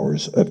 24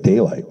 hours of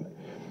daylight.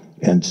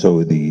 And so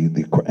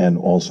and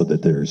also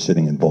that they're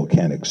sitting in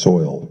volcanic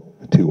soil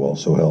too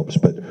also helps.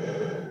 But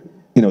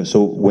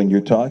so when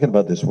you're talking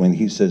about this, when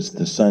he says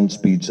the sun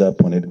speeds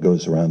up when it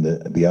goes around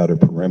the outer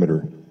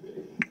perimeter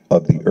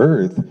of the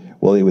Earth,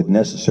 well, it would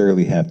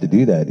necessarily have to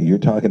do that. You're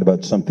talking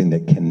about something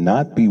that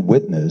cannot be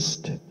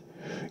witnessed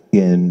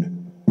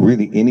in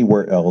really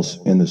anywhere else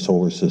in the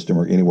solar system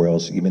or anywhere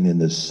else, even in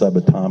the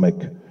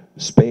subatomic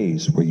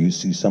space, where you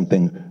see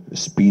something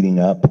speeding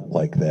up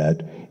like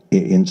that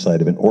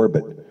inside of an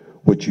orbit.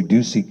 What you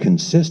do see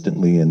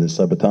consistently in the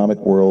subatomic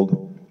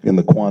world, in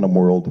the quantum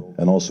world,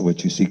 and also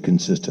what you see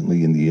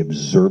consistently in the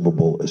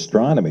observable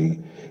astronomy,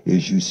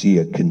 is you see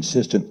a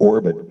consistent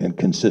orbit and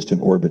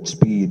consistent orbit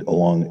speed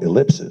along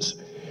ellipses.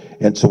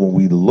 And so when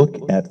we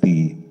look at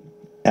the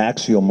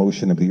axial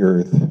motion of the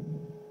Earth,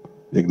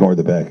 ignore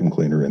the vacuum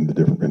cleaner in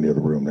the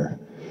other room there.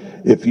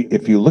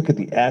 If you look at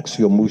the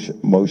axial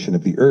motion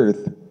of the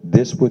Earth,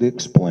 this would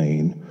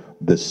explain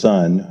the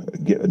sun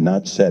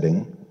not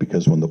setting,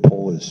 because when the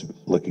pole is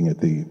looking at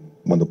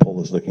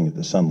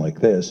the sun like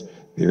this,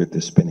 the Earth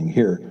is spinning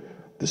here,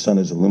 the sun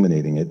is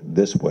illuminating it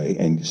this way,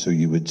 and so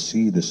you would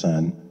see the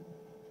sun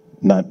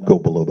not go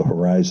below the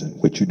horizon,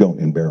 which you don't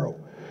in Barrow.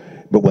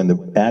 But when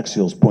the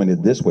axial is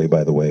pointed this way,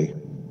 by the way,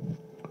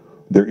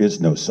 there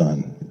is no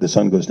sun. The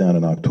sun goes down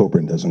in October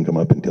and doesn't come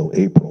up until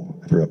April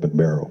if you're up in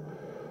Barrow.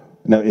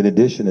 Now, in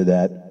addition to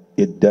that,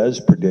 it does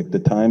predict the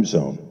time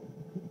zone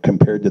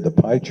compared to the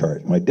pie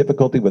chart. My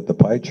difficulty with the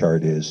pie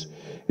chart is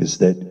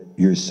that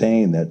you're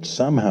saying that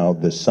somehow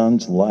the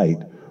sun's light,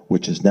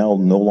 which is now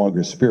no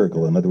longer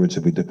spherical, in other words,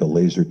 if we took a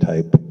laser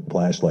type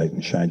flashlight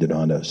and shined it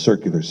on a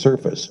circular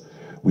surface,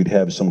 we'd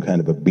have some kind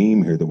of a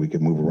beam here that we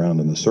could move around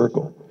in the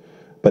circle.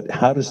 But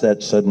how does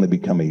that suddenly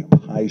become a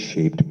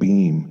pie-shaped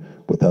beam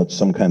without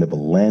some kind of a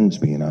lens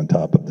being on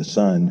top of the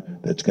sun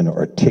that's going to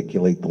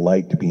articulate the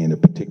light to be in a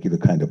particular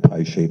kind of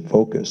pie-shaped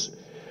focus?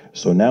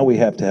 So now we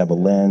have to have a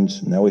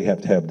lens, now we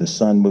have to have the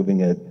sun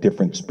moving at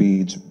different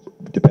speeds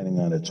depending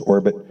on its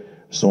orbit,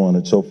 so on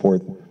and so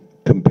forth,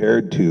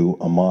 compared to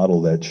a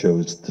model that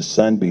shows the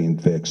sun being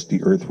fixed,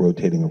 the Earth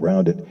rotating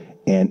around it,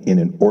 and in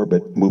an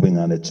orbit moving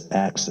on its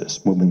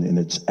axis, moving in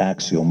its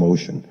axial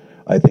motion.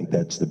 I think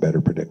that's the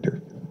better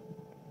predictor.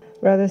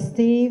 Brother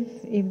Steve,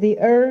 if the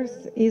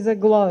Earth is a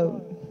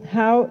globe,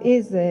 how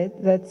is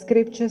it that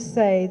scriptures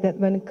say that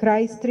when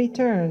Christ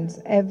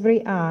returns,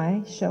 every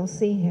eye shall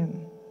see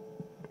him?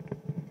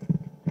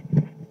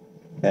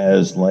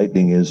 As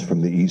lightning is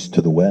from the east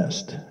to the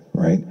west,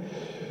 right?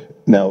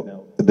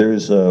 Now,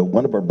 there's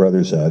one of our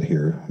brothers out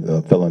here,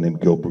 a fellow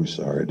named Gil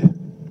Broussard,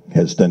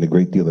 has done a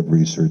great deal of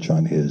research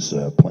on his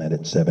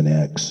planet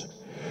 7X.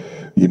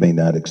 you may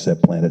not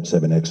accept Planet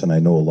 7X, and I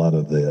know a lot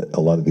of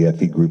the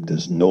FE group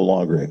no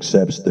longer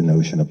accepts the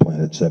notion of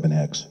Planet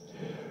 7X.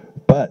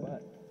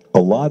 But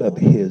a lot of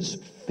his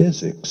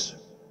physics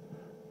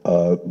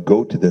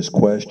go to this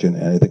question,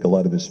 and I think a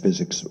lot of his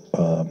physics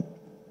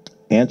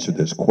answer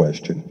this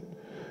question,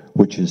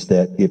 which is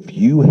that if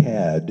you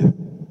had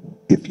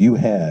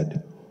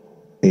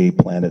a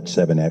Planet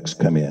 7X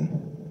come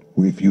in,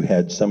 if you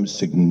had some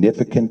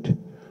significant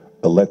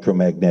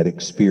electromagnetic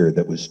sphere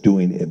that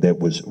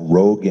was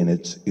rogue in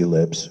its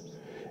ellipse,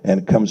 and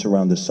it comes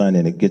around the sun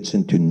and it gets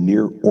into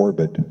near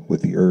orbit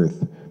with the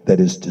Earth, that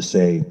is to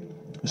say,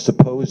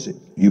 suppose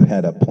you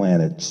had a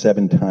planet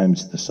 7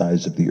 times the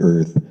size of the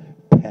Earth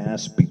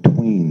pass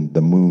between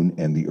the moon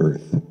and the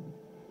Earth.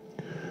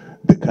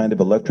 The kind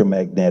of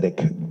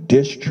electromagnetic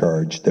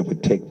discharge that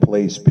would take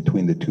place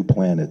between the two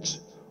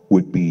planets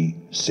would be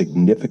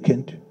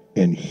significant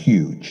and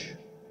huge.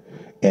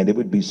 And it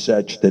would be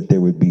such that there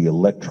would be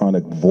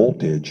electronic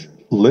voltage,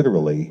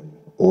 literally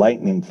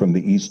lightning from the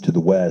east to the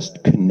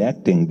west,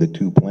 connecting the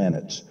two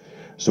planets.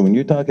 So when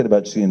you're talking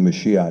about seeing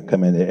Mashiach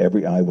come in,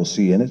 every eye will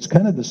see, and it's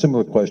kind of the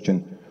similar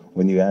question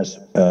when you ask,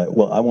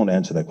 well, I won't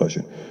answer that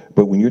question,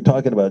 but when you're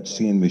talking about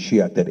seeing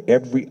Mashiach, that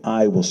every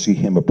eye will see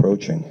him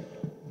approaching,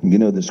 you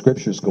know, the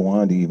scriptures go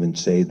on to even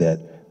say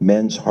that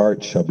men's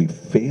hearts shall be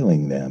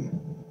failing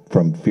them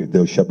from fear.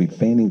 They shall be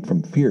fainting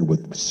from fear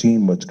with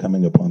seeing what's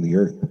coming upon the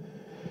earth.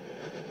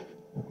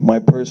 My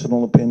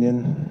personal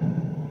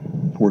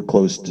opinion, we're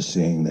close to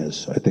seeing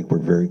this. I think we're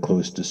very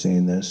close to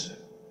seeing this.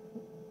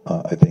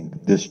 I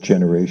think this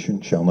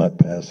generation shall not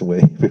pass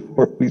away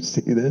before we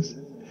see this.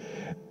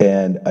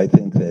 And I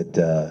think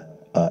that,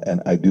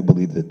 and I do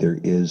believe that there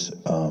is,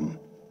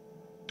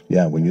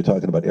 when you're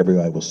talking about every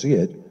eye will see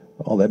it,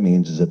 all that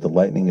means is that the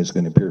lightning is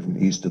going to appear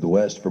from east to the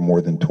west for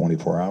more than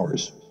 24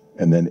 hours,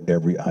 and then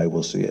every eye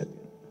will see it.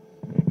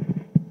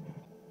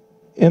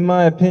 In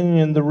my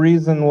opinion, the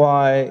reason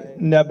why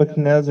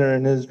Nebuchadnezzar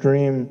in his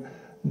dream,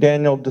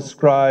 Daniel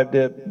described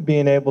it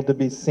being able to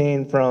be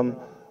seen from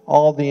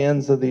all the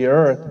ends of the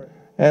earth,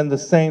 and the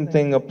same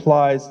thing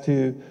applies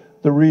to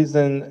the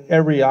reason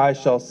every eye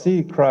shall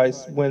see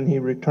Christ when he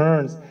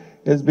returns,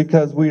 is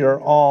because we are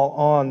all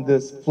on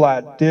this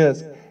flat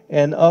disc,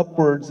 and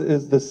upwards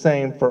is the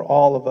same for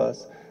all of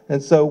us.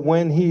 And so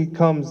when he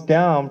comes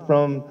down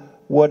from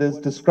what is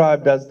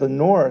described as the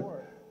north,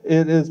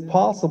 it is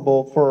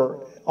possible for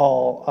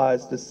all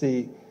eyes to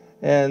see.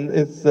 And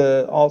it's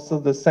also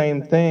the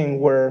same thing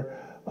where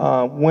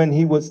when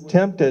he was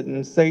tempted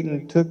and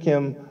Satan took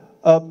him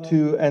up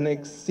to an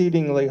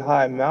exceedingly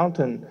high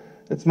mountain,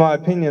 it's my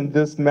opinion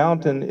this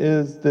mountain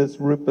is this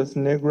Rupus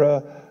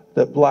Nigra,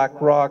 the black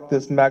rock,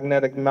 this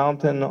magnetic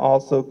mountain,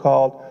 also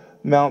called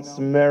Mount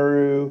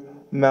Sumeru,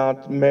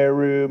 Mount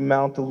Meru,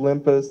 Mount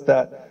Olympus,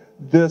 that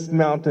this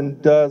mountain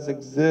does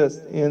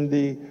exist in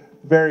the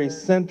very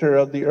center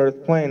of the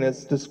earth plane.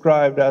 It's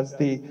described as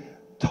the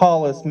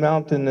tallest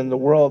mountain in the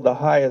world, the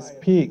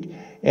highest peak,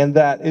 and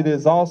that it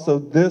is also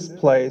this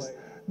place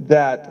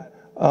that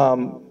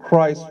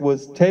Christ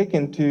was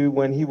taken to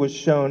when he was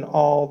shown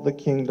all the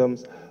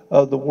kingdoms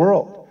of the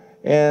world.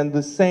 And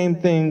the same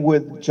thing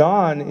with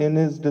John in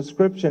his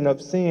description of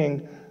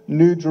seeing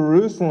New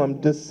Jerusalem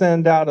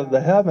descend out of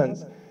the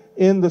heavens.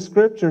 In the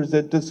scriptures,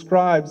 it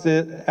describes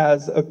it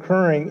as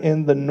occurring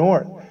in the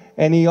north.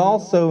 And he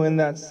also, in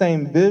that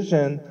same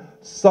vision,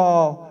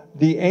 saw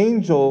the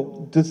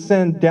angel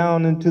descend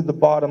down into the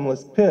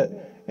bottomless pit.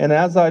 And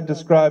as I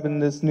describe in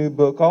this new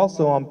book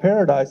also on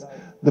paradise,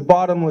 the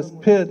bottomless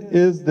pit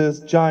is this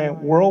giant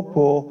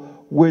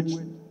whirlpool which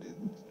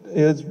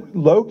is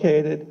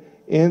located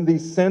in the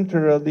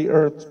center of the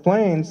earth's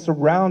plane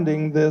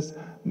surrounding this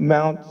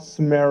Mount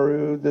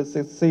Sumeru, this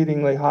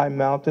exceedingly high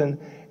mountain.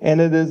 And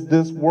it is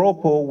this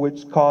whirlpool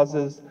which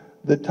causes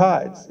the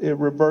tides. It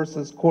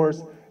reverses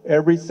course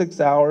every 6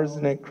 hours,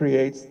 and it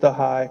creates the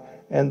high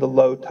and the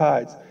low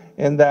tides.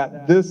 And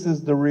that this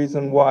is the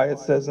reason why it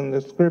says in the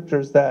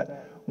scriptures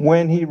that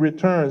when he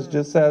returns,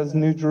 just as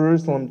New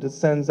Jerusalem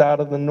descends out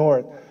of the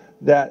north,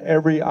 that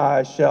every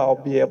eye shall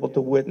be able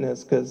to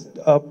witness, because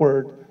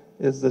upward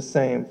is the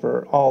same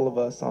for all of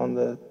us on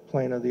the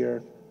plane of the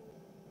earth.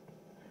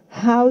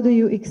 How do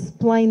you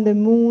explain the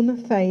moon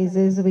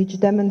phases which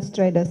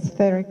demonstrate a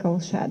spherical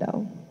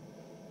shadow?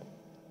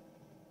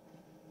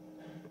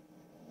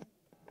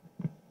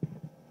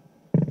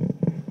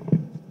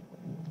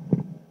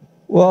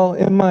 Well,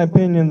 in my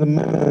opinion, the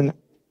moon,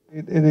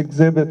 it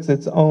exhibits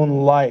its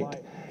own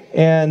light.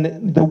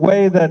 And the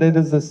way that it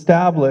is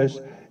established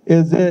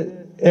is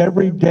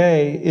every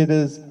day it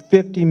is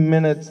 50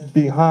 minutes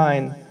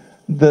behind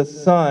the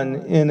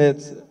sun in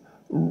its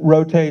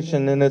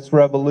rotation, in its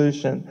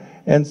revolution.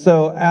 And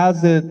so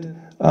as it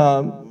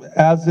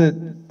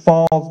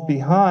falls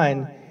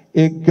behind,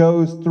 it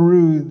goes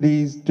through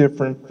these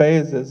different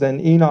phases. And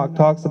Enoch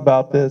talks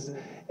about this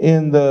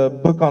in the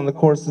book on the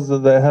courses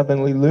of the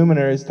heavenly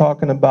luminaries,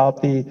 talking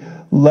about the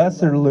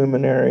lesser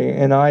luminary.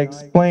 And I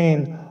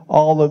explain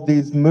all of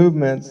these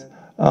movements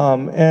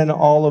and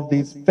all of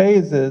these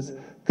phases,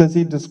 because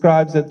he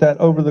describes it that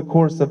over the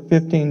course of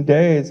 15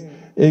 days,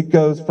 it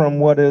goes from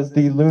what is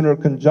the lunar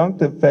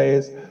conjunctive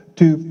phase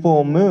to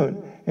full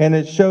moon. And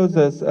it shows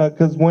us,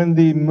 because when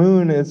the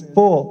moon is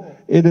full,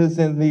 it is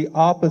in the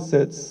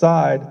opposite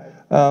side.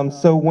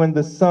 So when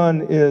the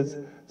sun is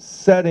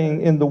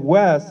setting in the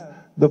west,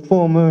 the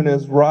full moon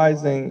is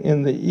rising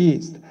in the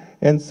east.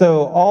 And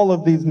so all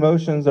of these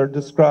motions are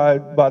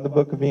described by the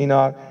Book of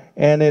Enoch,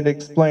 and it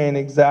explains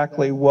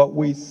exactly what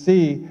we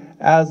see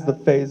as the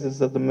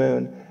phases of the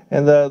moon.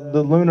 And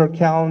the lunar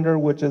calendar,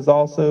 which is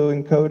also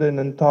encoded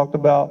and talked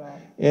about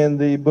in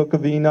the Book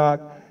of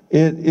Enoch,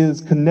 it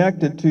is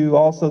connected to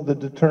also the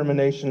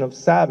determination of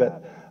Sabbath.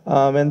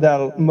 And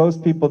that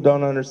most people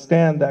don't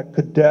understand that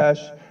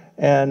Kadesh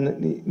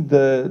and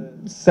the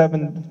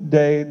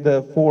 7-day,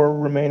 the 4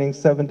 remaining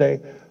 7-day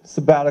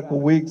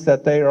sabbatical weeks,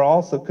 that they are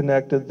also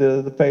connected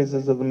to the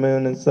phases of the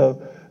moon. And so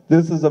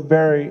this is a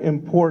very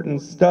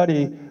important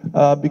study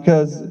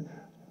because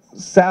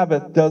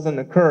Sabbath doesn't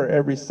occur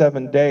every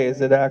 7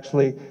 days. It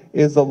actually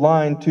is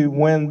aligned to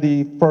when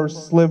the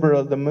first sliver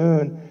of the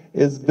moon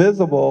is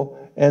visible,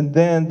 and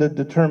then the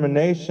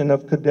determination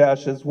of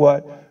Kadesh is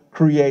what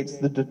creates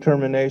the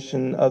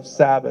determination of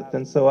Sabbath.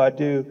 And so I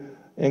do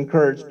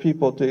encourage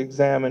people to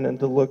examine and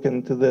to look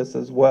into this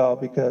as well,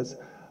 because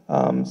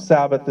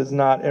Sabbath is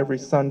not every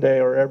Sunday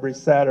or every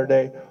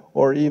Saturday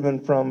or even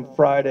from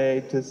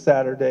Friday to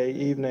Saturday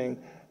evening,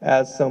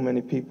 as so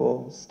many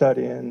people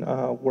study and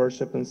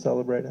worship and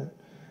celebrate it.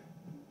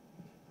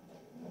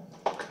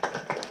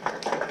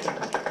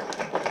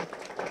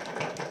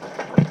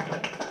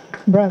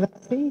 Brother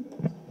Steve?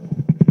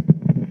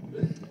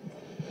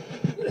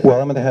 Well,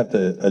 I'm going to have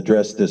to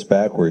address this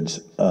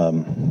backwards.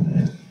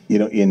 You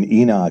know, in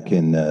Enoch,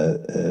 in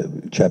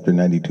chapter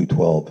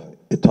 92:12,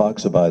 it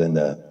talks about in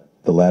the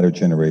latter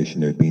generation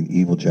there'd be an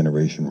evil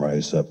generation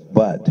rise up,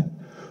 but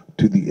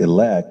to the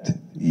elect,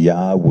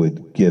 Yah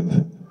would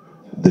give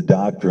the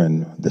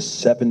doctrine, the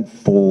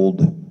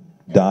sevenfold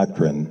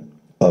doctrine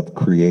of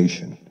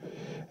creation.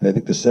 And I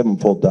think the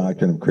sevenfold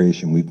doctrine of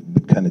creation, we've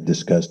kind of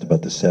discussed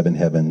about the 7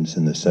 heavens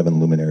and the 7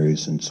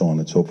 luminaries and so on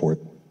and so forth.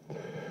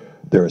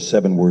 There are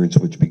 7 words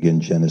which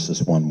begin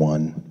Genesis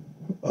 1:1.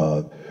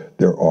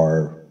 There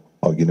are,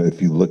 you know,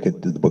 if you look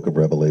at the book of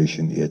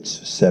Revelation,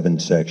 it's 7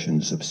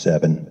 sections of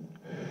 7.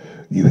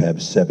 You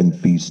have 7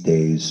 feast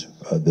days.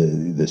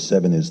 The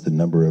 7 is the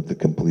number of the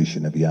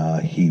completion of Yah.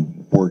 He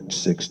worked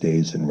 6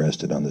 days and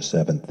rested on the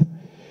 7th.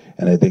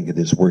 And I think it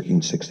is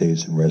working 6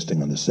 days and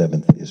resting on the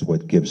 7th is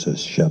what gives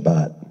us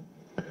Shabbat.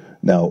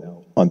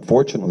 Now,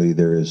 unfortunately,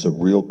 there is a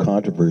real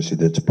controversy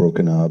that's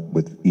broken up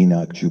with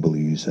Enoch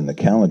Jubilees and the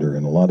calendar.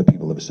 And a lot of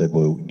people have said,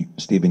 well,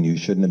 Stephen, you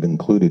shouldn't have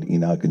included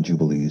Enoch and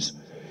Jubilees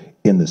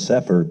in the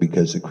Sefer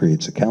because it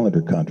creates a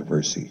calendar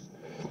controversy.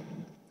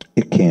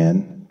 It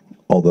can,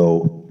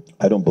 although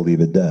I don't believe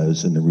it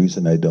does, and the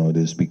reason I don't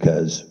is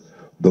because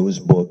those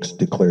books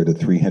declared a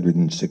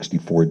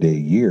 364-day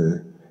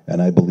year,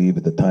 and I believe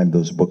at the time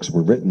those books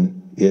were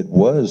written, it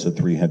was a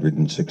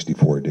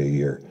 364-day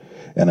year.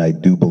 And I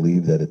do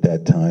believe that at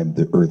that time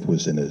the Earth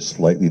was in a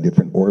slightly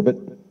different orbit,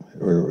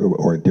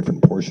 or a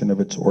different portion of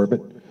its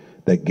orbit,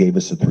 that gave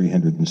us a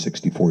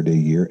 364-day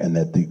year, and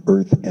that the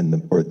Earth and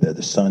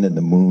the Sun and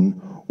the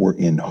Moon were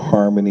in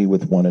harmony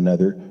with one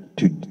another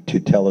to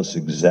tell us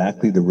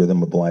exactly the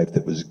rhythm of life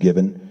that was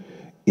given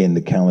in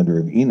the calendar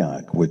of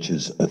Enoch, which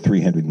is a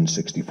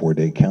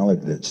 364-day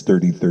calendar that's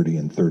 30, 30,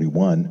 and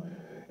 31,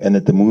 and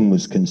that the moon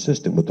was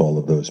consistent with all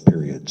of those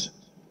periods.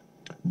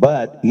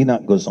 But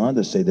Enoch goes on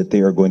to say that they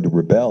are going to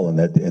rebel and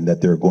that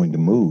they're going to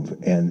move.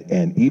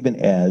 And even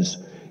as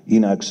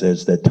Enoch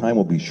says that time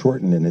will be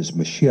shortened, and as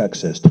Mashiach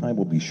says time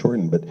will be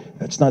shortened, but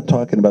that's not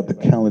talking about the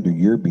calendar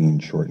year being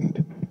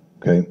shortened,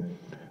 okay?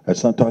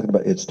 That's not talking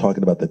about, it's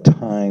talking about the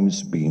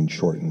times being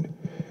shortened.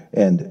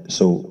 And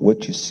so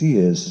what you see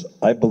is,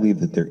 I believe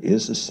that there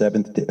is a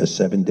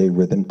 7-day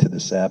rhythm to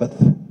the Sabbath.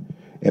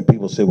 And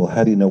people say, well,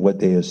 how do you know what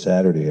day is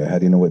Saturday, or how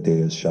do you know what day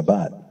is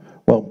Shabbat?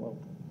 Well,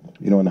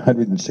 you know, in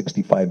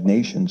 165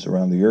 nations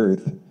around the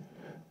earth,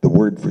 the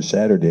word for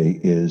Saturday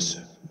is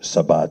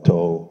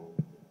Sabbato,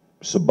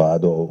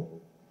 Sabado,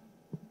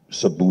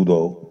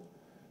 Sabudo,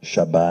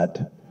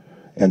 Shabbat,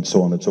 and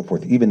so on and so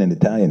forth. Even in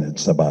Italian,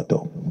 it's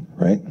Sabato,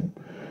 right?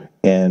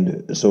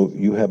 And so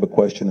you have a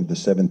question of the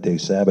 7th-day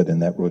Sabbath in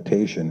that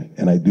rotation,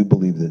 and I do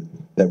believe that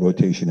that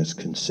rotation is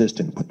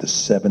consistent with the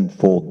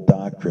sevenfold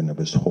doctrine of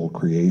his whole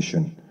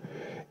creation.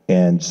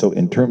 And so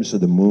in terms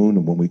of the moon,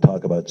 and when we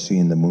talk about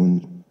seeing the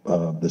moon,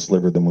 the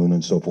sliver of the moon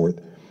and so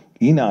forth,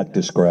 Enoch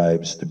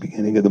describes the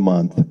beginning of the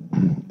month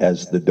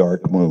as the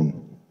dark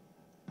moon,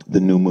 the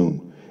new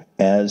moon,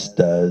 as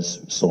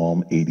does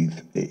Psalm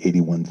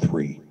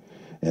 81:3.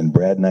 And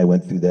Brad and I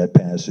went through that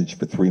passage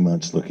for 3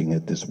 months looking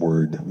at this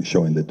word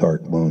showing the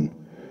dark moon.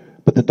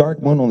 But the dark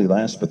moon only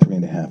lasts for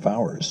 3.5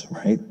 hours,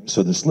 right?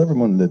 So the sliver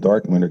moon and the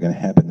dark moon are going to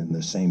happen in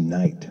the same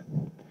night.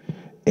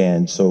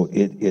 And so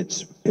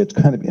it's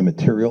kind of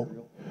immaterial.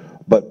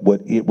 But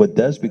what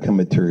does become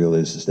material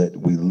is that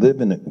we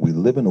live in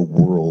a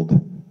world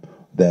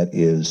that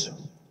is,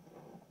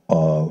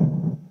 I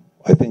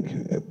think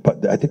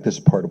this is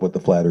part of what the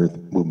Flat Earth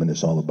movement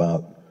is all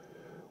about.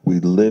 We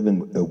live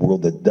in a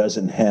world that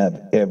doesn't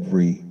have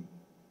every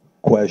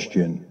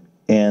question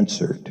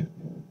answered.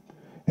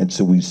 And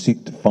so we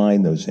seek to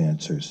find those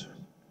answers.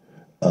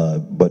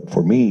 But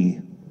for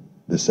me,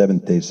 the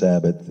seventh-day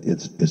Sabbath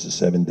is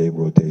a 7-day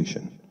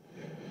rotation.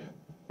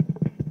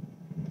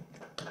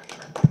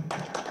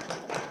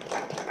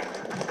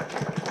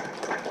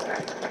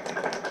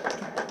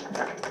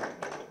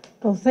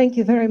 Well, thank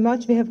you very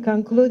much. We have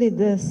concluded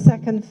the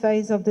second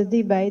phase of the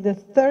debate. The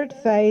third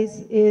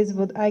phase is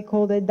what I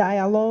call the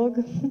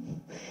dialogue.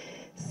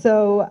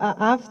 So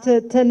after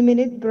a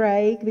 10-minute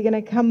break, we're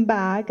going to come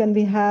back and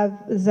we have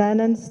Zen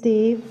and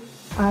Steve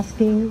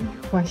asking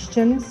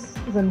questions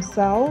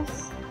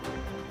themselves.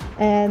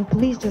 And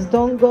please just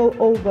don't go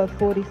over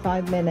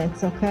 45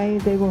 minutes, okay?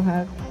 They will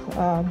have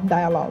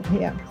dialogue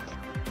here.